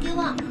受付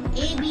は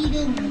AB ル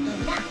ームの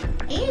扉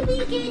AB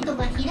ゲート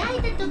が開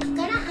いた時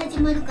から始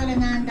まるから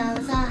なんだ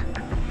よさ。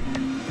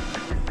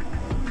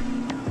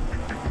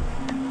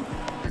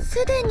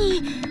すで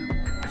に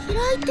開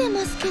いてま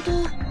すけど。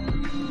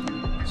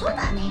そう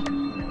だね。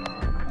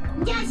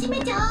じゃあ閉め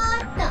ちゃおう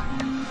っと。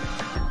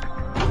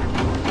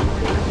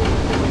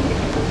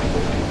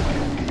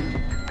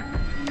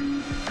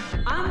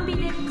アンビ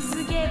デック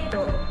スゲー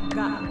ト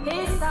が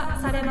閉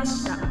鎖されま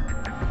した。ア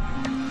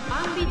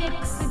ンビデッ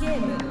クスゲー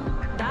ム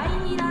第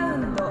2ラウ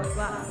ンド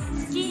は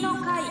月の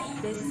回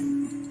です。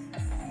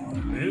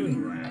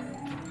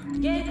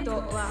ゲート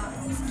は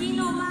月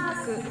のマ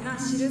ークが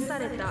記さ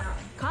れた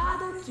カ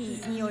ードキ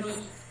ーにより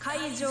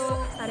解錠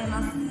され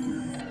ます。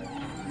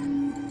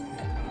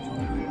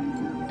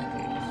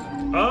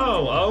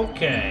Oh,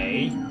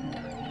 okay.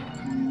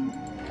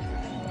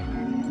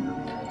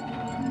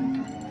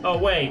 Oh,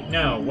 wait,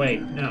 no,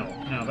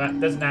 that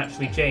doesn't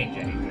actually change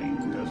anything,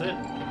 does it?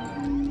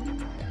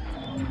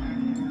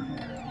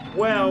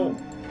 Well,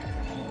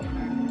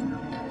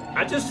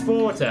 I just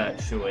thought,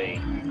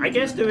 actually, I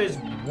guess there is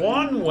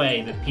one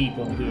way that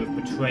people who have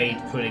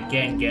betrayed could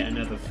again get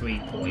another 3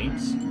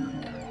 points,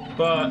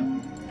 but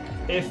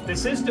if the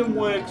system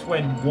works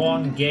when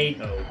one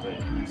gate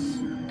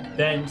opens,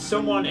 then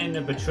someone in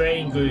the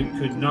betraying group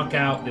could knock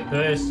out the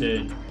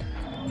person,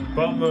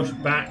 bum rush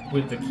back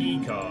with the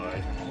key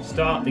card,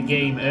 start the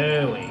game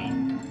early,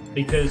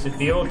 because if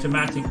they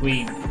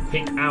automatically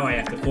pick ally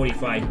after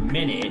 45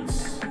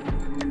 minutes,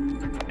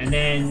 and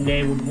then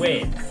they would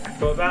win.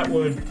 But that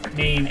would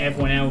mean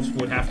everyone else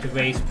would have to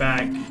race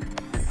back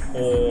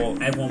or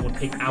everyone would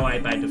pick ally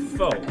by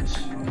default.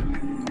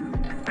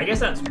 I guess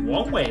that's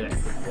one way that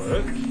could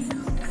work.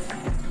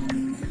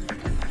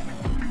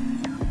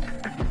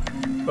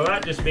 But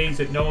that just means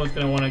that no one's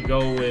going to want to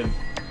go with...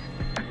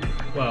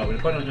 Well, we're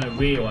probably not going to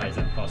realise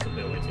that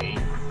possibility.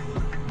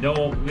 No,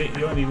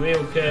 you want to be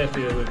real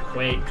careful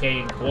with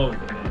Kane Clover.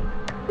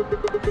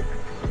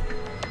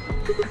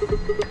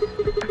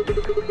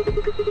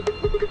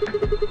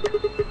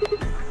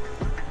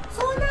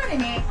そうなる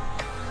ね。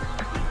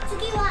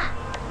次は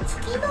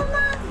月のマ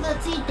ークが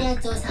ついたや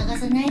つを探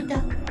さないと。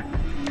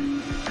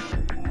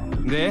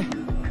で、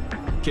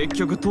結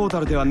局トータ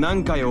ルでは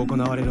何回行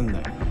われるんだ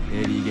よ、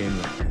ABゲー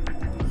ムは。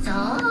そ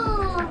う。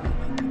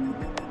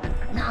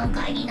何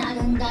回にな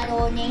るんだ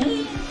ろうね。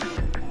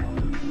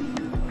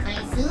回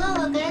数は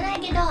わからない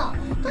けど、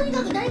とに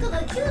かく誰か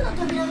が9の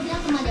扉を開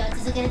くまでは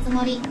続けるつ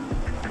もり。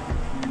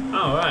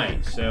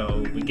Alright,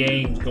 so the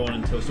game's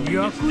going until someone gets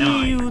逆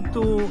に言う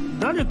と、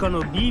誰か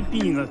の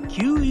BP が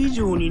9以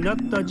上になっ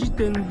た時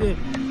点で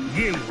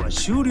ゲームは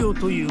終了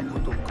というこ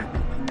とか。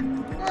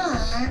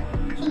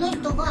その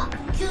人が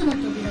9の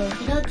扉を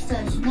開きさ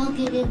えしな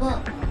けれ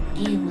ば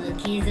ゲームは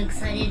継続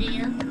される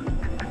よ。も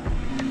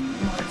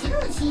ちろ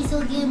んシーソ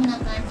ーゲームな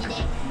感じで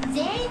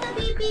全員の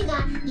BP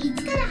が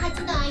1から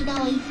8の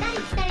間を行ったり来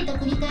たりと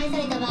繰り返さ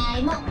れた場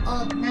合も同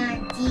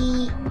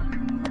じ。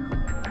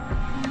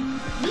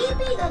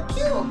BP が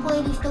9を超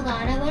える人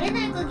が現れ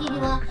ない限り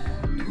は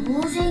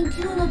当然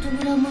9の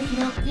扉も開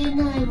け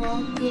ないわ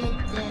けで、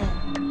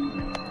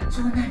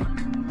そうなると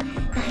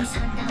第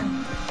3ラウン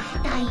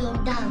ド、第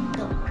4ラウン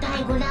ド、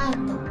第5ラウ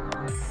ンド、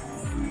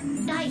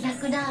第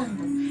100ラウ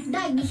ンド、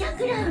第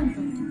200ラウン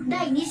ド、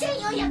第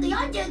2449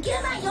万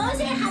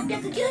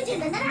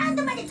4897ラウン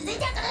ドまで続い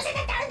ちゃう可能性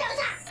だってあるんだよ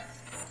さ。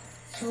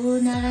そ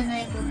うならな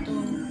いことを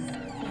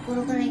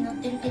心から祈っ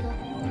てるけど。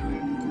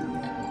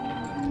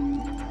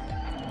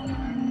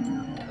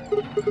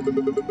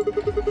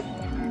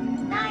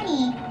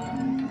何？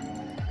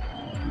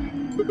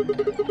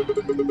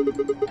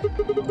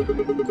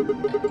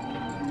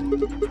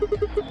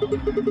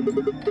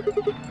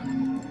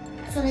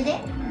それで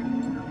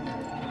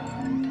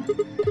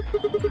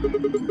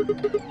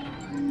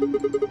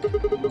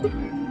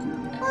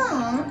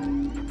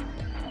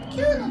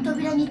？9の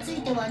扉につ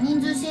いては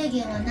人数制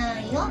限はな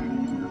いよ。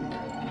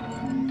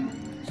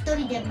1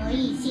人でも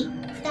いいし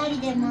2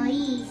人でも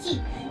いい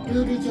し、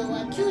ルール上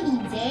は9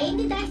人全員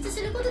で脱出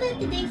することだっ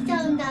てできち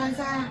ゃうんだ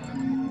さ。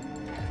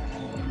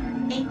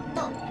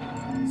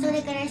そ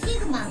れからシ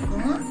グマ君、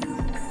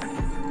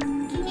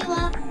君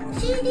は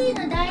CD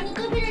の第2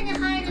扉に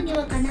入るに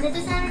は必ず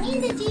3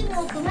人でチー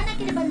ムを組まな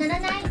ければなら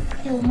ないっ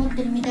て思っ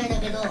てるみたいだ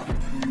けど、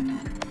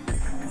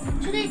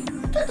それちょ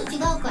っと違う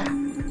から。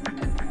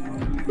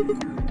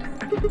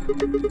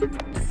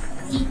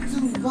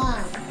実は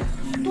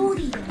1人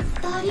でも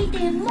2人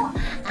でもあ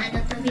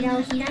の扉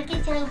を開け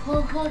ちゃう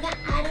方法があ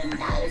るんだ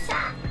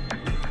さ。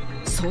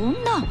そん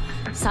な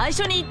最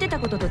初に言ってた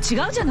ことと違う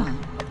じゃない。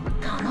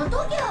あの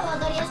時は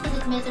分かりやすく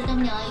説明するた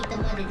めにああ言った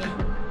までで。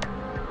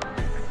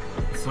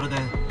それで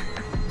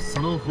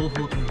その方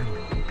法というのは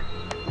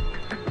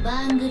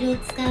バングルを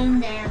使うん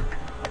だよ。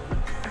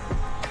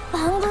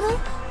バングル？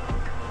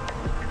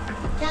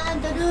ちゃ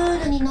んとル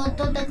ールにのっ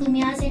とった組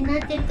み合わせになっ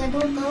てるかど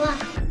うかは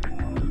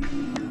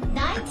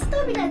第1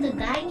扉と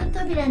第2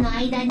扉の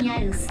間にあ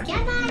るスキ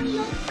ャナーに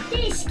よっ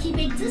て識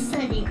別さ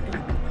れる。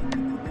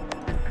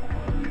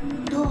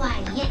とはい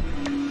え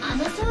あ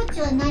の装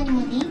置は何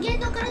も人間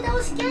の体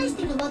をスキャンし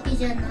てるわけ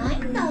じゃない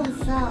んだ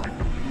さ。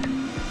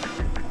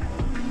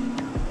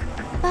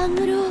バン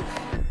グルを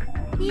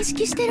認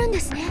識してるんで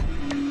すね。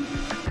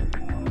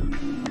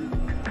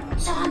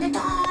その通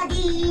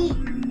り。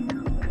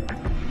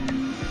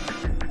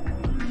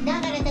だ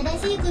から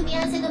正しい組み合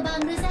わせのバン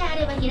グルさえあ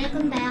れば開く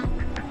んだよ。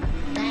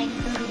第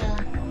2扉は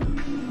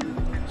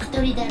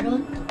1人だろう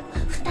と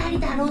2人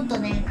だろうと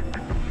ね。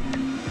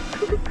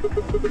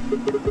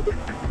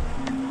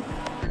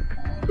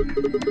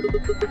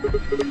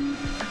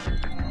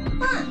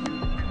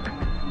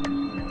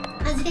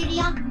外れる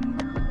よ。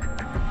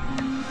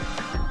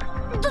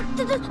どう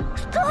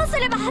す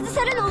れば外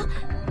せるの？方法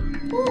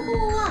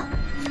は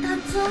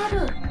2つあ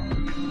る。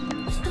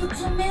1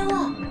つ目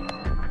は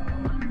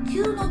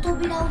9の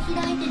扉を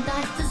開いて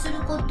脱出する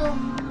こと。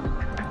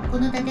こ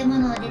の建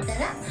物を出た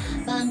ら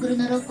バングル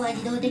のロックは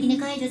自動的に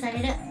解除さ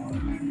れる。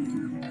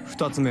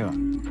2つ目は、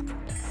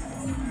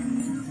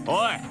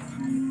おい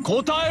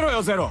答えろ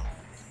よゼロ。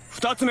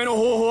2つ目の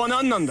方法は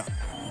何なんだ？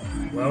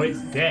 Well, it's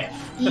death.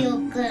 イオく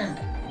ん、君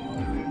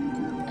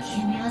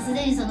はす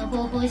でにその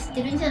方法を知っ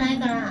てるんじゃない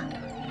かな。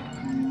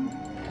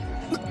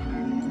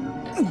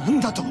な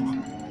んだと？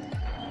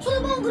そ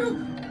のバングル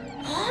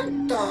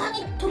本当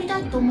に取りた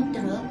いと思って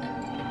る？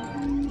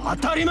当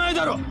たり前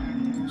だろ。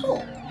そ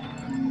う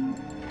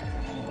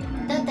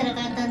だったら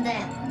簡単だよ。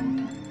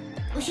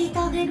教えて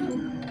あげる。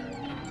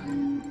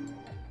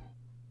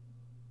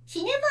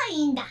死ねばい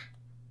いんだ。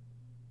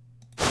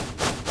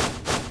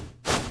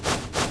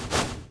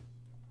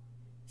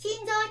心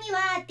臓に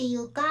はってい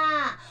うか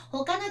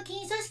他の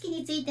筋組織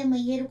についても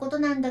言えること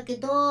なんだけ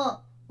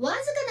ど、わず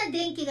かな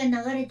電気が流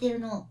れてる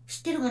の知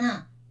ってるか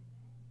な？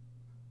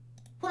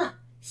ほら、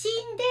心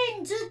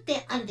電図っ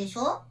てあるでし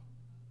ょ？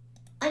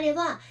あれ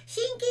は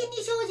真剣に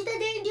生じた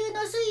電流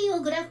の推移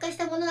をグラフ化し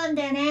たものなん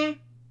だよね。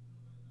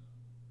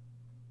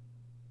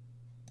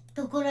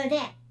ところで、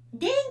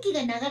電気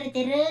が流れ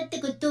てるって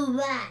こと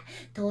は、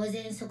当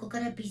然そこか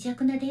ら微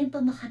弱な電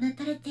波も放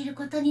たれている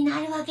ことにな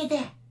るわけで。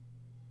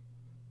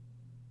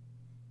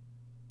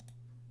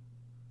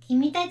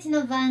君たち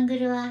のバング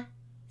ルは、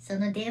そ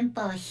の電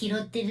波を拾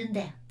ってるん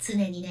だよ、常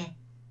にね。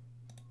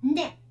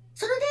で、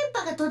その電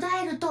波が途絶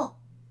えると、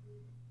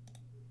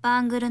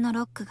バングルの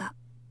ロックが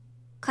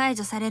解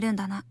除されるん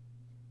だな。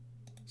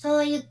そ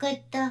ういうこと。こ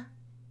れが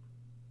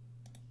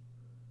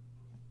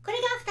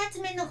2つ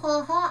目の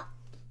方法。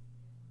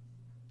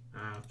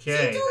心臓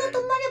が止ま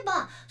れ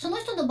ば、その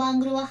人のバン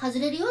グルは外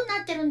れるように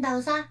なってるんだ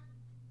よさ。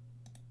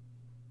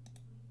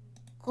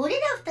これ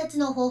ら2つ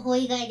の方法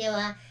以外で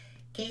は、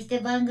決して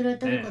バングルを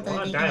取ること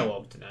はできない。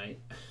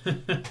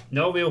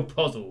No real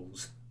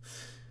puzzles.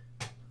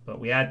 But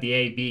we had the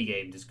A-B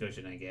game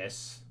discussion, I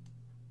guess.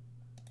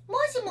 も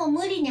しも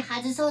無理に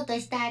外そうと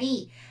した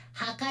り、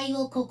破壊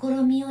を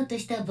試みようと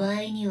した場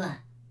合には、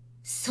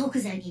即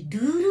座にル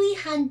ール違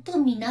反と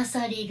みな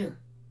される。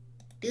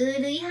ル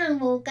ール違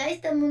反を犯し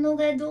た者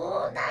がど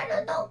うな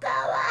るのか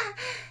は、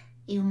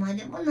言うま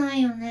でもな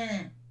いよ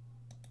ね。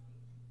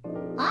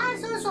ああ、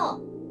そうそ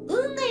う。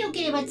運が良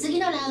ければ次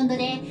のラウンド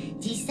で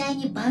実際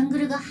にバング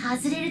ルが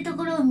外れると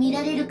ころを見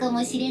られるか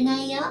もしれな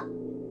いよ。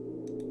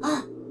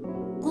あ、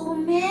ご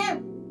め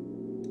ん。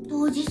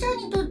当事者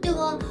にとって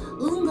は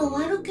運が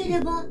悪け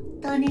れば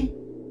だね。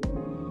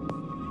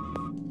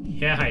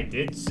Yeah, I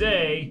did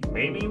say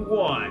maybe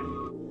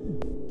one.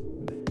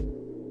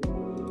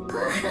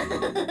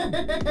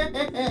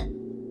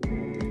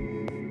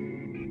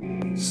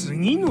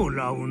 次の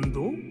ラウン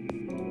ド？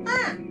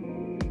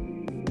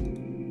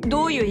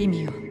どういう意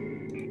味よ？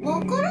わ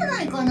から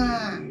ないか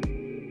な。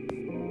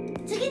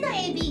次の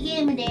AB ゲ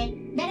ームで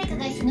誰か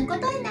が死ぬこ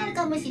とになる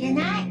かもしれ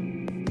な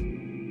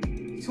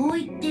い。そう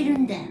言ってる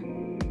んだよ。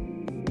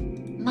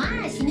ま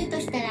あ死ぬと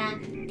したら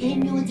天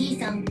明じい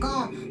さん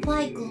かフ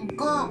ァイ君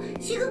か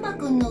シグマ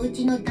君のう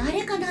ちの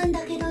誰かなん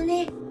だけど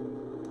ね。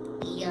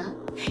いや、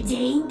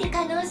全員って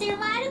可能性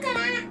もあるか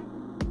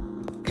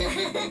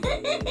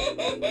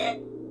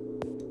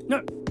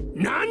な。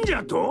なんじ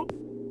ゃと？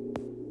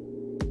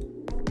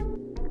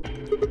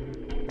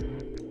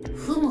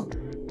ふむ、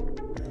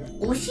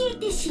教え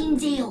て信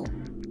ぜよう。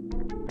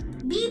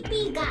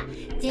 BP が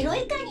0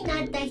以下に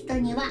なった人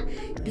には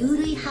ルー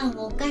ル違反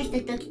を犯した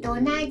時と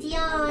同じ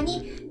よう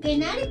にペ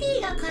ナルテ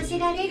ィーが課せ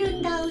られる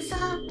んだう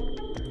さ。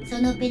そ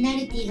のペナ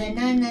ルティー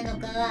が何なの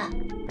かは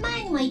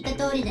前にも言っ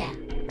た通りだよ。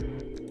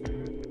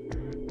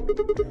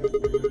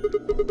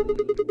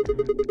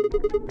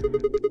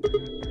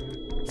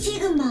シ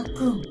グマ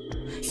君、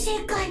正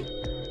解。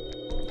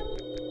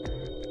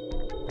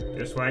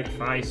 Just like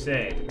Fi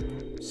said.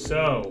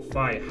 So,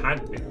 Fi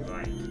had been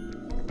right.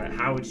 But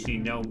how would she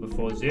know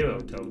before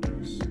Zero told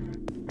us?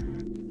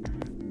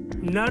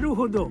 なる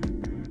ほど。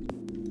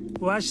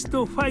わし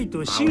とファイ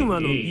とシグ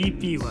マの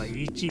BP は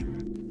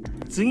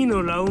1。次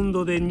のラウン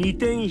ドで2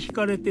点引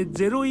かれて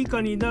0以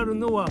下になる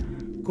のは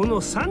こ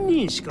の3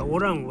人しかお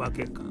らんわ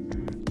けか。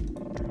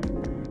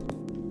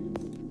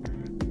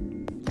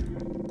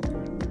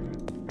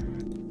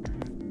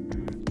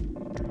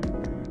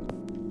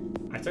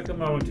I took a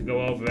moment to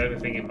go over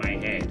everything in my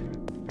head.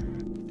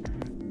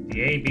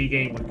 The A-B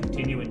game would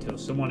continue until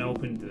someone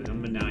opened the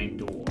number 9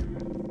 door.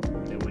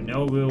 There were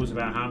no rules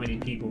about how many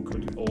people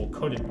could or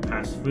couldn't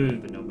pass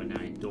through the number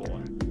 9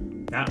 door.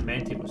 That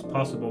meant it was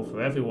possible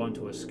for everyone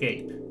to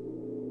escape.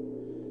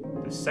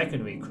 The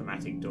secondary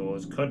chromatic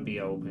doors could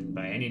be opened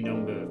by any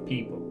number of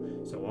people,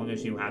 so long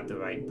as you had the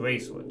right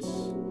bracelets.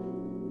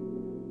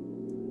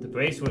 The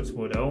bracelets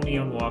would only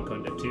unlock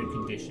under 2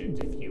 conditions: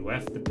 if you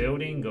left the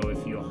building or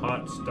if your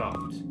heart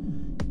stopped.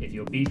 If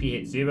your BP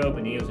hit 0,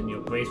 the needles in your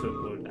bracelet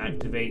would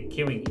activate,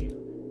 killing you.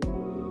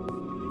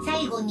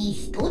 最後に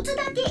一つ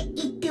だけ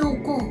言ってお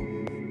こう。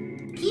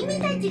君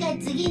たちが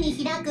次に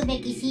開くべ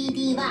き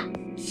CD は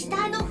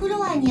下のフ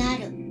ロアにあ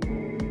る。も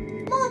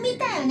う見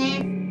たよ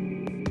ね。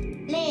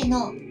例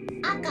の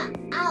赤、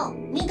青、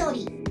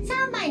緑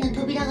3枚の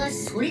扉が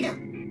それだ。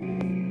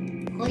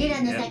これ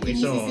らの先に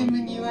進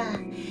むには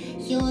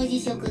表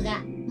示色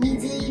が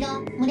水色、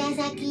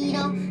紫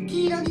色、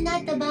黄色にな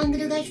ったバング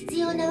ルが必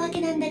要なわ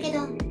けなんだけ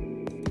ど、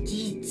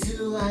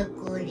実は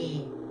これ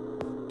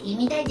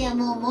君たちは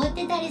もう持っ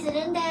てたりす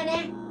るんだよ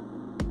ね。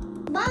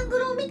バング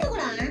ルを見てご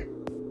らん。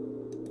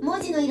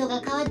文字の色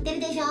が変わって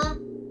るでしょ。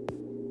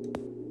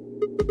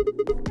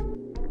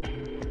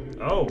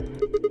Oh.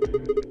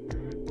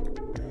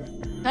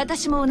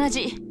 私も同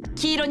じ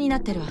黄色にな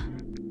ってるわ。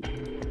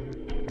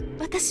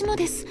私も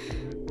です。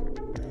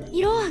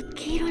色は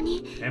黄色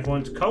に。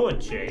Everyone's color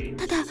changed.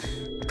 ただ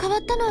変わ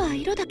ったのは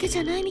色だけじ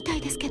ゃないみた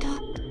いですけど。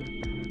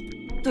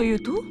という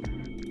と？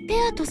ペ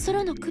アとソ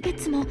ロの区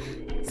別も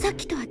さっ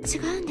きとは違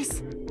うんで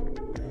す。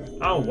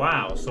Oh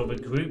wow, so the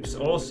groups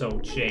also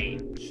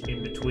change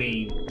in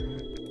between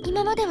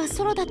今までは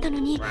ソロだったの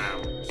にペ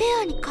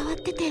アに変わっ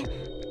てて。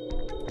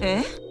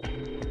え？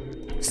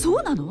そ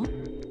うなの？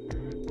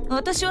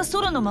私は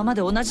ソロのまま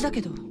で同じだ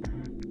けど。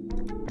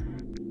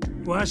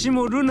わし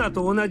もルナ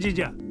と同じ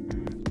じゃ。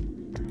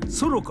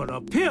ソロか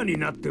らペアに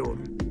なっておる。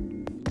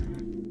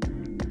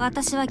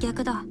私は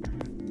逆だ。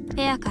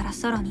ペアから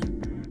ソロに。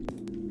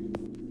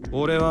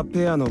俺は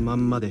ペアのま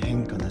んまで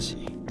変化なし。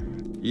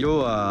色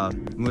は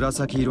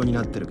紫色に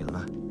なってるけど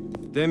な。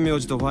天明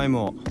寺とファイ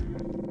も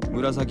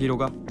紫色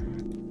か？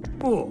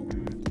おう、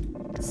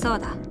そう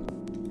だ。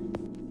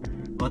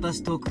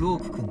私とクオ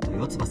ーク君と四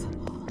葉さん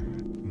は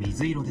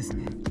水色です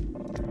ね。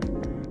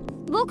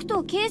僕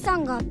と K さ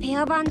んがペ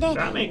ア版で、四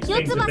That makes 葉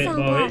things a さ bit ん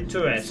more は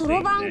interesting ソ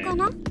ロ版か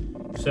な？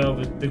 So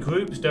the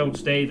groups don't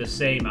stay the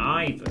same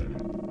either.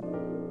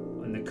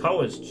 And the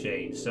colours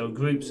change, so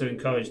groups are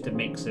encouraged to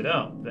mix it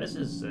up. This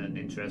is an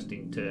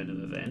interesting turn of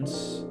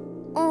events.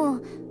 う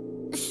ん、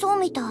そう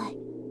みたい。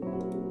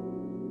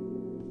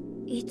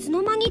いつ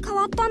の間に変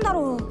わったんだ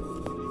ろう。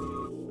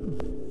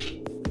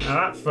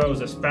Now that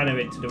throws a spanner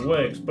into the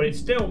works, but it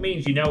still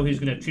means you know who's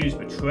going to choose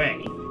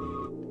Betray.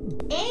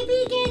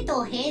 AB ゲー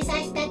トを閉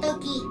鎖した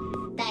時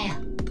だよ。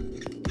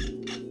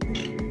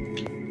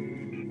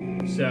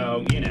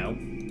So, you know.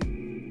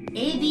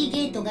 AB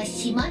ゲートが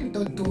閉まる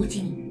と同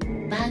時に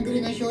バング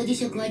ルの表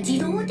示色は自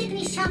動的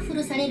にシャッフ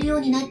ルされるよ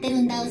うになってる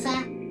んだうさ。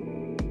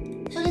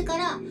それか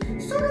ら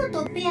ソロ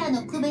とペア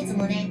の区別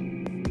もね。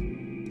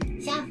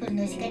シャッフル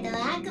の仕方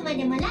はあくま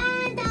でもラ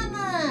ンダム。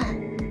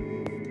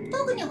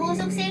特に法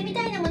則性み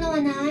たいなもの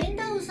はないん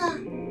だうさ。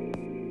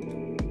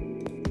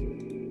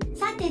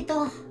さて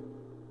と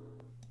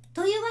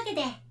いうわけ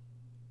で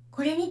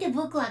これにて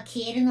僕は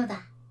消えるの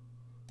だ。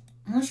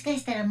もしか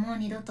したらもう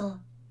二度と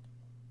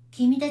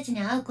君たち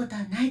に会うこと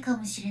はないか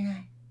もしれな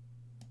い。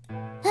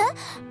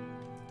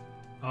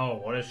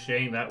Oh, what a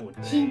shame that would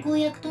be. 進行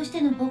役として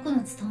の僕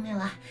の務め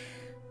は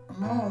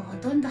もうほ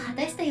とんど果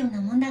たしたよう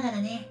なもんだか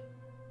らね。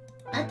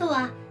あと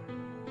は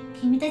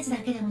君たちだ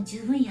けでも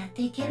十分やっ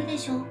ていけるで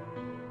しょう。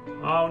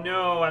Oh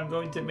no, I'm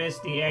going to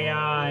miss the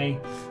AI.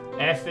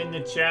 F in the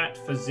chat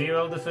for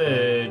Zero the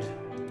Third.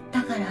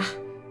 だから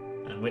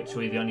And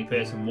literally the only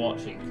person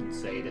watching can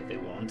say it if they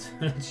want.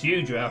 It's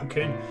you,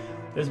 Drauken.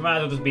 This might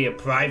as well just be a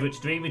private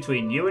stream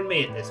between you and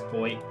me at this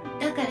point.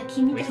 だから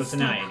君 At た least for ちと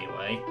tonight,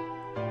 anyway.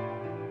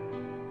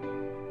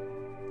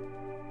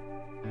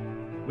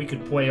 We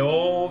could play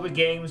all the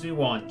games we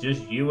want,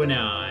 just you and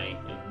I,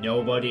 and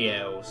nobody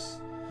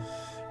else.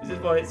 This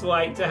is what it's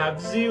like to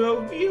have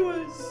 0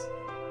 viewers.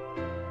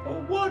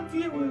 Or 1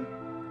 viewer.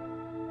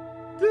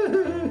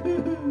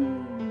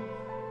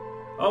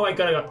 Oh my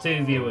god, I got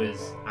 2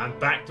 viewers. I'm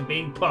back to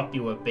being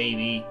popular,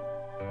 baby.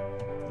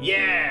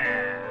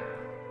 Yeah!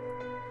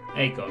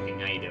 Hey, Gogging,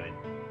 how you doing?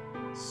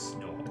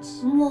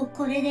 Snorts. もう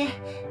これで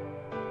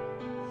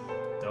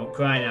Don't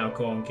cry now,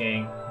 Corn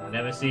King. We're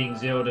never seeing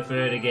Zero the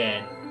Third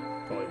again.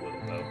 Probably will,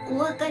 though. お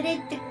別れ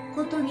って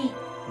ことに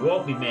You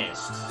won't be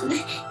missed.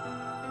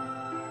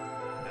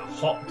 Now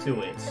hop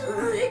to it.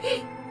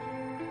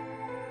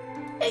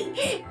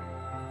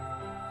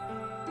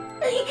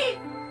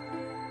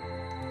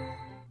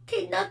 っ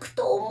て泣く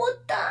と思っ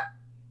た。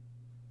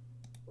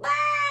バー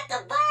カ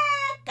バー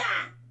カ。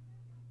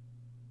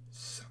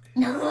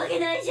泣くわけ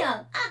ないじゃん。あ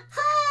は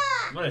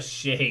ー。 What a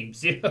shame.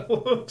 Zero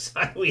looks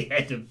highly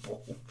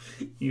edible.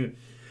 You...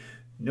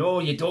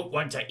 No, you don't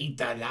want to eat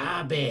the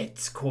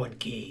rabbits, Corn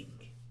King.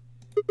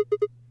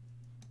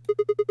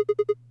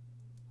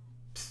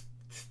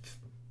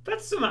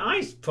 That's something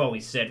I probably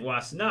said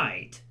last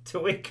night to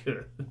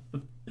Iker.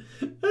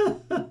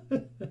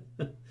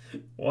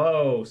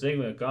 Whoa,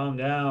 Sigma, calm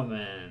down,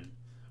 man.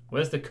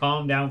 Where's the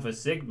calm down for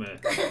Sigma?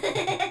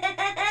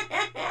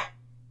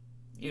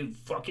 You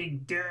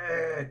fucking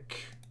dick.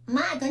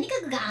 まあとに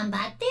かく頑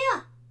張ってよ。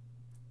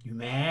 You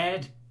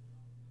mad?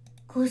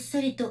 こっ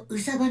そりとウ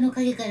サバの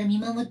陰から見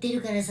守って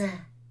るからさ。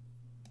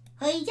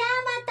ほいじゃあ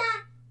また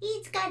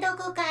いつかど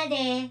こか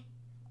で。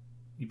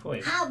You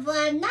play. Have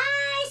a nice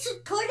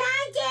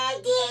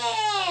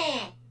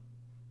tragedy!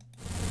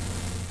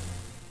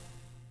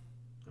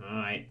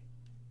 Alright.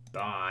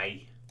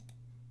 Bye.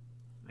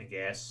 I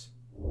guess.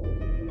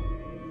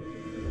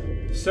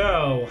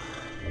 So...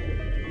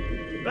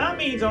 That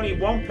means only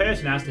one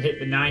person has to hit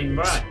the 9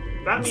 right.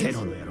 That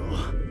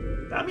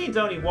means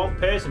only one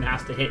person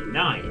has to hit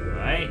 9,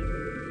 right?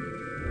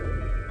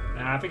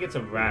 I think it's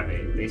a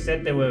rabbit. They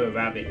said they were a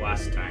rabbit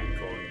last time,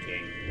 Corn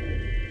King.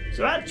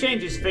 So that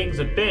changes things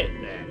a bit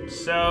then.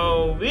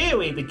 So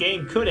really the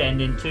game could end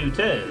in 2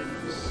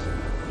 turns,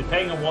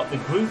 depending on what the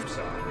groups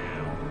are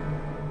now.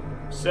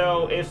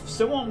 So if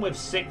someone with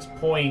 6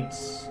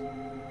 points...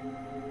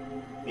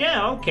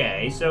 Yeah,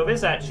 okay, so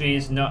this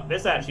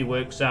actually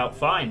works out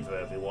fine for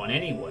everyone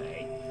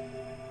anyway.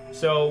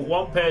 So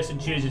one person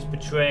chooses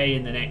Betray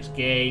in the next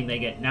game, they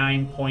get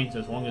 9 points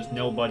as long as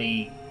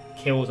nobody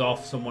kills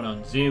off someone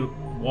on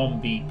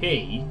 1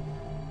 BP,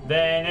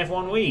 then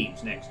everyone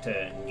leaves next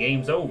turn.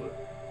 Game's over.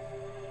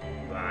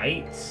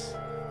 Right.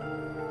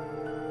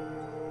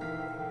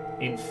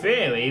 In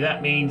theory,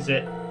 that means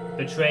that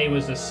Betray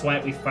was a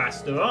slightly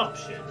faster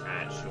option,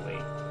 actually.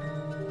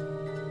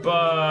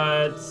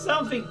 But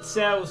something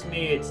tells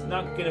me it's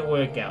not gonna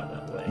work out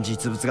that way.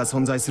 実物が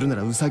存在するな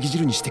らウサギ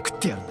汁にして食っ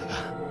てやるんだ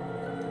が。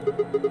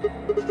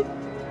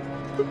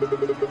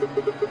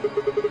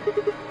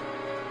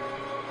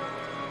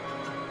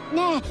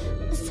ね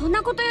え、そん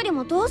なことより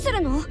もどうする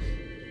の？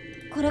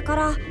これか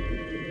ら。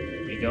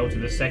We go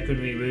to the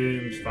secondary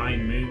rooms,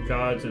 find moon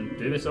cards, and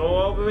do this all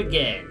over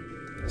again.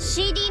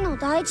 CD の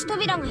第一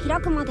扉が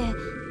開くまで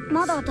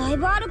まだだい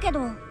ぶあるけ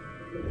ど。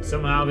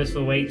Somehow this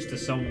relates to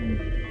some.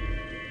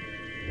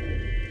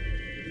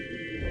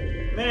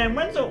 Man,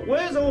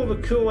 where's all the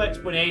cool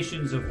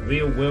explanations of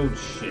real world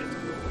shit?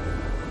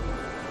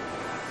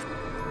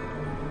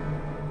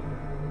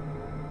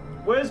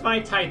 Where's my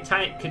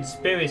Titanic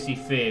conspiracy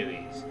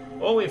theories?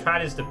 All we've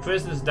had is the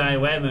prisoner's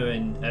dilemma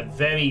and a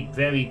very,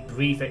 very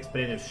brief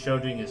explanation of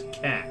Schrödinger's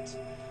cat.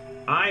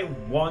 I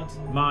want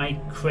my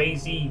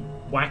crazy,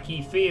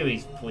 wacky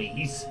theories,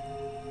 please.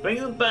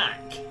 Bring them back.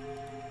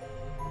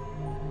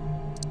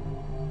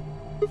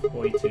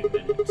 42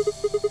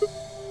 minutes.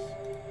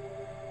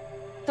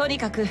 とに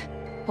かく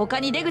他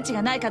に出口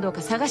がないかどう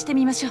か探して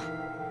みましょう。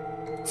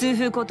通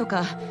風口と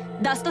か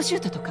ダストシュ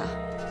ートとか。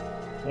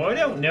Well, I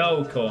don't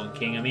know, Corn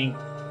King. I mean,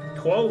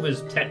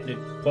 Clover's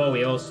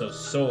technically also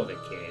saw the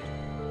kid.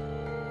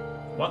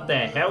 What the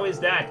hell is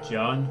that,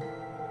 John?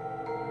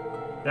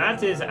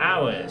 That is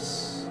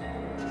Alice.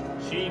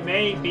 She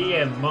may be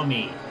a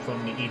mummy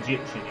from the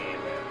Egyptian era.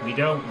 We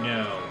don't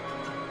know.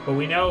 But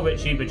we know that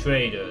she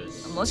betrayed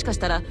us. もしかし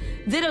たら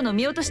ゼロの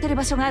見落としてる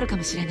場所があるか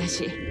もしれない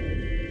し。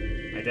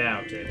I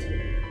doubt it.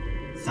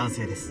 賛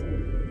成です。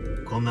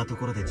こんなと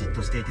ころでじっ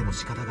としていても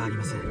仕方があり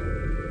ません。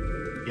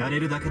やれ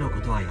るだけの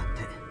ことはやっ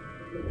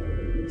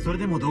て、それ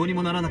でもどうに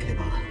もならなけれ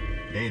ば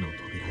例の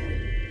扉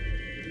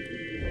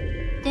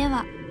へ。で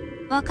は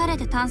別れ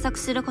て探索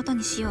すること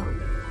にしよう。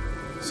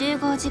集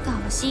合時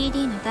間は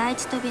CD の第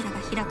一扉が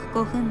開く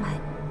5分前。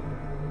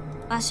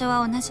場所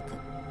は同じく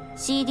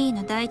CD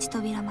の第一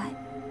扉前。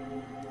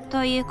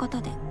というこ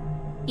とで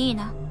いい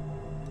な。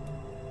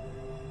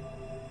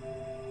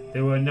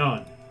There were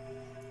none.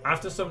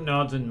 After some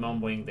nods and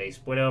mumbling, they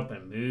split up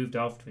and moved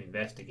off to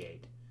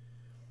investigate.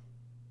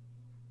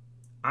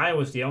 I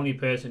was the only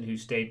person who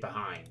stayed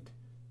behind.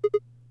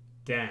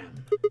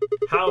 Damn.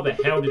 How the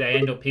hell did I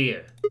end up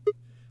here?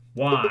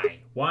 Why?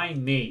 Why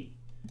me?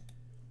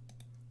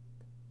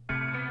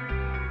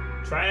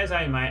 Try as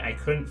I might, I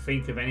couldn't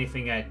think of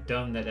anything I'd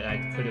done that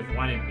could have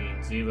wanted me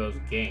in Zero's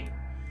game.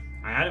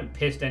 I hadn't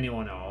pissed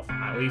anyone off,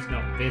 at least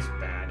not this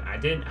bad. I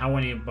didn't owe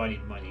anybody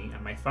money,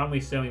 and my family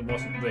certainly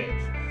wasn't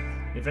rich.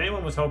 If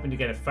anyone was hoping to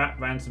get a fat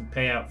ransom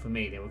payout for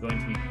me, they were going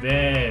to be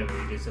very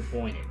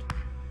disappointed.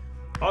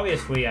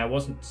 Obviously, I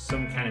wasn't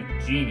some kind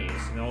of genius,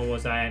 nor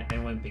was I an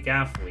Olympic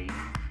athlete,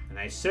 and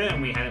I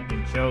certainly hadn't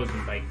been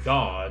chosen by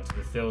God to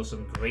fulfill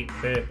some great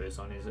purpose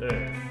on his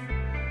earth.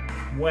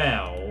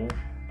 Well,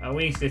 at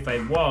least if I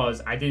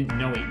was, I didn't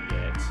know it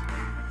yet.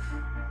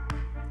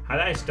 Had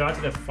I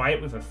started a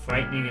fight with a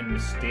frightening and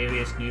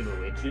mysterious new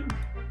religion?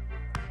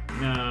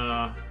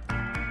 No.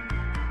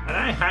 Had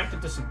I hacked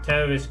into some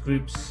terrorist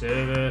group's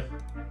server?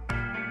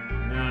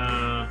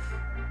 No.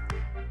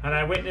 Had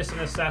I witnessed an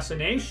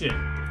assassination?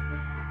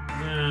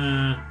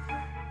 No.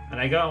 Had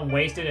I gotten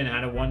wasted and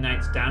had a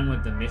one-night stand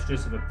with the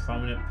mistress of a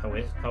prominent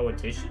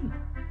politician?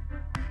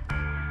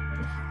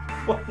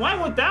 Why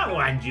would that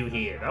land you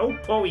here? That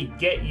would probably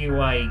get you,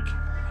 like,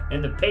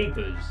 in the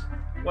papers.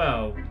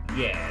 Well,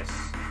 yes.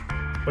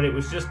 But it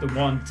was just the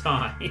one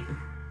time.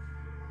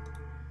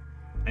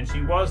 And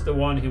she was the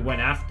one who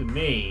went after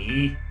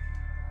me.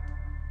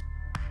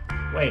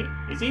 Wait,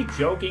 is he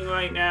joking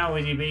right now or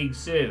is he being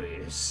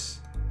serious?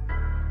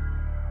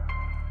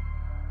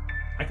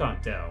 I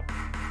can't tell.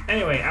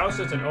 Anyway, I was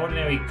just an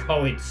ordinary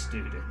college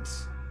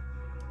student.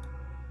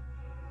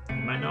 He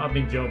might not have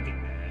been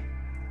joking there.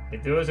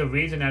 If there was a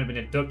reason I'd been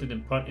abducted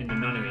and put in the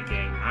nunnery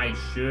game, I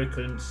sure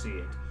couldn't see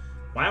it.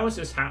 Why was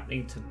this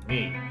happening to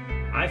me?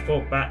 I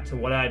thought back to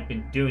what I'd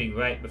been doing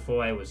right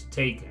before I was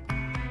taken.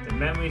 The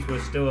memories were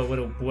still a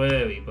little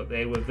blurry, but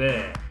they were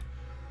there.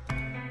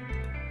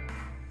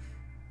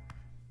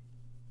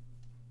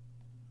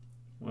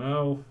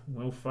 Well,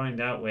 we'll find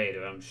out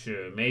later, I'm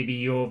sure. Maybe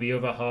you're the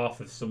other half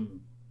of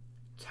some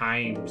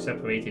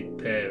time-separated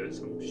pair or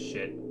some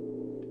shit.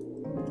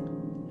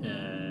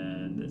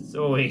 And there's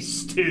always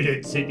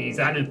students in these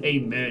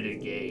anime murder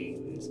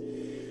games.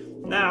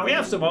 Now, we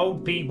have some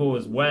old people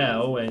as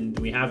well, and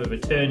we have a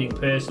returning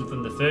person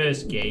from the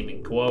first game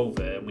in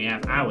Clover, and we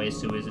have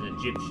Alice, who is an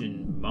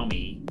Egyptian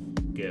mummy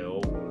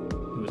girl,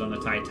 who was on the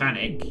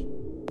Titanic,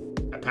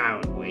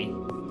 apparently.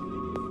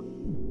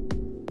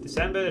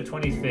 December the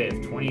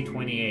 25th,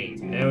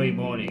 2028, early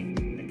morning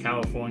in the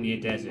California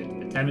desert.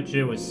 The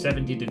temperature was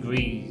 70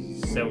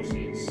 degrees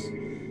Celsius.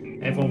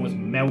 Everyone was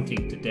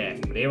melting to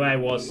death, but here I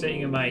was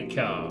sitting in my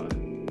car. The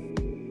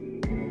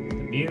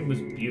moon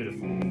was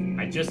beautiful.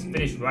 I just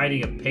finished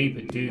writing a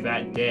paper due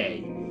that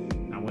day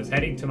and was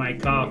heading to my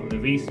car from the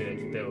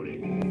research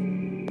building.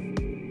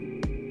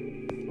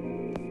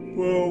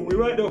 Well, we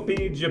might not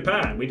be in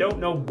Japan. We don't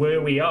know where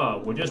we are.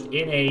 We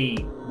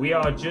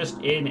are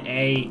just in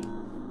a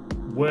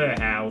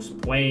warehouse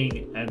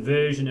playing a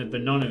version of the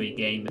nonary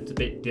game that's a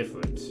bit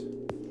different.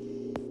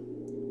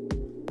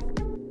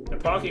 The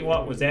parking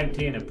lot was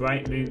empty and a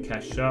bright moon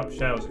cast sharp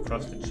shadows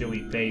across the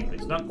chilly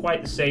pavement. It's not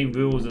quite the same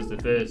rules as the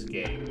first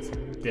game. It's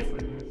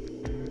different.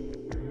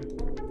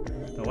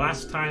 The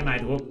last time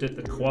I'd looked at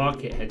the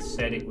clock, it had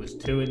said it was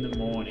 2 in the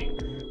morning,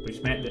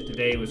 which meant that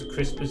today was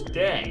Christmas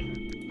Day.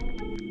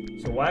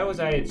 So why was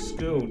I at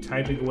school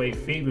typing away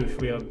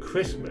feverishly on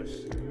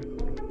Christmas?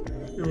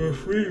 There were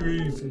 3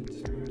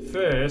 reasons.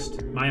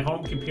 First, my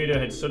home computer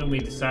had suddenly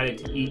decided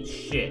to eat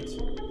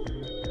shit.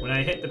 When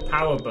I hit the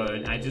power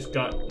button, I just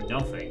got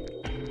nothing.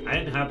 I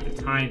didn't have the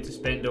time to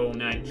spend all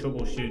night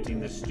troubleshooting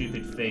the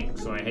stupid thing,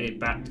 so I headed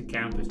back to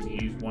campus to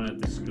use one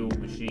of the school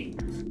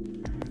machines.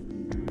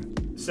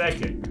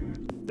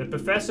 Second, the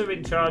professor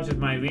in charge of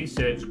my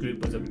research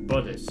group was a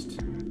Buddhist.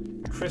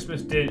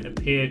 Christmas didn't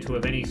appear to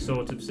have any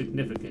sort of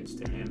significance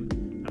to him,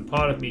 and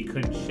part of me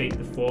couldn't shake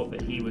the thought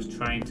that he was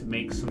trying to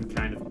make some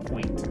kind of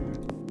point.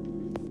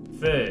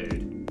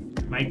 Third,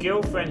 my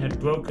girlfriend had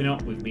broken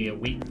up with me a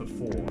week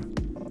before.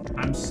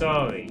 I'm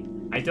sorry.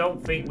 I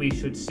don't think we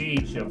should see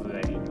each other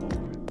anymore.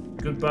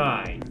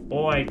 Goodbye.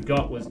 All I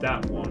got was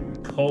that one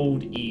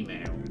cold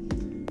email.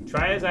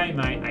 Try as I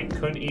might, I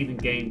couldn't even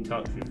get in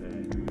touch with her.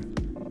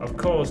 Of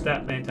course,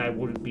 that meant I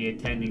wouldn't be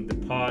attending the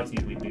party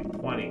we'd been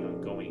planning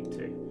on going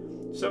to.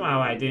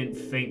 Somehow I didn't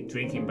think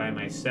drinking by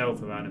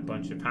myself around a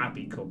bunch of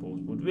happy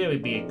couples would really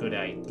be a good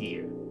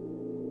idea.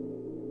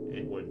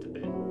 It wouldn't have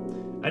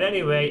been. At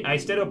any rate, I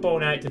stayed up all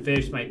night to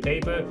finish my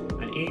paper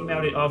and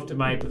emailed it off to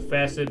my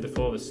professor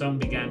before the sun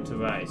began to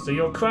rise. So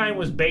your crime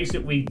was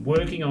basically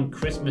working on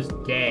Christmas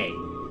Day.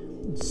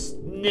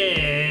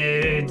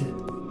 Nerd!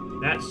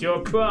 That's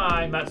your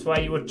crime, that's why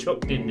you were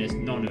chucked in this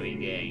nonary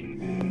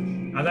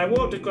game. As I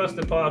walked across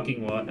the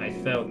parking lot, I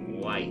felt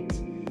light.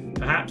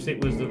 Perhaps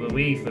it was the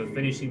relief of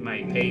finishing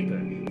my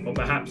paper, or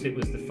perhaps it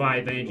was the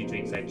 5 energy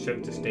drinks I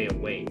took to stay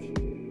awake.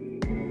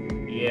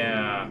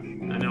 Yeah,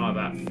 I know how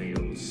that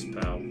feels,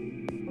 pal.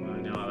 I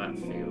know how that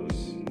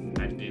feels.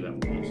 I had to do that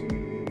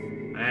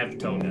once. I have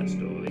told that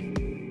story.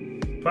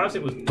 Perhaps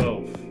it was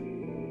both.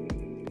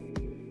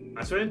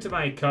 I swung into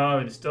my car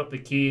and stuck the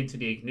key into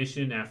the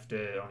ignition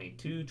after only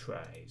 2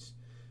 tries.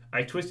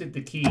 I twisted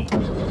the key.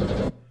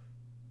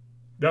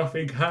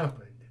 Nothing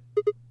happened.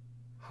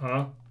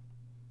 Huh?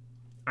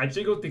 I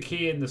jiggled the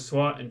key in the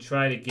slot and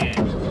tried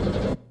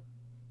again.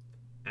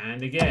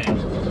 And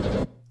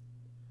again.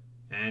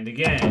 And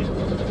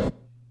again.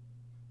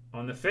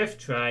 On the 5th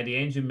try, the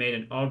engine made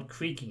an odd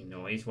creaking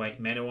noise like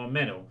metal on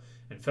metal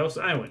and fell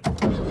silent.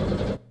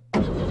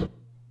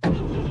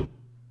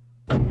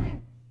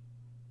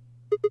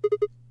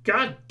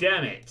 God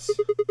damn it!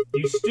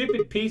 You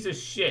stupid piece of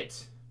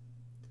shit!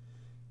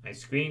 I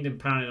screamed and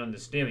pounded on the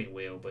steering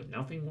wheel, but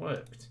nothing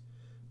worked.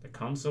 The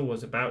console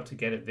was about to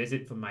get a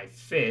visit from my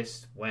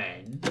fist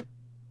when...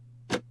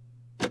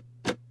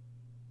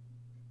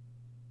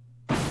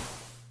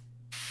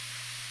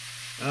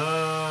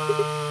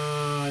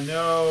 Ah,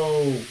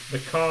 no! The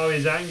car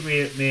is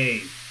angry at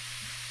me!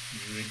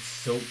 You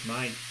insult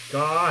my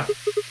car!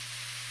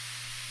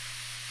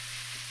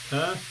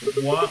 Huh?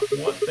 What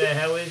the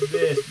hell is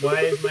this?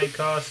 Why is my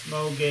car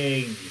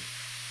smoking?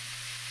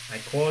 I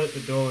clawed at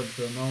the door, and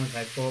for a moment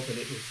I thought that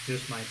it was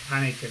just my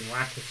panic and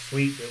lack of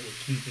sleep that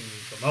were keeping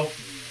me from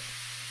opening it.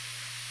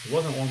 It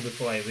wasn't long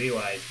before I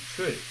realized the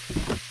truth.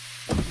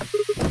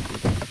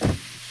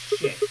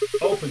 Shit.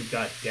 Open,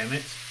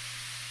 goddammit.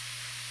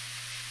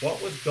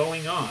 What was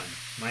going on?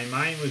 My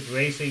mind was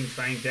racing,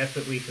 trying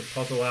desperately to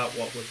puzzle out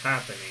what was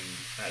happening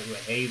as a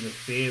haze of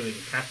fear and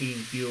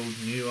caffeine-fueled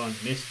neuron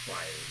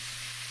misfires.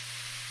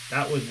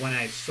 That was when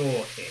I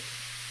saw it.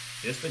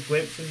 Just a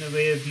glimpse in the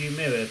rear-view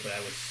mirror, but I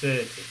was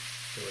certain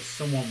there was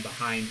someone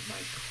behind my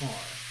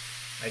car.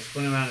 I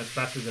spun around as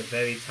fast as a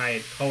very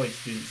tired college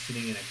student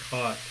sitting in a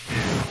car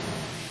cab.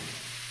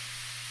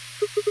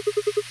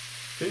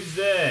 Who's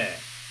there?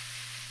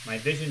 My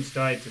vision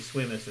started to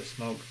swim as the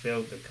smoke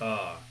filled the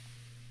car.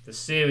 The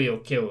serial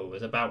killer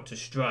was about to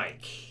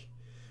strike.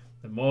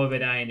 The more of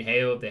it I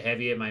inhaled, the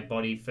heavier my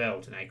body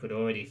felt, and I could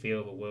already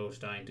feel the world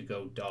starting to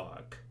go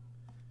dark.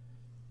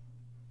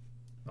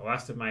 The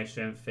last of my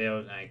strength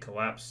failed, and I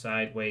collapsed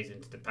sideways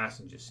into the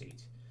passenger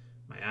seat.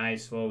 My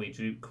eyes slowly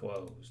drooped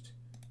closed.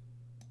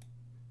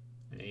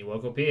 And then he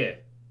woke up here.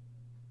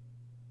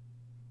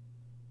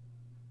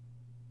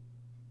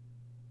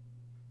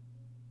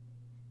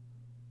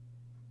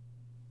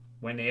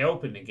 When they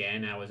opened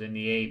again, I was in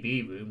the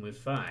AB room with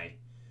Phi.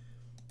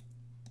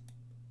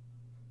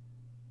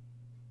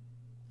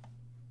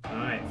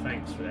 Alright,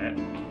 thanks for that.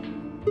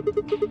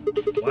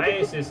 Why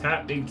is this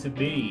happening to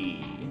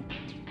me?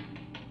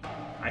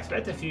 I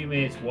spent a few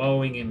minutes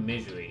wallowing in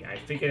misery. I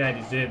figured I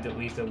deserved at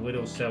least a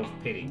little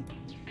self-pity.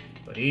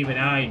 But even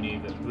I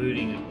knew that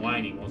brooding and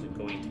whining wasn't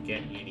going to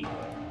get me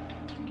anywhere.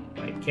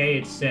 Like Kay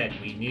had said,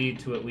 we needed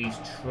to at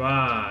least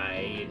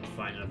try and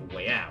find another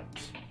way out.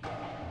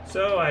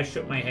 So I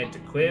shook my head to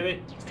clear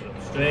it, stood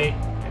up straight,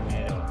 and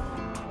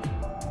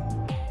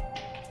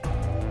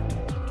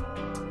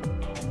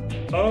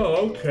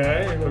Oh,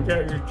 okay. We'll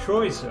get your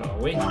choice, are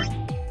we?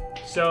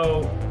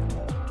 So,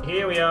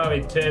 here we are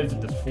in terms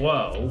of the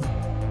flow.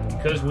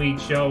 Because we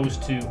chose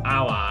to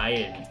ally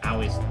and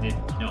Alice did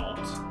not,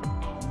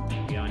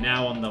 we are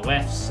now on the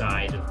left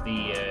side of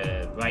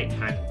the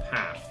right-hand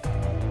path.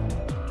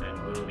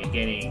 And we'll be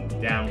getting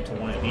down to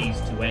one of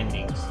these two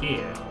endings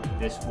here.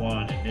 This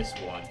one and this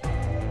one.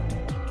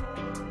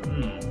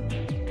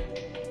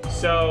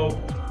 So,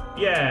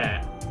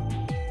 yeah.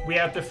 We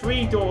have the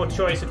 3-door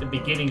choice at the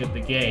beginning of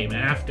the game,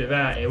 and after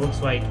that, it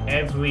looks like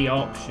every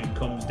option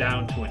comes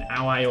down to an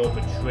ally or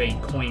betray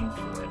coin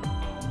flip.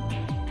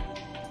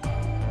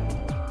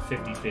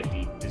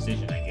 50-50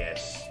 decision, I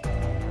guess.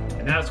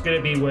 And that's going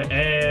to be where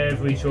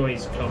every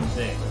choice comes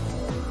in.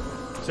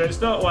 So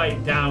it's not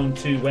like down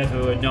to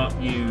whether or not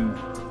you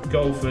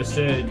go for a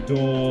certain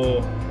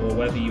door or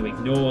whether you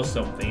ignore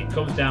something. It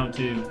comes down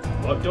to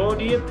what door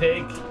do you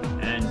pick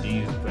and do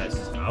you press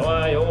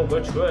ally or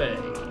betray.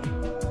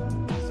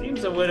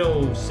 Seems a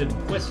little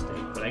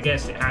simplistic, but I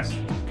guess it has to.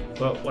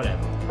 But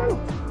whatever.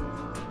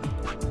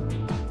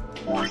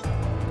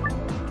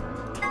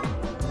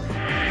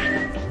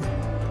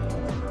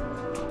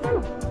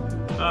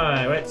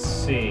 Alright, let's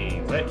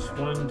see. Which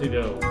one to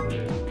go for?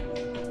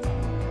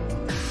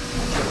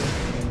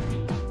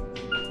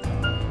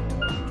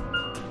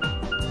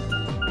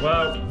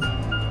 Well,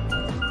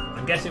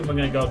 I'm guessing we're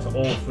going to go to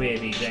all 3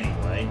 of these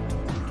anyway.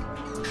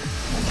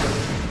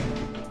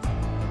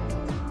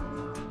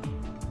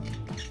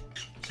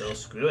 So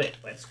screw it.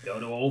 Let's go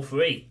to all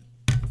 3.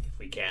 If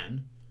we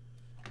can.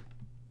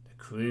 The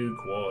crew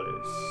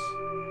quarters.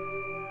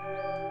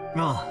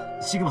 Ah,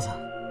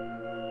 Sigma-san.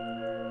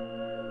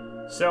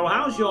 So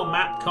how's your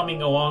map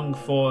coming along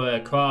for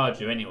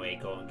Kraja anyway,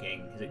 Golden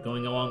King? Is it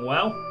going along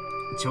well?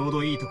 ちょう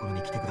どいいところ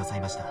に来てくださ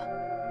いました。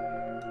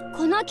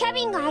このキャ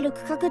ビンがある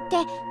区画って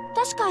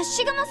確か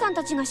シグマさん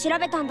たちが調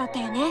べたんだった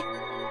よね。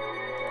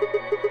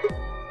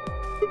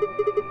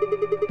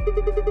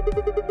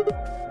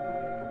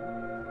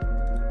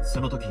そ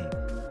の時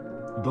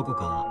どこ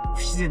か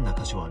不自然な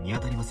箇所は見当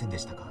たりませんで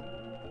したか？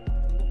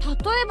例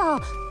えば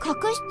隠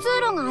し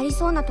通路があり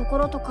そうなとこ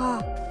ろと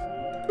か。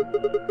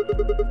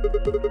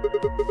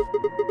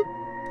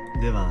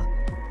では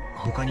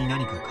他に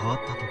何か変わっ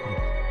たところ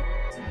は？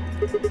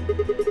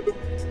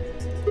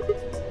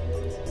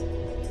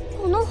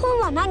この本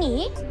は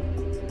何？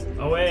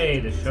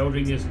 Away, the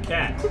Schrodinger's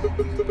cat.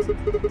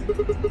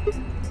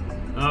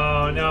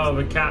 Oh no,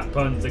 the cat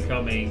puns are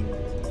coming.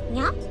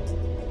 にゃ？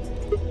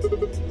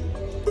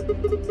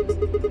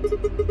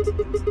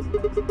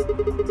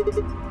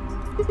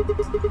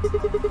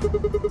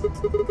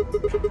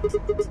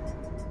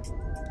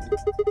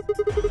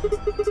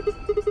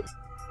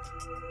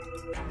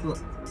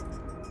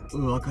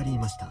わかり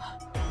ました。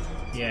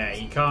Yeah,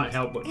 you can't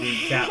help but do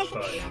cat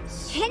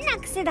puns. 変な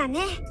癖だ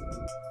ね。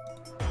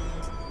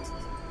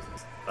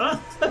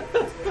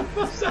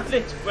What's that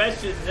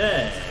expression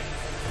there?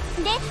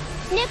 で、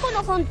猫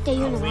の本ってい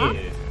うのは？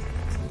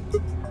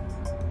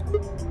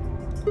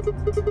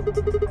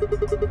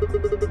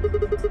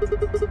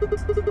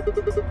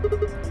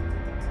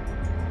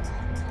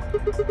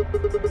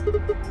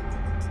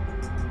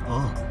あ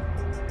あ、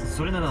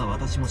それなら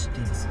私も知って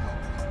います。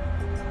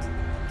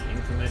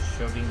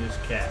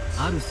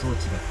ある装置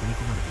が組み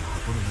込まれた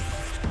箱の中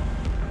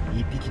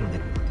に1匹の猫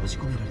が閉じ込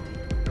められてい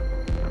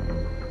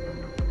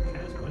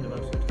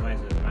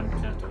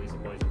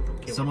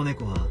る。その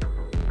猫は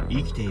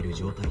生きている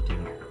状態と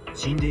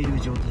死んでいる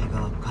状態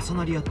が重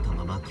なり合った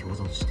まま共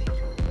存している。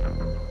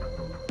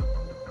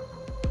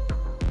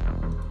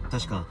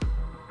確か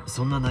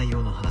そんな内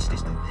容の話で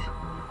したよね。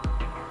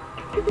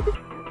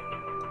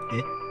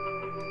え？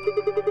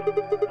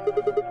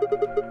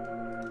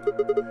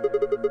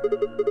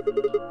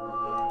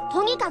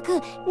とにかく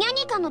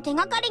何かの手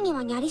がかりに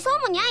はなりそう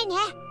もにゃいね。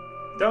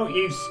 Don't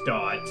you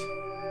start.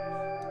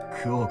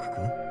 クオーク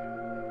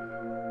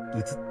君、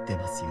映って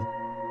ますよ。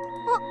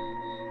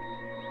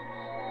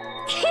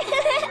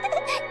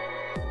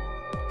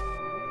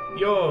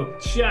Your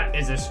chat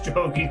is a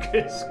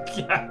Schrodinger's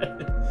cat.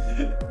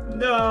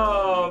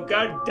 No,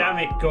 god damn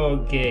it,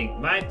 Gold King.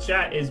 My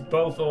chat is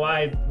both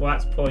alive. Well,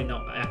 that's probably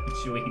not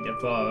actually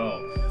far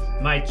off.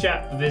 My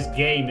chat for this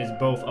game is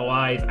both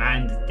alive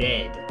and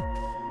dead.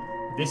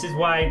 This is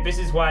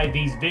why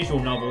these visual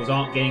novels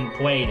aren't getting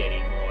played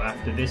anymore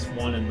after this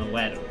one and the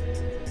letter,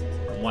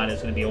 and why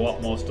there's going to be a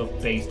lot more stuff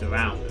based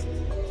around them.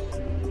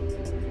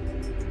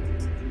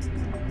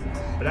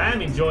 But I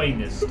am enjoying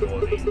this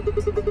story.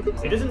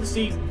 It doesn't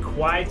seem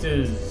quite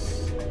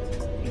as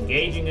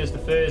engaging as the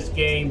first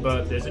game,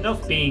 but there's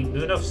enough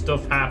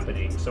stuff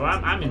happening, so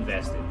I'm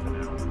invested for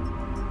now.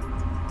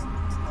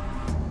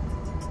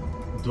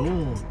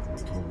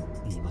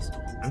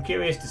 I'm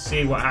curious to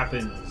see what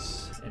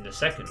happens in the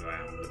second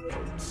round of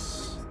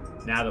votes,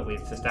 now that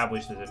we've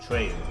established the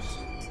betrayers.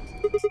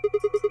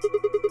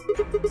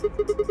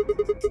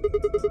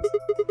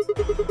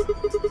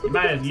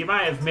 You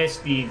might have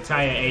missed the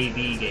entire AV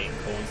game,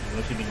 Colton,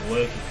 unless you've been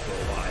working for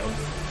a while.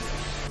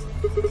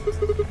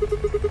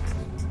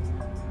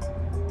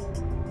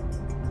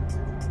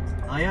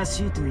 怪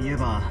しいといえ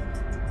ば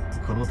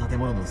この建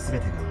物の全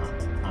て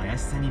が怪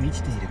しさに満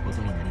ちているこ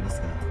とになります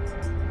が。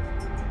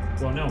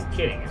Well, no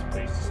kidding, it's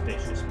pretty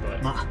suspicious,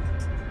 but... まあ、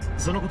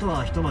そのこと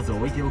はひとまず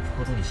置いておく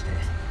ことにして、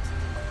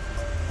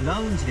ラ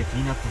ウンジで気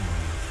になったのは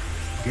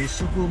月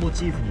食をモ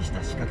チーフにし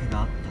た仕掛け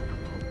があった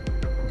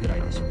ことぐら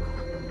いでしょうか。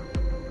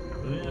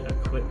Lunar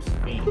eclipse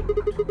theme.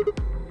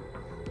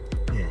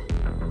 え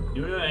え。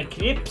Lunar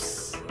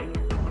eclipse,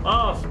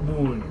 half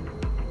moon,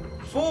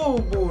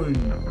 full moon,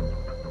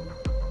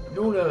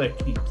 lunar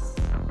eclipse.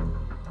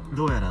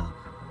 どうやら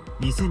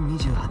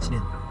2028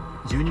年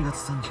12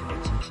月31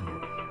日に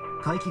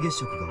皆既月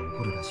食が起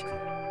こるらしく。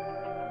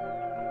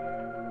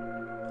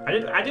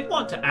I did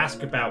want to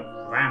ask about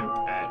ramp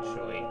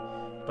actually,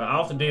 but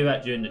I'll have to do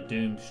that during the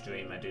Doom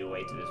stream I do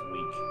later this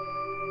week.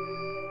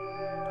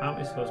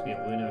 Apparently it's supposed to be a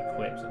lunar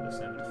eclipse on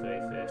December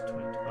 31st,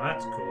 20. Oh,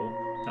 that's cool.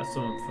 That's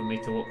something for me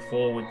to look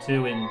forward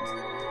to in,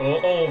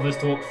 or all of us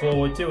to look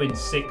forward to in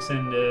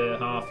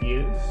 6.5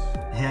 years.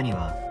 部屋に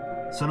は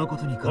そのこ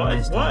とに関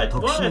連した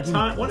特殊なギミ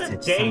ックが設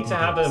置されてい What a day to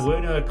have a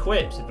lunar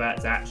eclipse if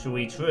that's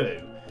actually true.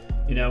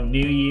 You know,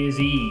 New Year's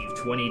Eve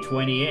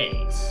 2028.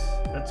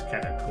 That's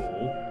kind of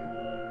cool.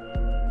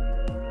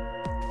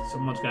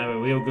 Someone's gonna have a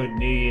real good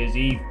New Year's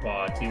Eve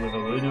party with a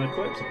lunar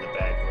eclipse in the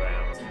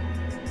background.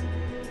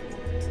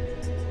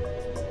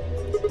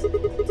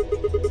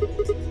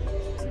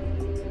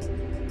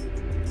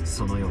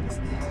 そのようです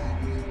ね。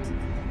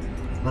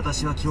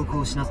私は記憶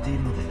を失ってい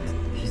るので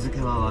日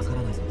付はわから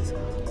ないのですが。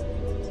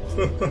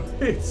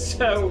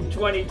So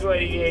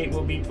 2028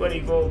 will be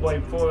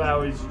 24.4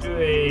 hours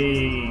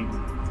stream.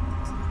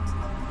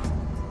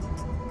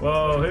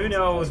 Well, who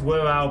knows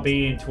where I'll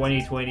be in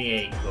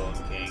 2028, Lord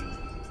King.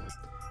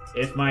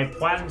 If my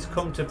plans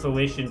come to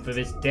fruition for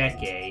this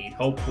decade,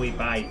 hopefully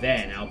by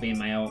then I'll be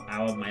in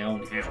out of my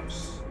own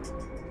house.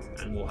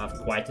 And we'll have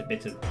quite a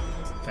bit of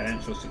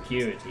financial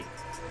security.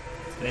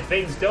 And if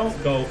things don't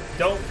go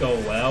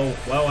well,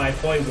 well, I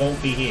probably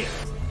won't be here.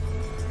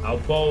 I'll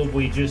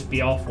probably just be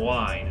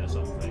offline or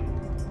something.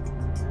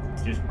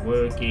 Just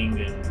working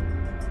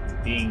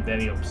and being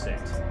very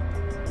upset.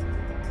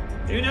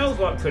 Who knows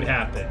what could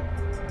happen?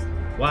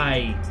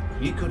 Why,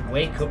 you could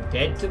wake up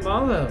dead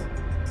tomorrow.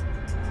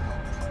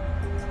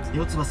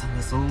 四葉さん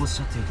がそうおっ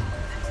しゃっていたので、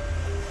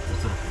お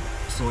そらく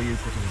そういう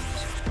ことなんで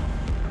しょ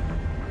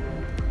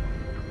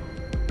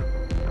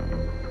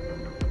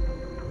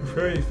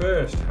う。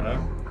31st, huh?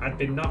 I'd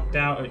been knocked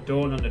out at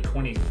dawn on the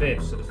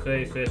 25th, so the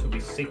 31st will be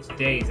 6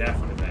 days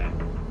after that.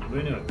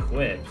 Lunar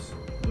eclipse?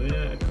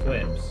 Lunar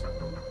eclipse?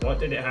 What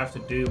did it have to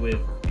do with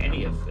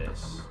any of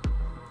this?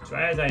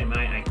 Try as I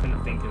might, I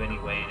couldn't think of any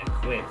way an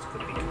eclipse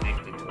could be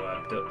connected to our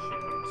abductions.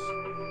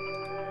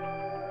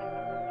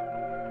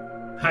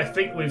 I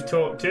think we've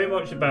talked too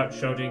much about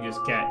Schrödinger's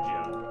cat,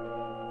 John.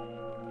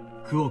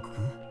 クオーク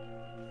君、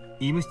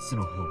医務室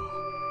の方は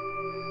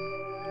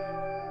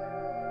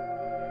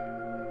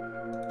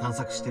探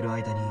索してる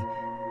間に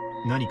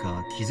何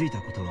か気づいた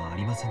ことはあ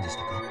りませんでし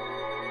たか？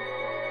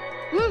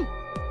うん、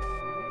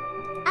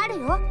ある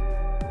よ。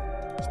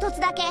一つ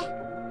だけ。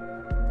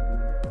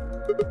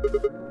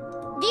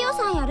ディオ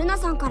さんやルナ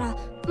さんから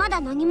ま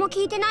だ何も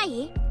聞いてな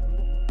い？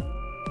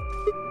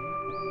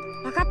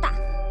わかった。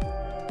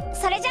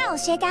それじゃあ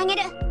教えてあげ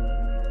る。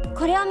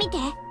これを見て。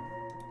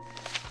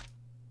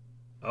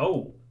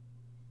Oh,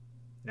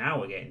 now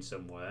we're getting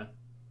somewhere.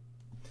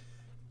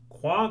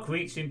 Quark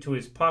reached into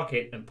his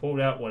pocket and pulled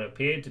out what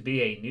appeared to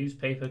be a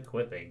newspaper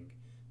clipping.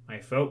 My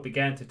throat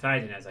began to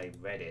tighten as I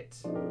read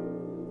it.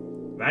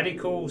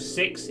 Radical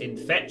 6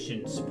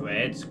 infection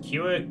spreads.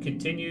 Cure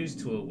continues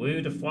to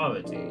elude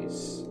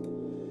authorities.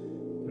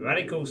 The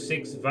Radical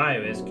 6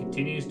 virus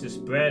continues to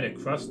spread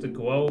across the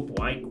globe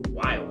like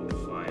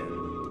wildfire.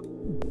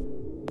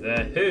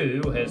 The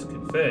WHO has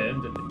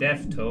confirmed that the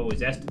death toll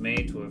is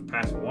estimated to have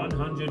passed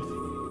 100.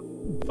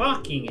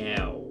 Fucking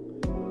hell.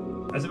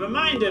 As a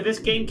reminder, this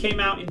game came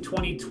out in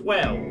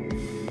 2012.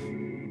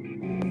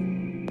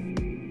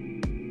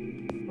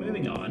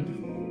 Moving on.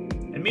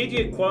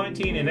 Immediate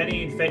quarantine of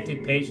any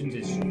infected patients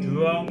is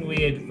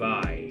strongly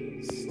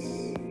advised.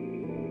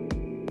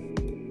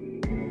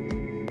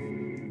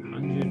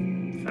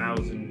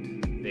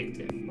 100,000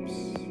 victims.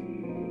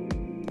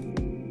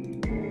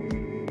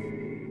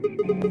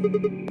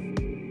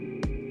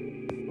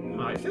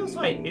 Oh, it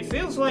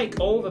feels like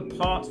all the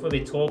parts where they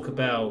talk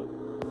about.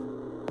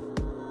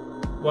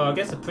 Well, I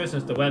guess the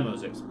Prisoner's Dilemma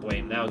was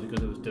explained. That was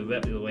because it was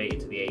directly related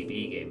to the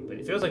AB game. But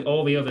it feels like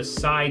all the other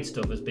side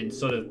stuff has been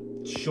sort of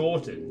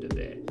shortened a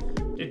bit.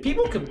 Did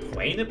people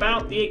complain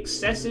about the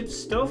excessive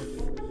stuff?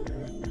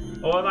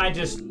 Or am I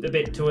just a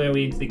bit too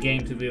early into the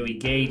game to really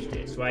gauge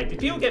this, right? Did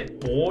people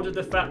get bored of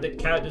the fact that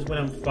characters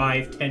went on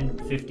 5, 10,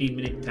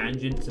 15-minute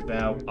tangents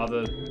about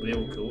other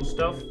real cool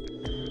stuff?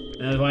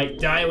 And I was like,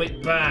 dial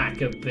it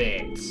back a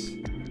bit.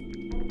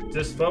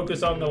 Just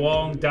focus on the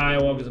long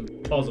dialogues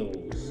and puzzles.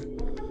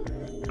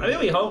 I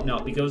really hope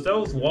not, because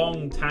those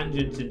long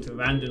tangents into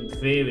random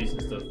theories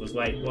and stuff was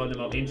like one of the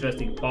most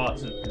interesting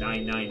parts of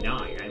 999.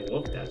 I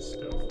love that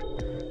stuff.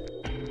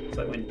 It's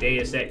like when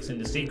Deus Ex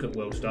and The Secret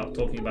World start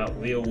talking about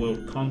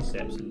real-world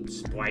concepts and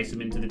splice them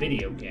into the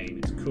video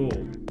game. It's cool.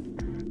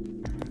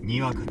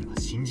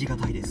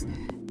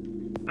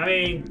 I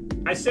mean,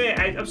 I'm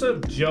sort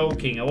of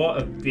joking. A lot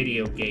of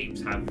video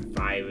games have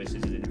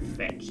viruses and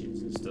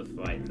infections and stuff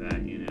like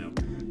that, you know.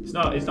 It's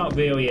not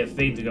really a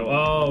thing to go,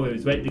 oh, it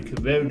was like the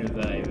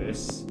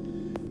coronavirus,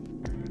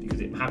 because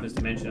it happens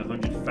to mention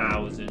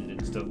 100,000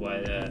 and stuff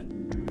like that.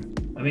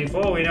 I mean,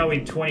 for all we know,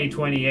 in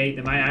 2028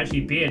 there might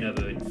actually be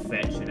another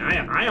infection.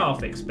 I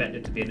half expect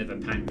there to be another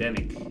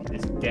pandemic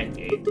this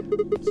decade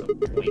at some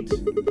point.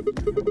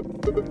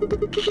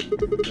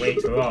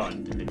 Later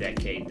on in the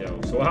decade,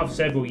 though. So we'll have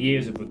several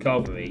years of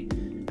recovery,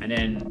 and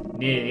then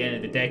near the end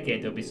of the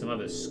decade there'll be some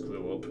other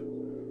screw up.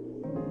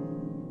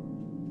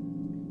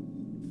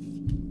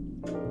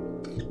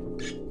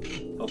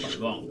 Hope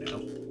I'm wrong,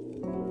 though.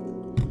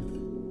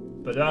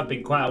 But there have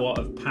been quite a lot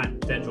of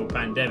potential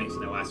pandemics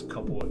in the last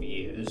couple of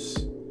years.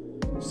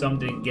 Some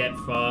didn't get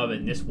far,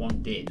 and this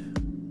one did. And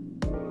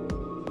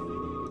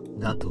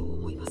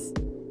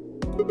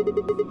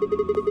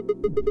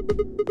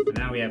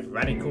now we have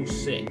Radical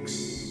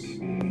 6.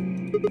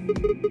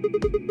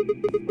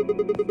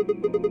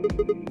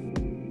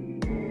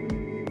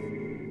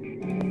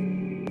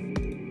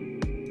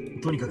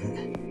 とにかく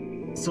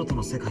外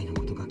の世界の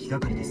ことが気が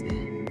かりですね。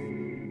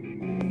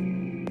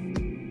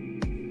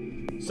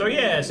 So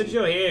yeah, since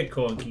you're here,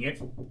 Corn King,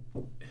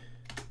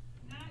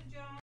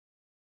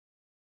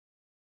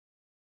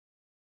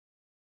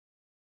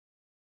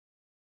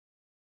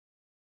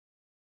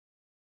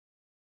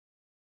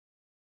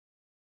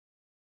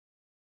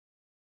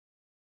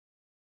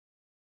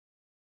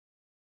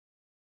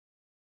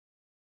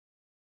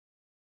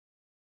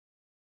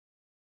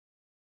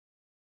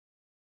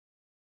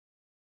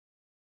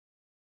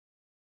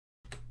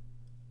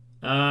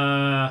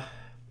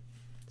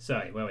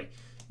 sorry, where are we?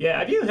 Yeah,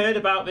 have you heard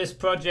about this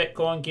project,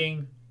 Corn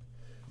King?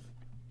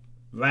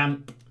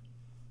 Ramp.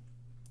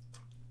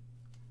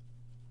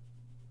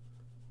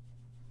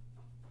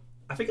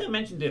 I think I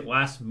mentioned it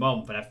last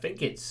month, and I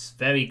think it's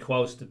very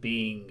close to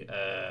being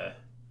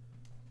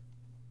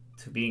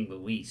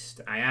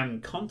released. I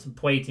am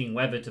contemplating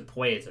whether to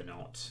play it or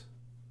not,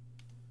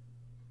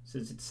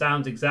 since it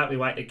sounds exactly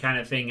like the kind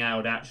of thing I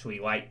would actually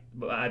like.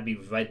 I'd be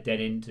Red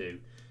Dead into.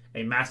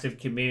 A massive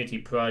community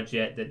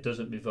project that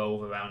doesn't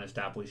revolve around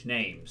established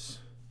names.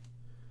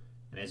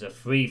 And is a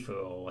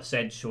free-for-all,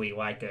 essentially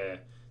like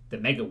the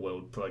Mega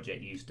World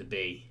project used to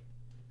be,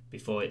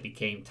 before it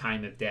became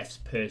Time of Death's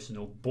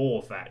personal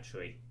bore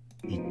factory.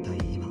 Is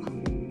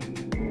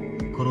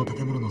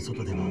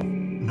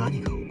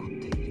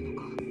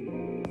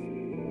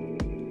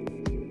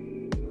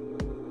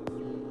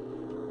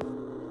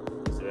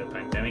there a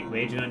pandemic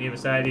raging on the other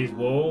side of these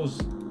walls?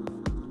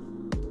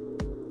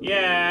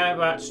 Yeah,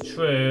 that's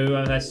true.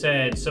 As I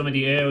said, some of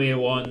the earlier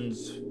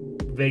ones,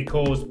 they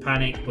caused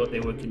panic, but they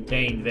were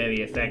contained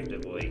very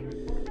effectively.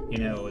 You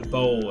know,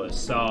 Ebola,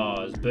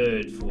 SARS,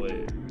 bird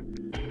flu.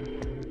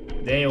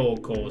 They all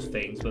cause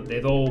things, but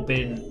they've all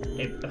been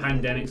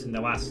pandemics in the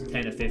last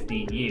 10 or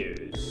 15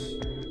 years.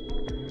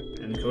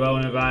 And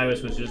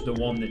coronavirus was just the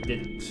one that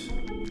didn't.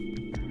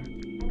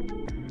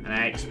 And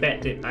I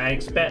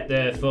expect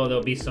therefore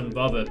there'll be some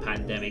other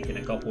pandemic in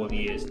a couple of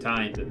years'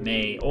 time that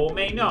may or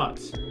may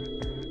not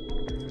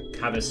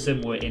have a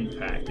similar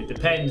impact. It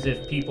depends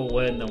if people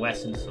learn the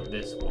lessons from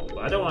this one, but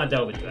I don't want to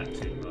delve into that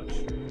too much.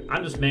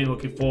 I'm just mainly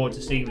looking forward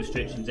to seeing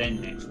restrictions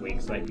end next week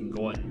so I can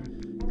go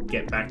and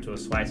get back to a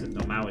slice of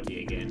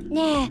normality again.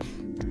 ねえ、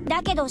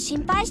だけど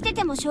心配して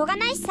てもしょうが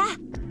ないしさ。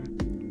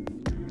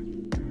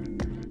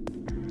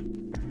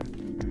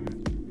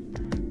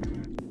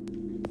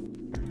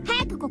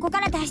早くここ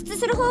から脱出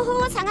する方法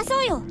を探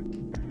そうよ。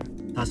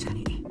確か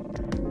に、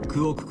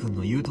クオーク君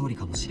の言う通り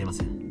かもしれま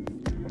せん。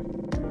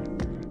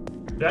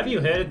 But have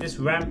you heard of this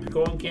ramp,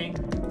 Corn King?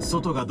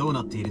 外がどう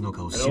なっているの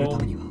かを知るた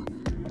めには、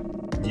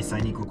実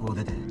際にここを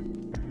出て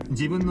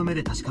自分の目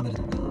で確かめる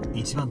のが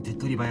一番手っ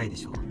取り早いで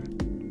しょう。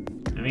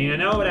I mean, I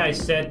know that I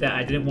said that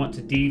I didn't want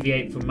to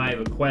deviate from my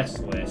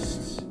request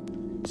list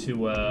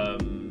to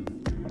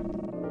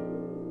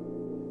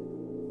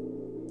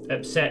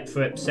accept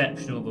for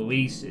exceptional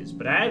releases,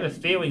 but I have a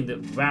feeling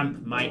that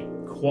ramp might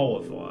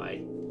qualify.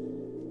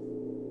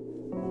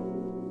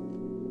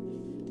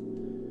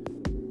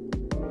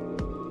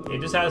 It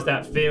just has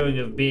that feeling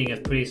of being a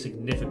pretty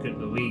significant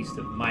release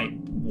that might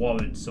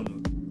warrant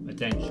some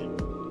attention.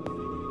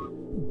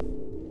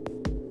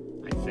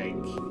 I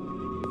think.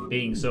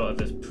 Being sort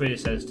of a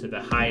predecessor to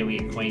the highly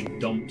acclaimed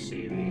Dump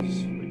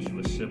series, which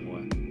was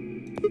similar.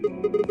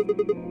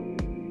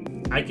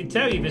 I can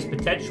tell you this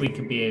potentially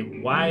could be a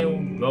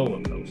wild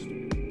roller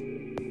coaster.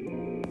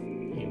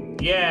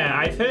 Yeah,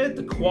 I've heard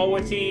the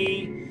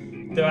quality.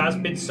 There has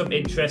been some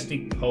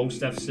interesting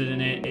posts I've seen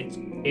in it.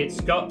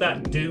 It's got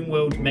that Doom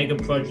World mega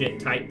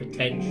project type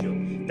potential.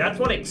 That's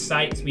what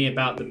excites me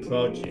about the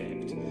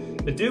project.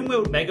 The Doom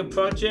World mega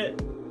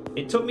project,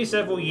 it took me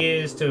several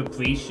years to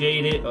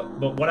appreciate it,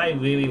 but what I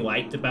really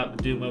liked about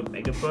the Doom World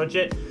mega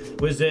project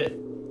was that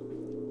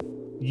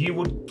you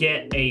would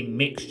get a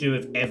mixture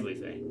of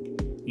everything.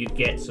 you'd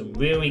get some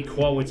really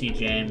quality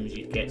gems,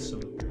 you'd get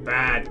some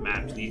bad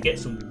maps, you'd get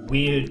some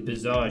weird,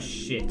 bizarre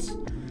shit.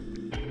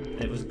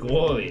 And it was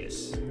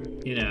glorious,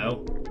 you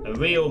know, a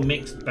real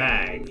mixed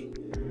bag.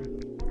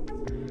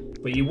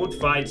 But you would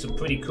find some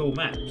pretty cool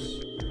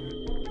maps.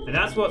 And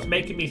that's what's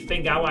making me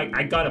think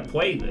I gotta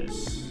play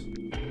this.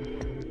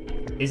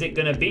 Is it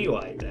gonna be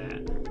like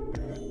that?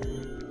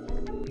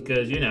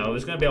 Because, you know,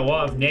 there's gonna be a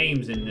lot of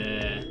names in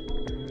there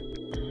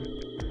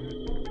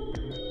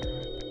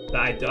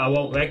that I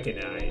won't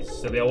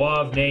recognize. There'll be a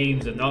lot of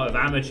names of not of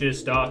amateur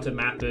starter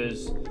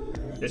mappers.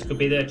 This could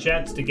be their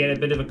chance to get a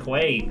bit of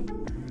acclaim.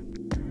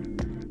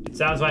 It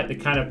sounds like the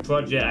kind of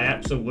project I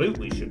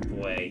absolutely should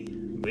play,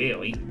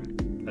 really.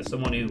 As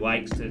someone who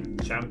likes to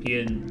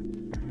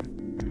champion,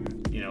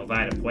 you know,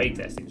 via the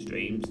playtesting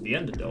streams, the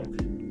underdog.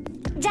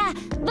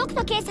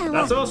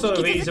 That's also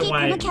the reason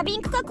why. That's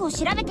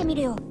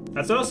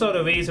also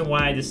the reason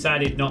why I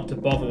decided not to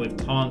bother with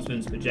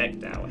Townsman's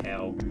projectile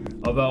hell.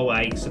 Although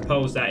I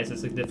suppose that is a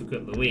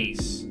significant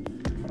release, you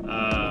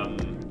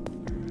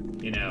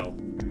know,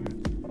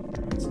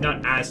 it's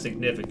not as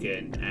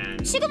significant, and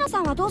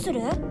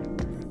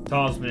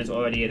Townsman is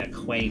already an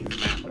acclaimed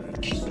mapper,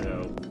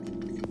 so,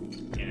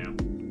 you know.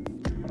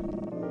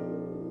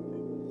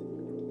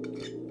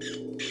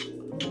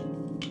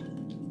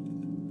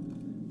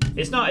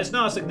 It's not as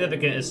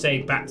significant as,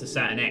 say, Back to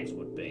Saturn X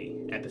would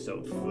be,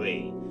 Episode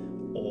 3,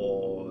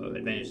 or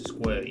Adventures of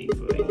Squirrely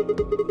 3.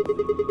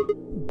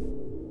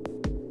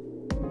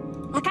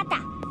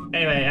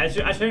 Anyway, I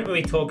shouldn't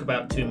really talk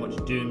about too much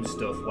Doom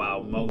stuff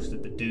while most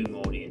of the Doom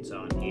audience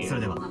aren't here.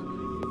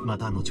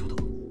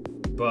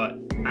 But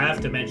I have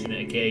to mention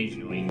it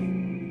occasionally.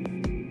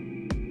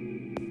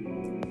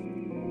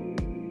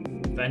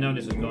 If I know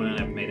this was going on,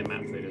 I've made a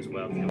map for it as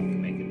well.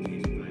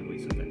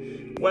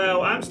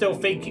 Well, I'm still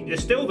thinking.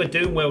 There's still the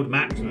Doom World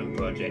Maximum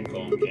project,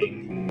 Corn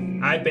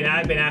King. I've been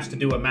asked to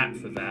do a map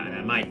for that, and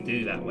I might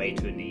do that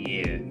later in the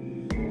year.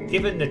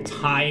 Given the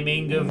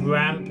timing of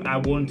Ramp, I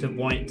wouldn't have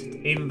wanted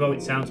to, even though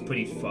it sounds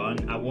pretty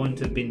fun, I wouldn't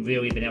have been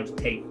able to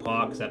take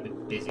part because I've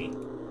been busy.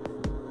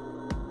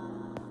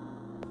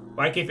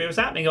 Like, if it was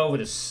happening over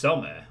the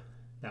summer,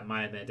 that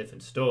might have been a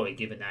different story,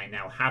 given that I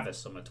now have a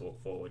summer to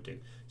look forward to.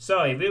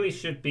 So, it really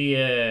should be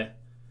a...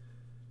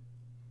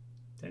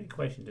 Any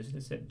question? Does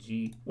it say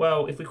G?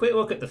 Well, if we quickly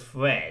look at the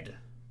thread...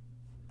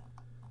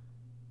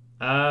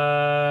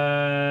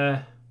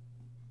 yeah.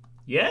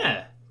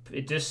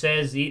 It just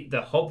says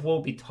the hub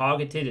will be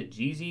targeted at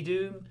GZ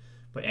Doom,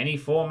 but any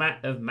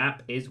format of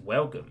map is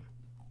welcome.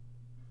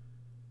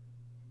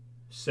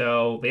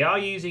 So they are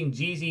using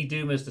GZ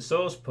Doom as the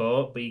source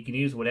port, but you can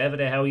use whatever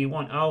the hell you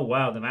want. Oh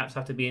wow, the maps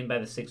have to be in by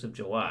the 6th of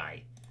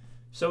July.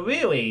 So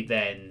really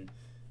then,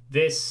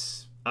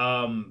 this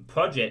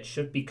project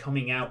should be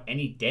coming out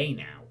any day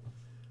now.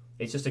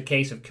 It's just a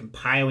case of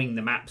compiling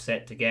the map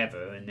set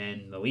together and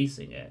then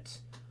releasing it.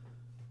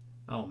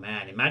 Oh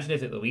man, imagine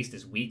if it released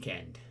this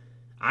weekend.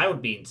 I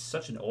would be in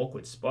such an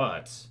awkward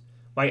spot.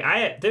 Like,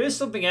 there is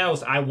something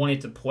else I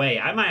wanted to play.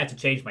 I might have to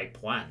change my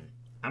plan.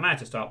 I might have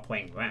to start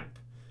playing Ramp.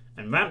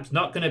 And Ramp's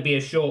not going to be a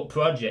short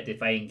project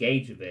if I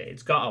engage with it.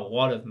 It's got a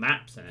lot of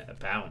maps in it,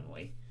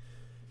 apparently.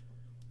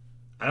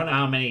 I don't know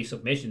how many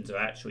submissions are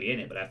actually in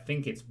it, but I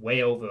think it's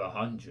way over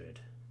 100.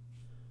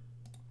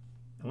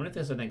 I wonder if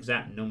there's an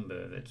exact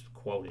number that's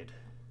quoted.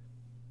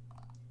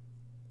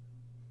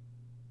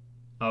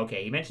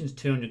 Okay, he mentions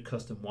 200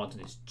 custom mods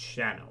on his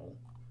channel.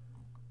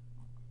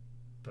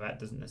 But that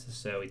doesn't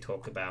necessarily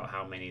talk about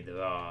how many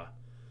there are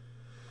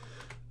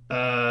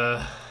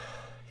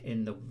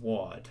in the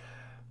WOD.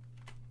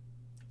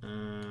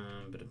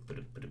 I'm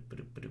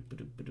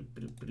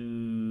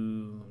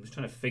just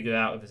trying to figure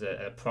out if there's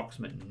an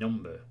approximate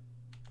number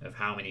of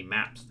how many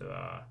maps there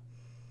are.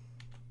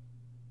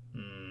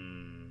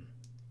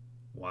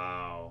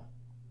 Wow.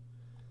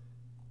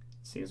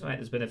 Seems like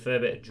there's been a fair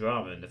bit of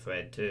drama in the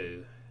thread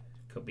too.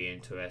 Could be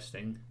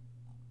interesting.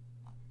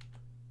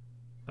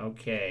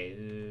 Okay,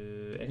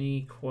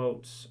 any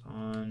quotes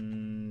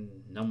on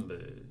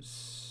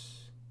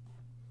numbers?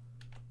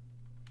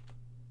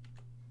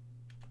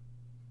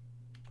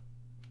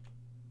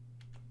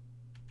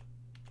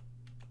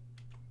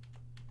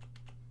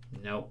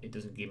 Nope, it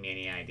doesn't give me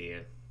any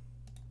idea.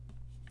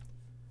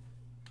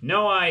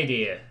 No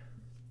idea.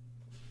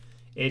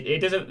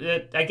 It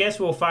doesn't. I guess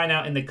we'll find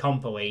out in the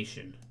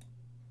compilation.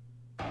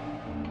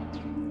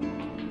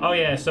 Oh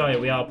yeah, sorry,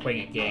 we are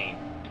playing a game.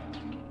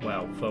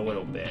 Well, for a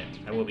little bit.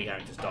 I will be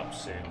having to stop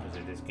soon because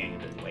it is getting a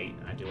bit late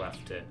and I do have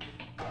to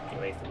get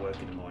ready for work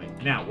in the morning.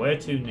 Now, where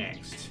to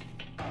next?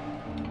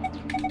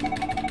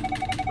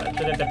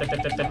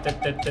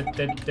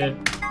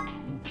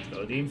 Go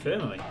to the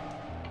infirmary.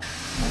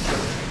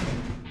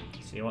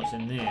 See what's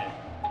in there.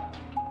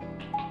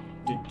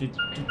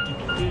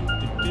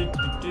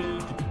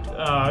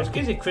 Oh, it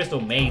gives you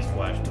Crystal Maze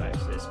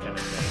flashbacks, this kind of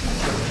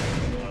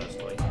thing.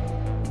 Honestly.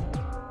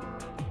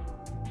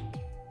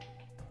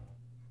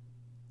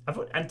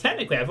 And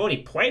technically, I've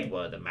already played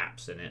one of the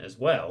maps in it as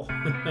well.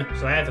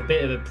 So I have a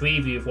bit of a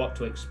preview of what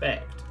to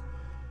expect.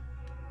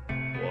 Whoa,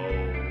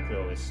 look at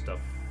all this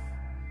stuff.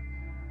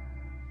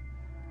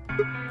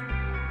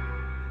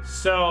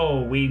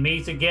 So, we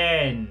meet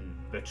again,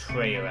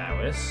 Betrayer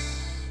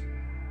Alice.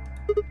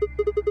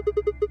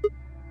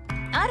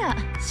 あら、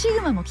シ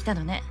グマも来た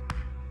のね。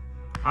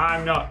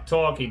I'm not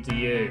talking to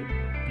you.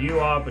 You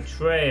are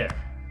Betrayer.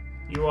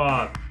 You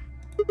are...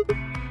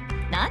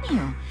 何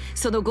よ、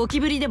そのゴキ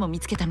ブリでも見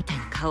つけたみたい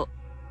な顔。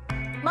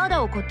ま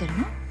だ怒ってる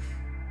の？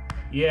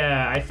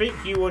 Yeah, I think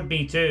you would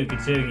be too,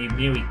 considering you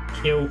nearly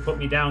put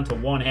me down to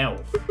 1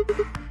 health.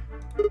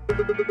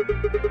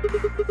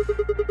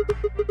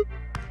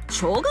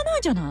 しょうがな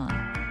いじゃな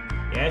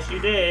い。Yes, you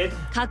did.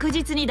 確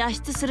実に脱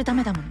出するた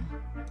めだもの。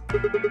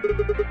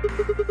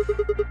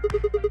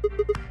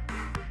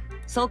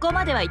そこ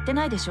までは言って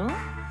ないでしょ？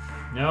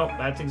 No,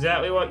 that's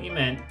exactly what you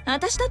meant.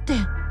 私だって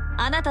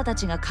あなたた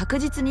ちが確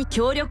実に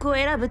協力を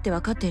選ぶって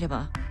分かっていれ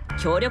ば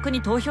協力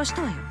に投票し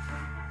たわよ。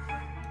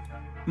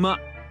ま、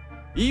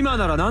今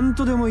なら何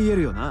とでも言え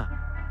るよな。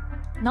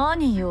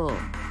何よ、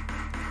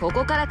こ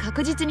こから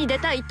確実に出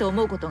たいと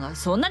思うことが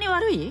そんなに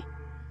悪い？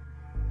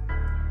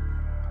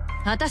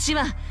私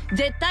は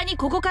絶対に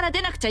ここから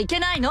出なくちゃいけ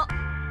ないの。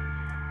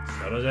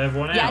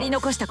やり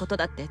残したこと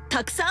だって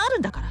たくさんある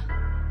んだから。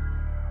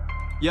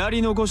や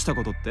り残した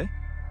ことって？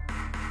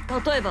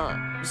例えば、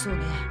そう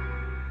ね、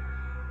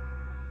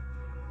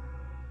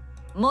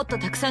もっと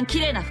たくさん綺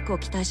麗な服を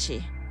着たい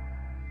し、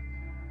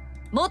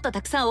もっと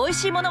たくさん美味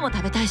しいものも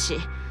食べたいし、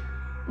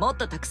もっ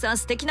とたくさん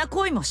素敵な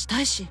恋もした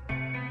いし。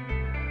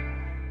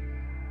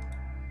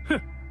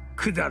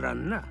くだら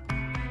んな。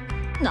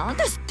なん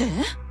ですって？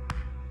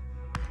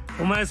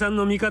お前さん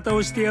の味方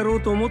をしてやろ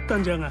うと思った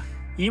んじゃが、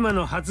今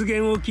の発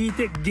言を聞い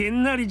てげ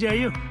んなりじゃ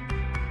よ。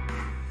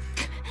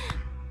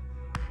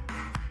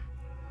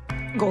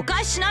誤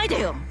解しないで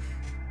よ。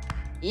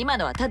今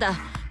のはただ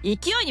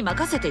勢いに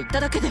任せて言っ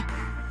ただけで、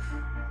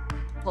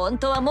本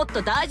当はもっ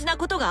と大事な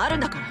ことがあるん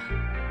だから。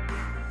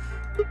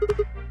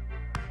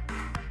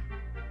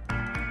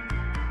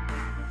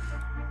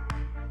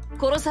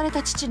殺され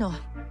た父の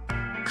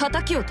仇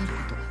を取る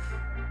こと。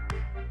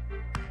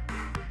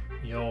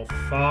Your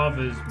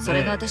father's murder. そ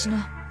れが私の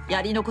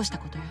やり残した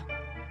ことよ。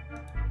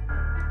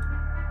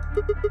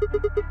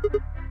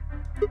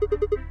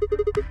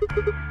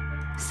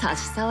差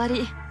し障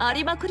りあ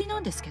りまくりな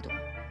んですけど、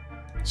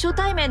初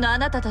対面のあ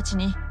なたたち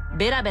に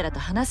ベラベラと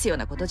話すよう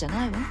なことじゃ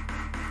ないわ。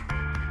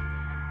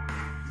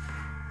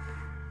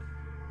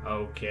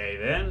Okay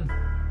then.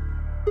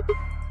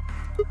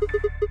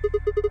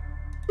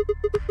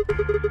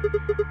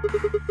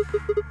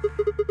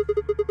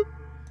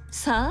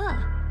 さ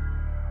あ、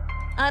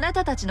あな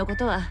たたちのこ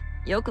とは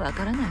よくわ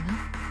からないわ。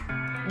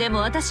でも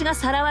私が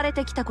さらわれ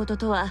てきたこと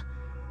とは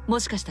も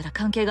しかしたら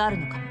関係がある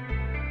のかも。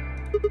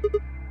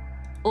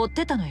追っ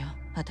てたのよ、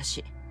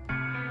私。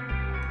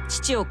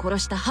父を殺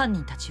した犯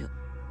人たちを。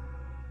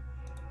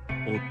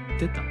追っ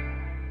てた？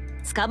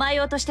捕まえ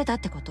ようとしてたっ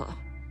てこと。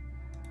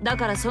だ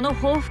からその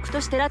報復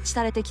として拉致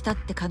されてきたっ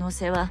て可能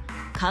性は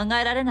考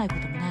えられないこ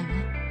ともないわ。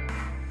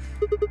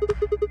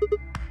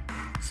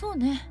そう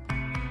ね、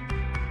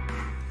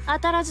当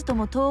たらずと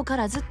も遠か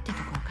らずってと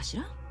ころかし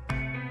ら。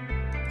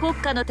国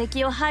家の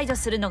敵を排除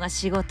するのが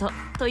仕事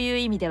という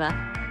意味では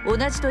同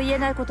じと言え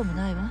ないことも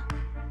ないわ。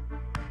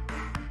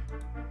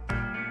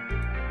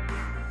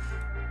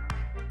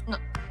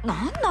な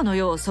んなの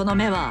よ、その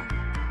目は。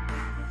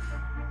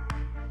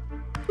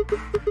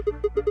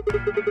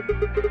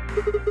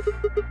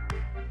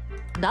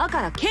だ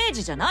から刑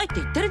事じゃないっ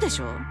て言ってるでし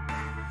ょ。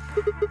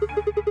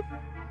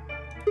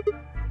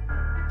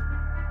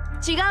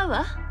違う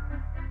わ。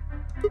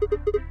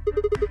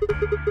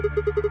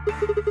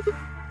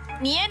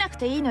見えなく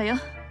ていいのよ。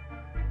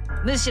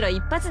むしろ一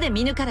発で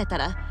見抜かれた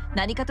ら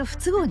何かと不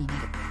都合になる。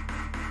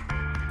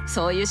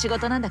そういう仕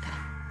事なんだから。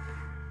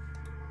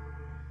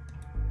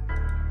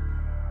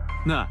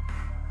なあ、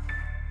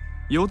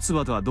四つ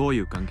葉とはどうい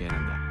う関係な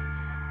んだ？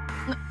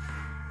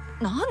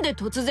なんで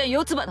突然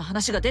四つ葉の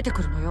話が出て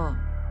くるのよ。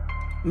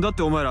だっ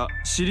てお前ら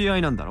知り合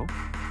いなんだろ？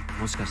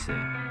もしかして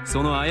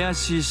その怪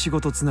しい仕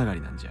事つなが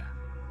りなんじゃ？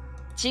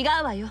違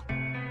うわよ。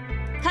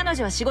彼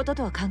女は仕事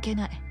とは関係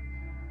ない。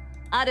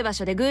ある場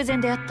所で偶然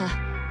出会った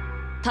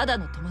ただ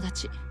の友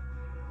達。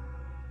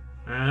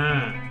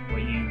Ah, well,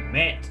 you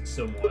met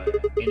somewhere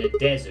in a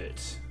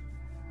desert.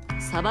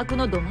 砂漠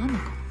のど真ん中。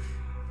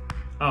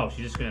Oh,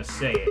 she's just gonna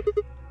say it.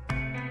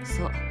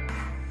 そう。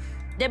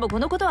でもこ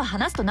のことは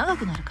話すと長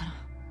くなるから。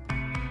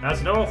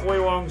That's an awfully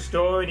long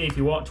story, and if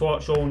you want to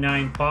watch all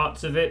 9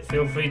 parts of it,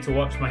 feel free to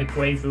watch my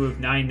playthrough of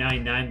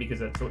 999 because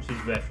that's what she's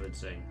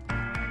referencing.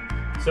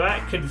 So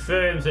that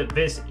confirms that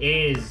this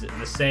is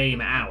the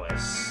same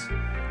Alice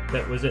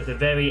that was at the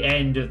very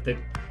end of the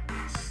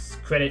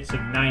credits of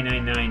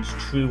 999's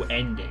true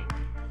ending.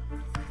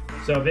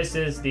 So this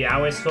is the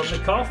Alice from the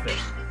coffin,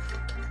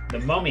 the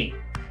mummy,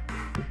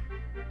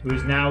 who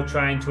is now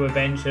trying to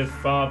avenge her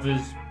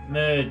father's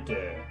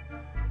murder.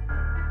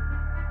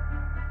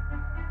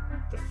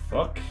 The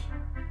fuck?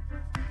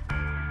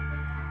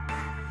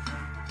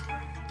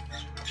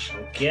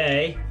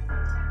 Okay.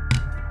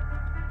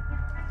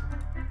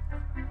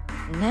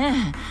 ね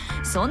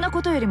え、そんな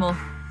ことよりも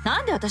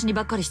なんで私に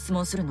ばっかり質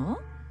問するの？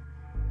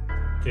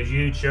 Because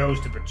you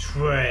chose to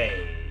betray.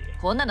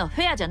 こんなの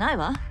フェアじゃない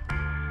わ。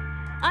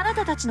あな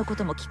たたちのこ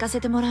とも聞かせ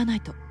てもらわな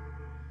いと。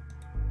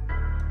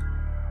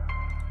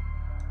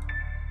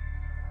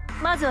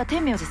まずは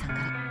天明寺さんか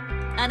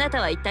ら。あな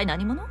たは一体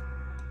何者？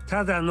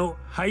ただの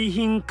廃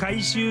品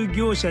回収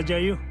業者じゃ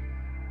よ。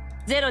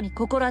ゼロに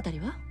心当たり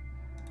は？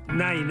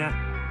ないな。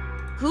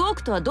クオー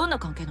クとはどんな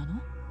関係な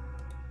の？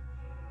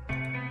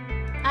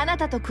あな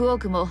たとクオー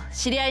クも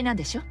知り合いなん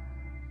でしょ？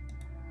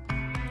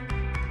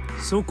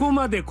そこ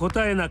まで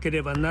答えなけ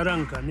ればなら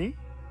んかね。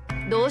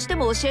どうして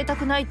も教えた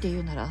くないって言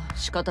うなら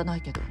仕方な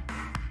いけど。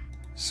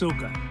そう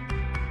か。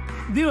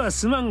では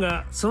すまん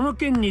が、その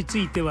件につ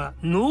いては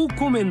ノー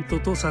コメント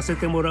とさせ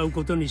てもらう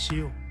ことにし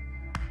よう。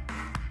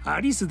ア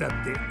リスだっ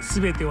て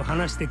全てを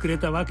話してくれ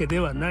たわけで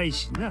はない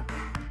しな。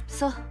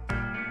そう。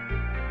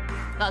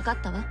分かっ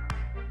たわ。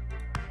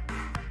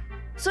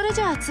それ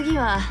じゃあ次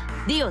は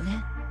ディオ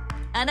ね。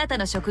あなた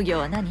の職業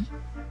は何？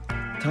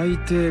大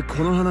抵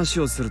この話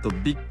をすると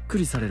びっく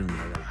りされるんだ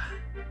が、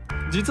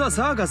実は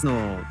サーカス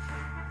の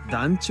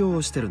団長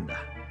をしてるんだ。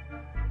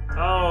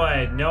Oh,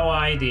 I had no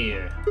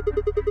idea.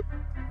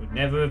 Would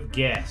never have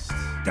guessed.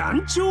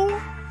 団長？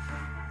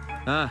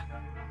ああ。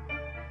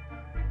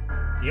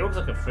He looks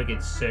like a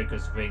friggin'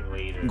 circus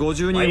ringleader.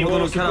 50人ほど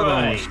のキャラ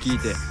バンを率い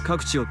て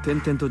各地を転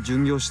々と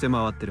巡業して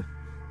回ってる。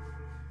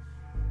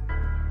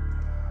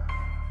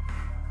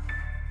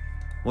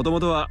もと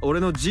もとは俺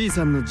のじい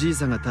さんのじい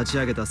さんが立ち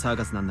上げたサー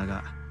カスなんだ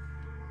が、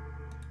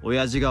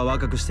親父が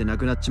若くして亡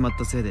くなっちまっ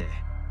たせいで、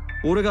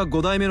俺が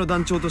5代目の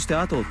団長として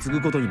後を継ぐ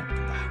ことになったん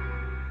だ。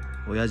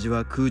親父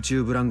は空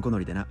中ブランコ乗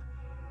りでな。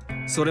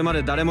それま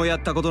で誰もや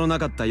ったことのな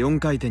かった4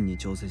回転に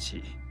挑戦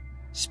し、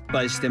失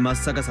敗して真っ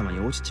逆さまに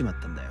落ちちまっ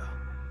たんだよ。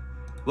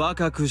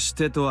若くし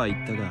てとは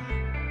言ったが、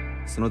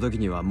その時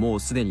にはもう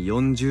すでに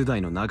40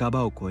代の半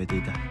ばを超えて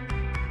いた。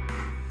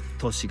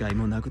年がい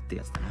もなくって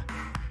やつだな。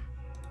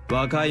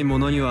若い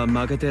者には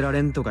負けてら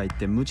れんとか言っ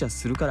て無茶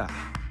するから、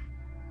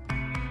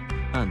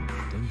あんなこ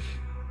とに。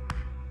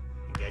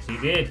Yes, he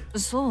did.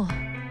 そう。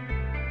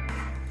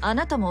あ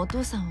なたもお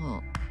父さん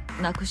を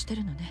亡くして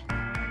るのね。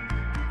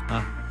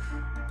あ。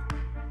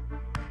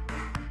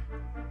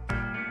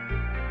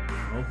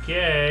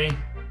Okay.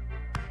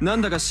 な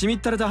んだかしみっ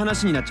たれた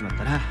話になっちまっ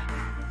たな。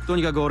と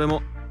にかく俺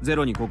もゼ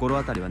ロに心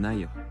当たりはな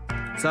いよ。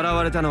さら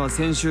われたのは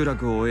千秋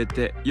楽を終え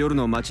て夜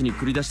の街に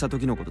繰り出した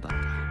時のことだった。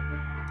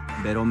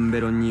ベロンベ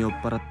ロンに酔っ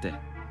払って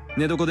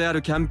寝床であ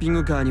るキャンピン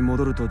グカーに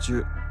戻る途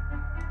中、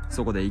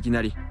そこでいき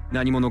なり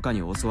何者か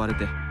に襲われ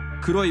て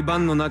黒いバ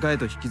ンの中へ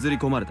と引きずり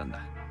込まれたん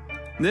だ。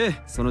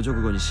でその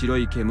直後に白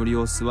い煙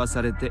を吸わ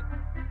されて、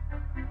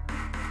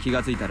気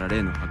がついたら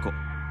例の箱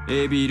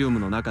AB ルーム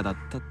の中だっ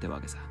たって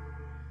わけさ。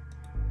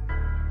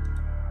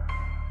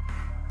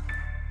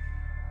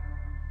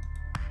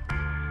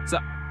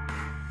さ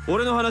あ、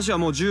俺の話は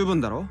もう十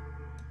分だろ。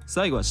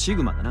最後はシ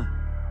グマだな。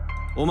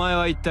お前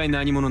は一体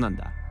何者なん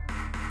だ？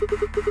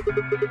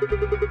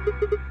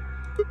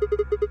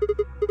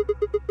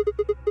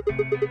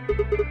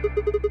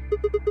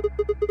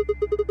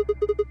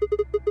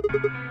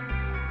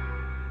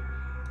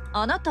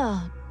あな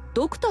た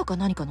ドクターか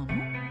何かなの？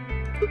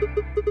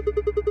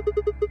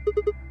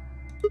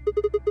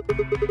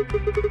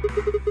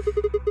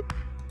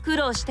苦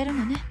労してる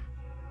のね。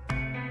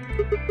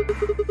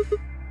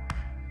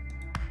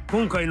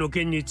今回の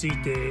件につい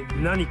て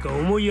何か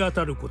思い当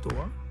たること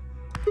は？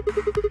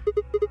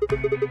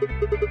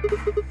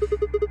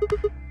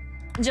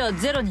じゃあ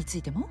ゼロにつ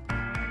いても？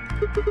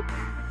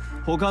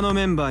他の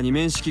メンバーに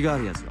面識があ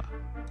るやつは？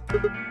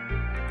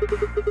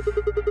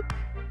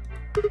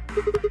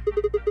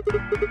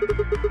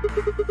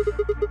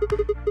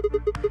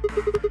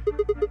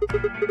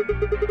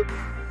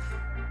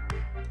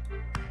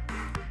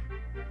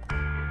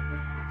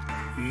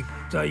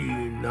一体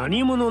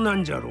何者な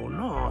んじゃろう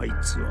な、あい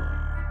つ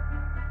は。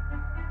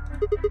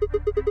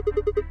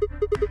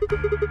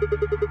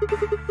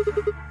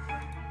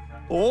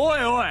お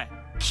いおい、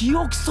記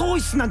憶喪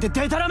失なんて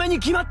デタラメに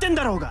決まってん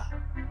だろうが。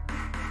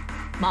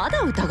ま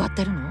だ疑っ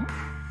てるの？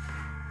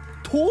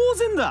当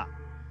然だ。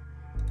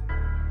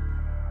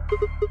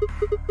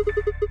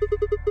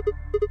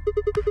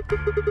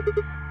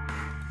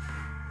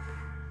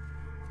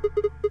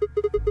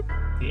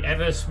The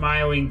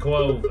ever-smiling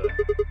Clover.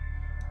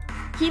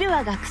 昼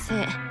は学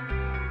生、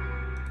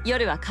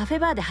夜はカフェ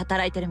バーで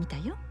働いてるみた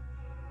いよ。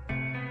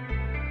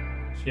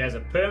She has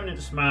a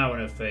permanent smile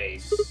on her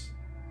face.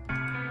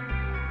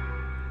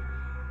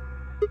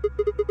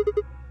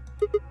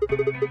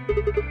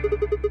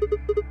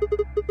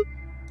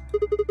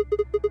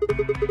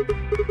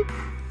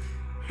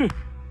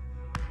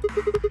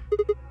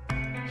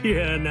 い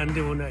や、なん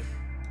でもない。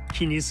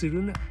気にす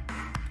るな。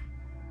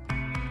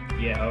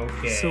Yeah,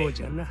 okay. そう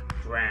じゃな。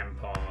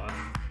Grandpa.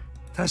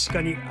 確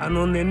かにあ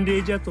の年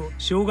齢じゃと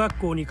小学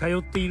校に通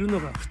っているの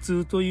が普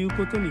通という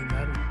ことに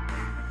なる。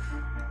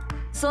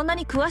そんな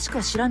に詳しく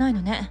は知らない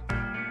のね、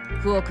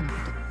クオークのこ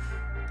と。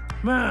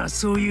まあ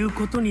そういう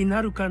ことに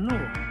なるかの。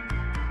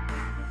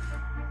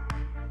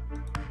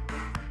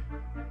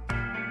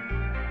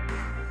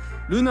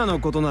ルナの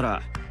ことな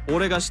ら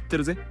俺が知って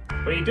るぜ。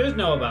But he does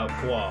know about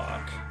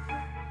Quark.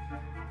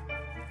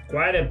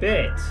 Quite a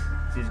bit.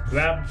 It's his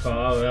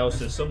grandpa, or else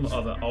there's some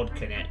other odd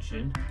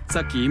connection.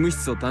 さっき医務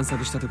室を探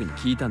索した時に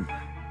聞いたんだ。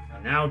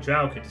And now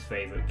Drauken's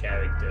favorite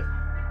character.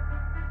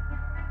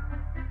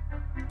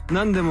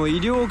 何でも医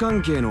療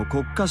関係の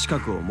国家資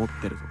格を持っ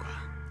てるとか。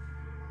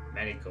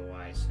Medical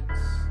license.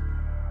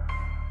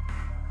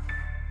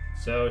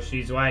 So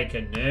she's like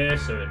a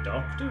nurse or a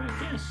doctor, I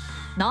guess.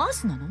 ナー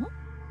スなの？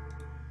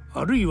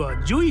あるい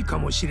はジョイか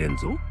もしれん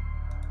ぞ。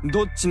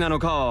どっちなの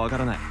かはわか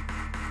らない。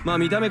まあ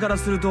見た目から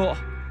すると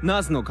ナ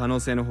ースの可能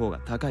性の方が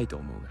高いと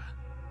思うが。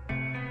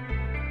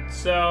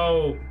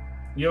So,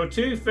 your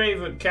two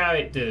favorite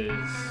characters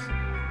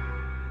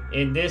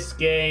in this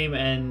game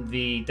and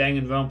the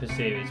Danganronpa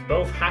series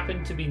both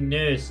happen to be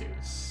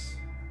nurses.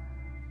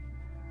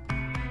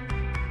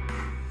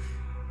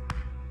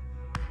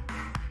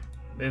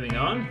 Moving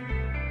on.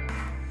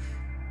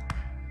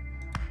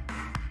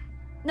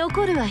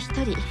 残るは一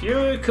人。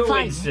Pure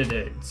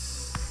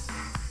coincidence.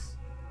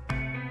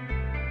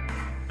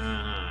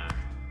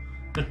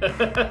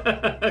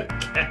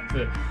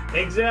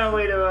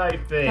 Exactly the right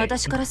thing.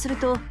 私からする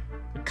と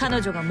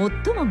彼女が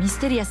最もミス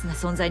テリアスな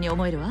存在に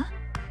思えるわ。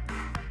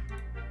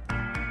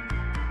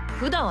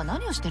普段は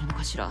何をしてるの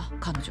かしら、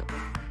彼女。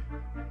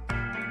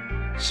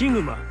シ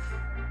グマ、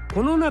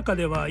この中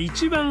では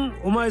一番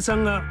お前さ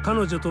んが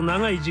彼女と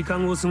長い時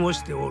間を過ご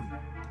しておる。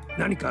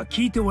何か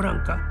聞いておら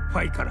んか、フ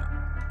ァイから。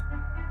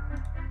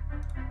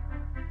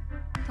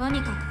とに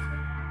か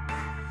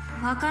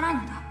くわからん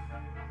のだ。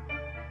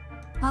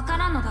わか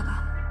らんのだ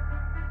が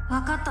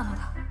わかったの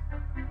だ。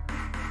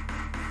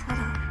た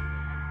だ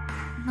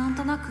なん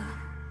となく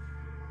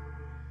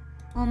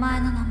お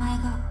前の名前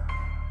が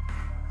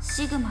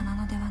シグマな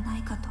のではな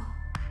いかと。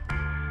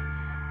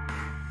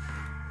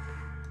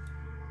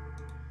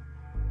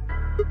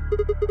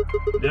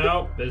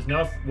No, there's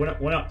no.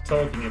 We're not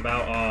talking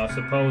about our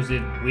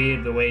supposed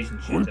weird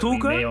relationship that we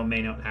may or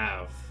may not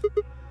have.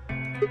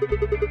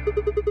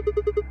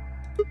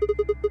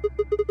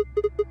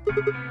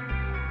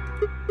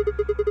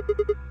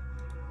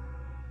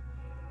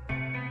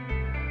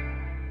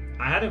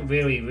 I hadn't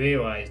really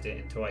realized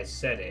it until I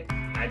said it.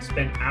 I'd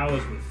spent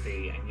hours with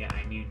Fee, and yet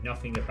I knew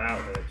nothing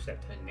about her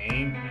except her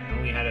name, and I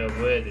only had her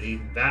word that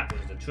even that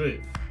was the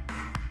truth.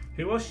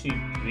 Who was she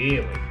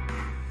really?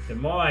 The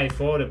more I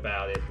thought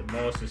about it, the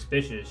more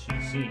suspicious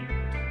she seemed.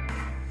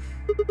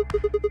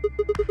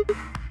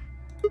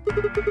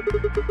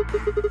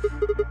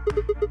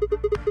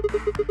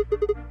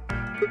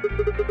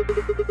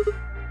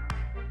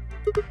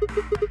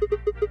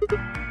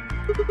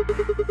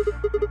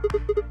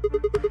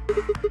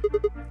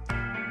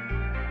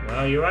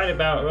 Well, you're right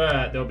about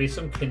that. There'll be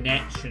some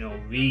connection or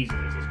reason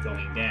this is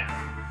going down.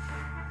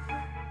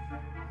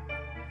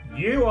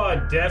 You are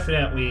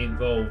definitely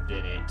involved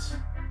in it.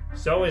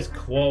 So is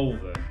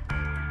Clover.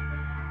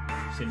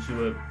 Since you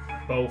were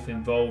both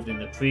involved in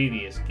the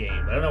previous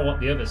game. I don't know what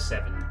the other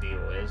 7 deal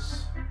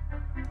is.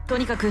 と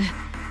にかく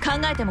考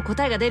えても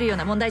答えが出るよう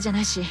な問題じゃ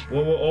ないし。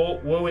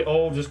Will it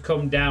all just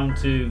come down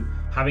to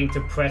having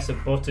to press a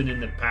button in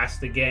the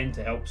past again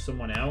to help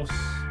someone else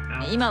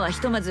out? 今はひ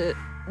とまず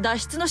脱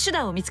出の手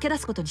段を見つけ出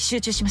すことに集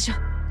中しましょう。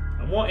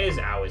And what is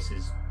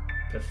Alice's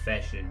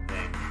profession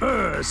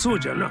then? そう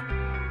じゃな。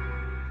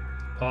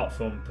 Apart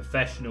from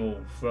professional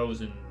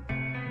frozen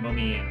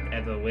mummy and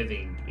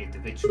ever-living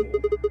individual,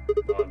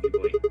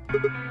 arguably.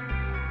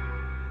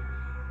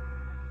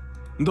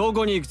 ど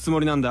こに行くつも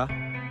りなんだ？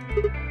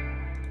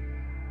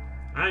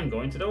 I'm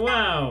going to the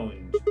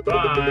lounge.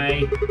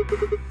 Bye.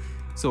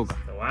 そうか。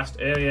 The last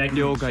area I can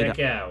了解だ。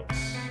 check out.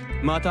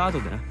 また後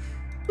でな。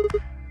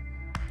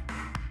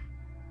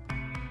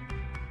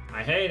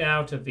I head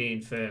out of the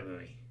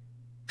infirmary.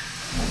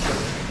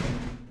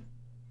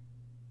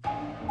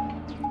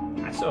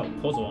 I saw a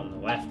puzzle on the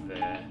left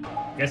there.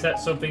 Guess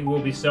that's something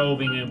we'll be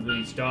solving when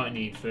we start in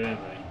the infirmary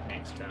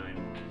next time.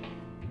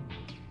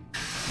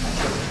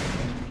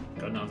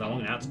 God knows how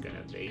long that's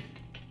gonna be.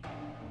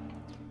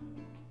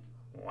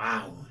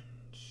 Wow.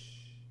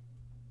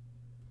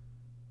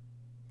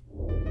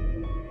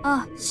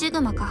 あ、シ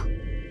グマか。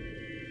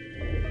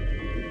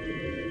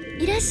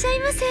いらっしゃい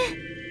ませ。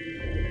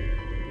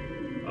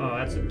 Oh,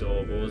 that's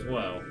adorable as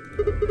well.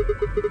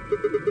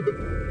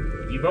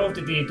 If you both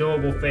did the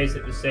adorable face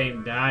at the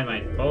same time,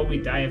 I'd probably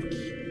die of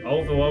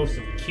overdose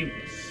of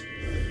cuteness.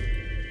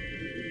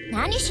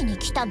 何しに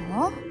来た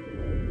の？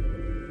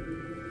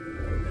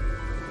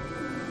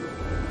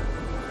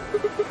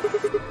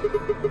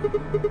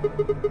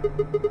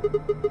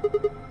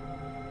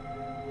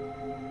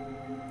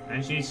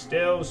 And she's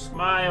still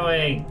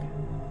smiling.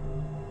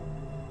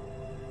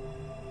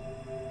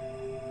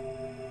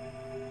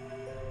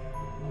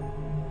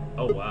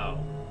 Oh wow.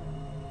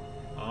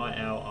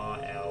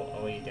 RLRL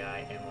OEDI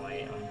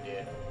MIA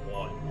under 1.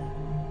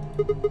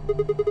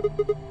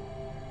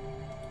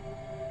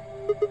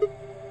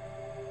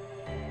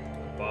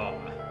 Bar.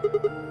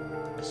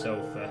 A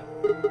sofa.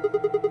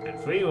 And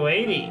 3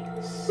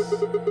 ladies.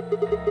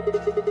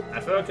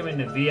 I feel like I'm in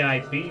the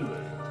VIP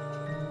room.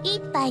 一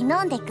杯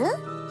飲んでく？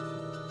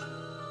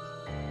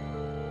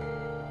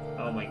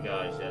 Oh my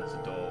gosh, that's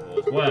adorable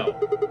as well.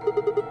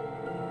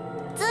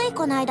 つい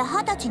この間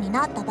20歳に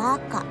なったばっ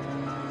か。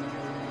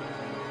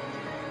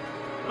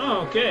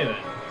Oh, okay then.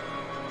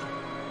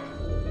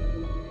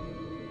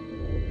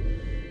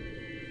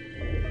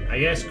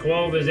 I guess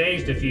Quover's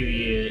aged a few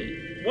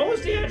years. What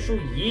was the actual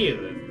year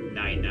of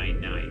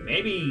 999?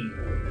 Maybe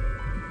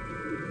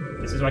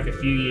this is like a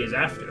few years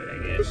after it, I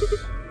guess.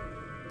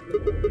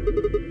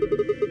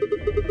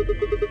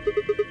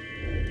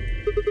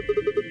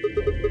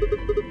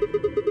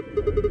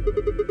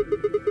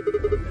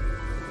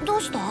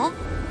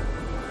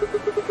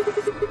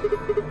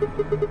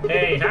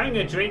 Hey, having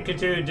a drink or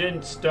two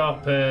didn't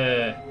stop,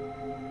 fuck,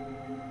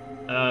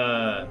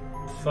 I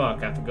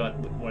forgot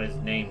what his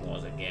name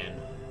was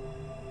again.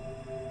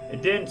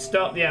 It didn't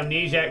stop the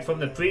amnesiac from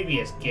the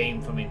previous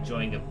game from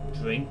enjoying a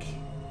drink.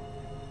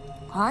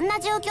 こんな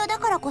状況だ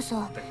からこ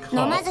そ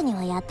飲まずに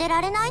はやって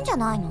られないんじゃ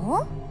ない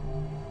の？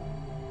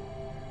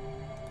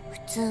普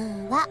通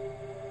は。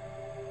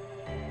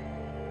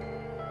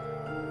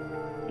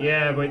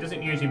Yeah, but it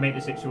doesn't usually make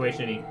the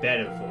situation any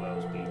better for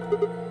those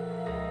people.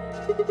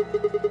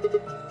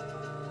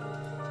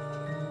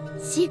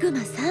 シグマ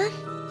さん。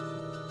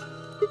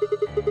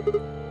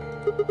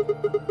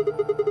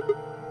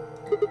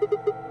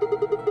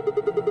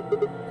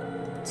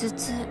頭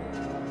痛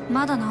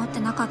まだ治って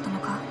なかったの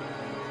か。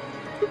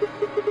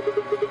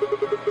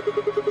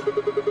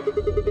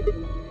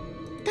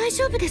大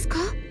丈夫ですか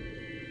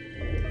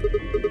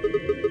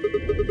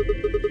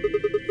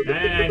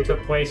？99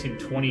 took place in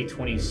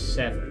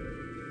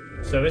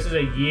 2027, so this is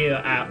a year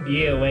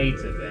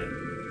later then.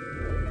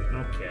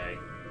 Okay,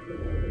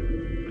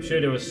 I'm sure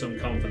there was some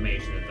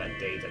confirmation of that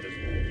date I just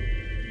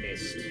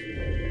missed.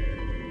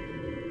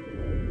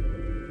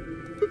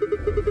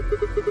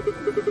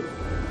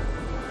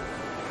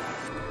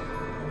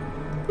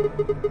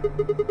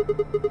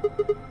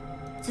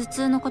 頭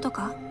痛のこと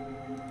か？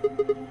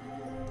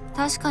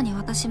確かに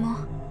私も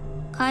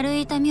軽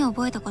い痛みを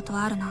覚えたこと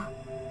はあるな。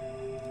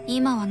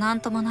今は何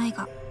ともない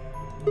が。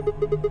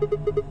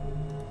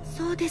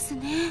そうです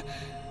ね。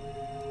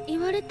言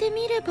われて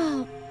みれ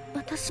ば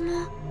私も。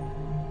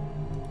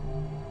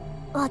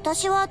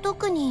私は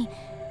特に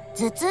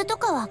頭痛と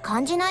かは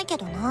感じないけ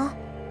どな。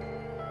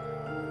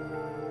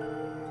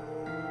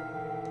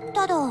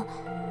ただ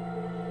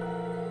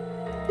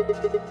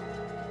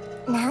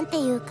なんて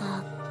いう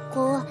か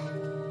こう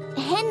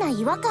変な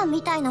違和感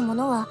みたいなも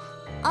のは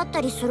あった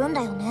りするん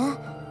だよね。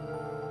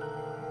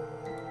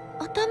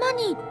頭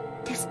に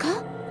ですか？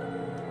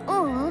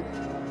うん。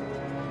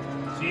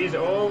She's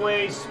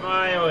always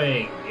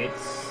smiling.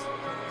 It's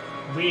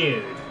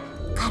weird.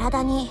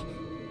 体に、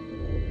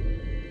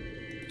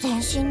全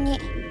身に。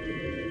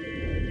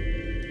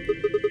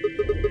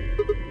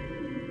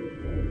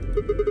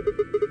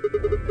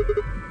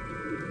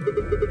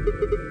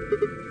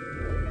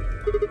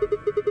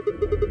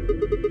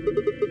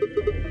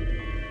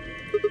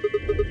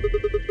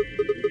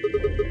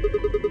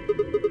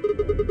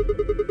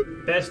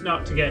Best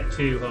not to get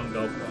too hung up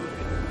on it.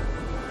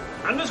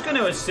 I'm just going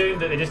to assume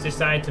that they just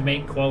decided to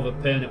make Quover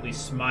permanently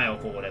smile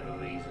for whatever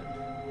reason.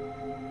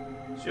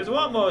 She was a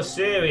lot more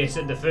serious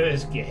at the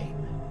first game.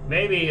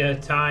 Maybe her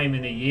time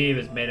in the year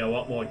has made her a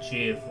lot more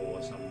cheerful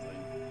or something.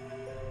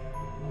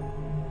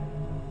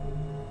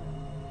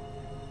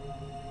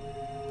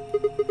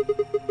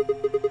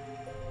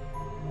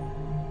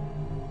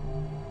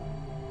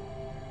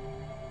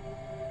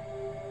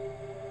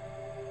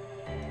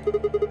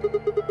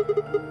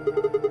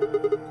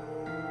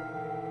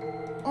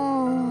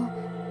 Mm.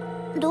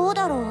 どう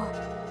だろう。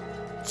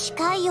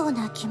近いよう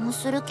な気も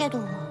するけど。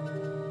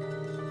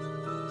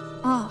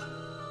ああ、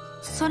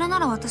それな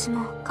ら私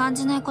も感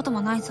じないこと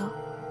もないぞ。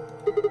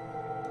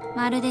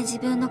まるで自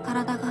分の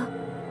体が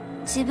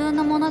自分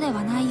のもので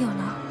はないよう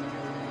な、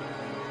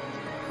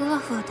ふわ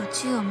ふわと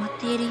宙を舞っ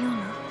ているような、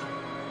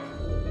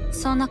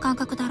そんな感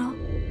覚だろう。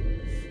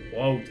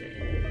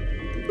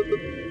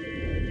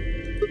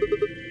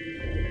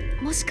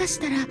もしかし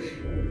たら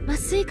麻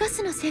酔ガ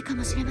スのせいか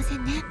もしれませ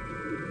んね。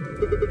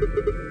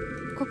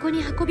ここ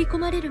に運び込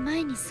まれる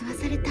前に吸わ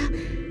された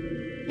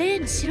例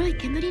の白い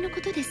煙の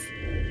ことです。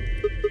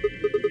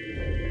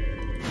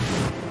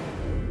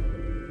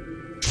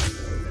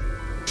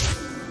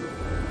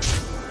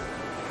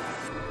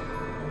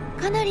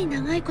かなり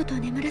長いこと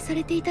眠らさ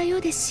れていたよ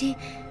うですし、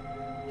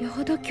よ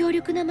ほど強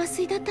力な麻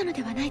酔だったの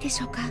ではないで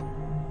しょうか。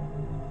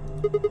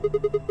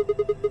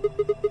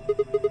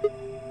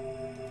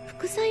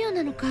副作用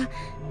なのか、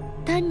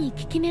単に効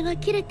き目が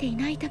切れてい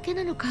ないだけ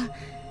なのか、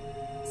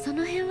そ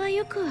の辺は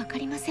よくわか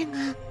りませんが。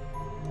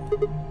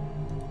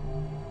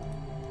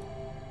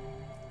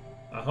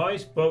A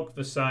voice broke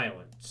the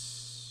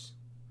silence.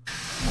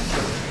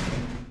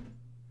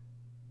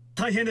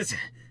 大変です。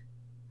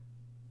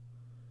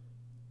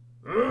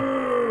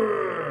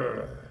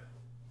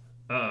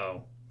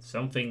Oh,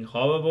 something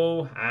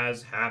horrible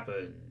has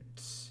happened.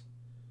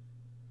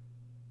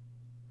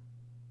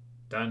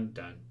 Dun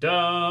dun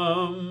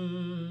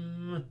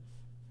dun.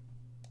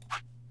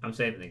 I'm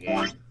saving the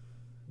game.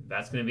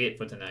 That's gonna be it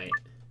for tonight.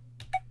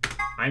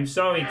 I'm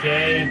sorry,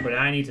 Kay, but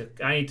I need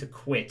to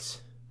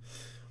quit.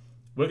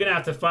 We're gonna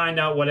have to find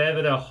out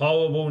whatever the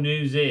horrible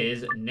news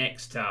is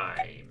next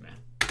time.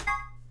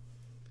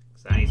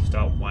 Because I need to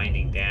start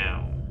winding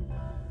down.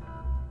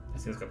 I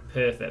think it's a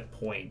perfect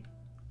point.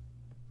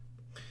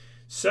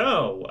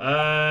 So,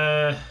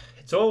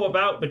 it's all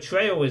about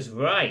betrayal is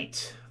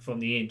right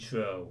from the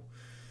intro.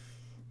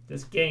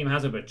 This game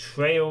has a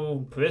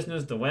betrayal,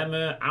 prisoner's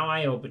dilemma,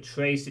 ally or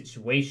betray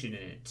situation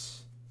in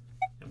it.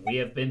 And we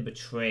have been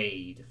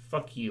betrayed.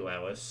 Fuck you,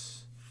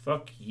 Alice.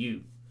 Fuck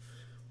you.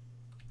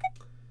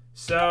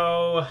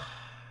 So,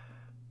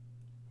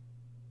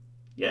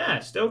 yeah,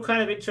 still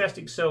kind of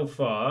interesting so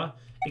far.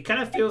 It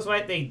kind of feels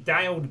like they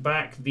dialed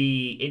back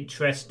the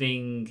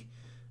interesting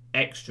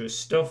extra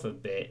stuff a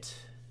bit.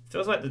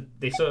 Feels like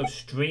they sort of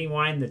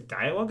streamlined the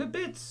dialogue a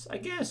bit, I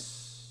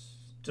guess.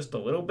 Just a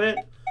little bit.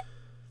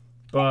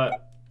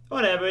 But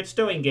whatever, it's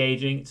still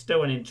engaging. It's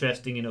still an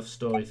interesting enough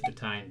story for the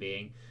time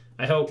being.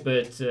 I hope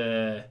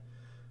that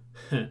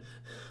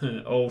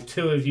all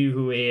two of you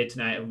who are here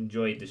tonight have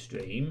enjoyed the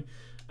stream.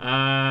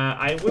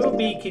 I will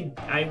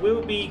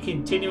be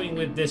continuing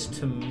with this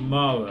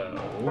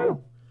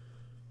tomorrow.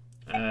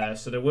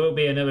 So there will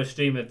be another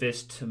stream of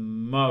this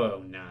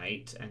tomorrow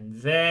night, and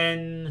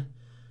then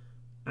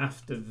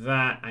after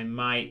that I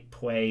might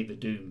play the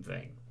Doom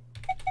thing.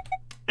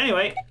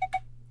 Anyway,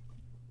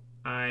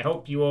 I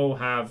hope you all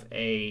have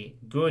a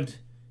good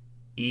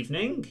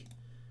evening,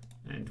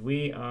 and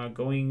we are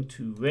going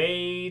to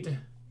raid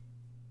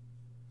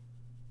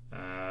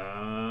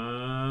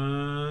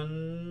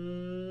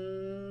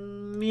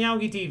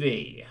Meowgy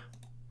TV.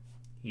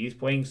 He's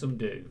playing some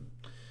Doom.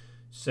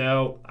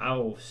 So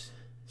I'll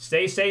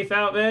stay safe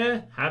out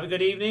there. Have a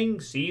good evening.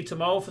 See you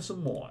tomorrow for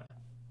some more.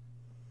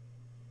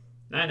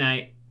 Night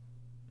night.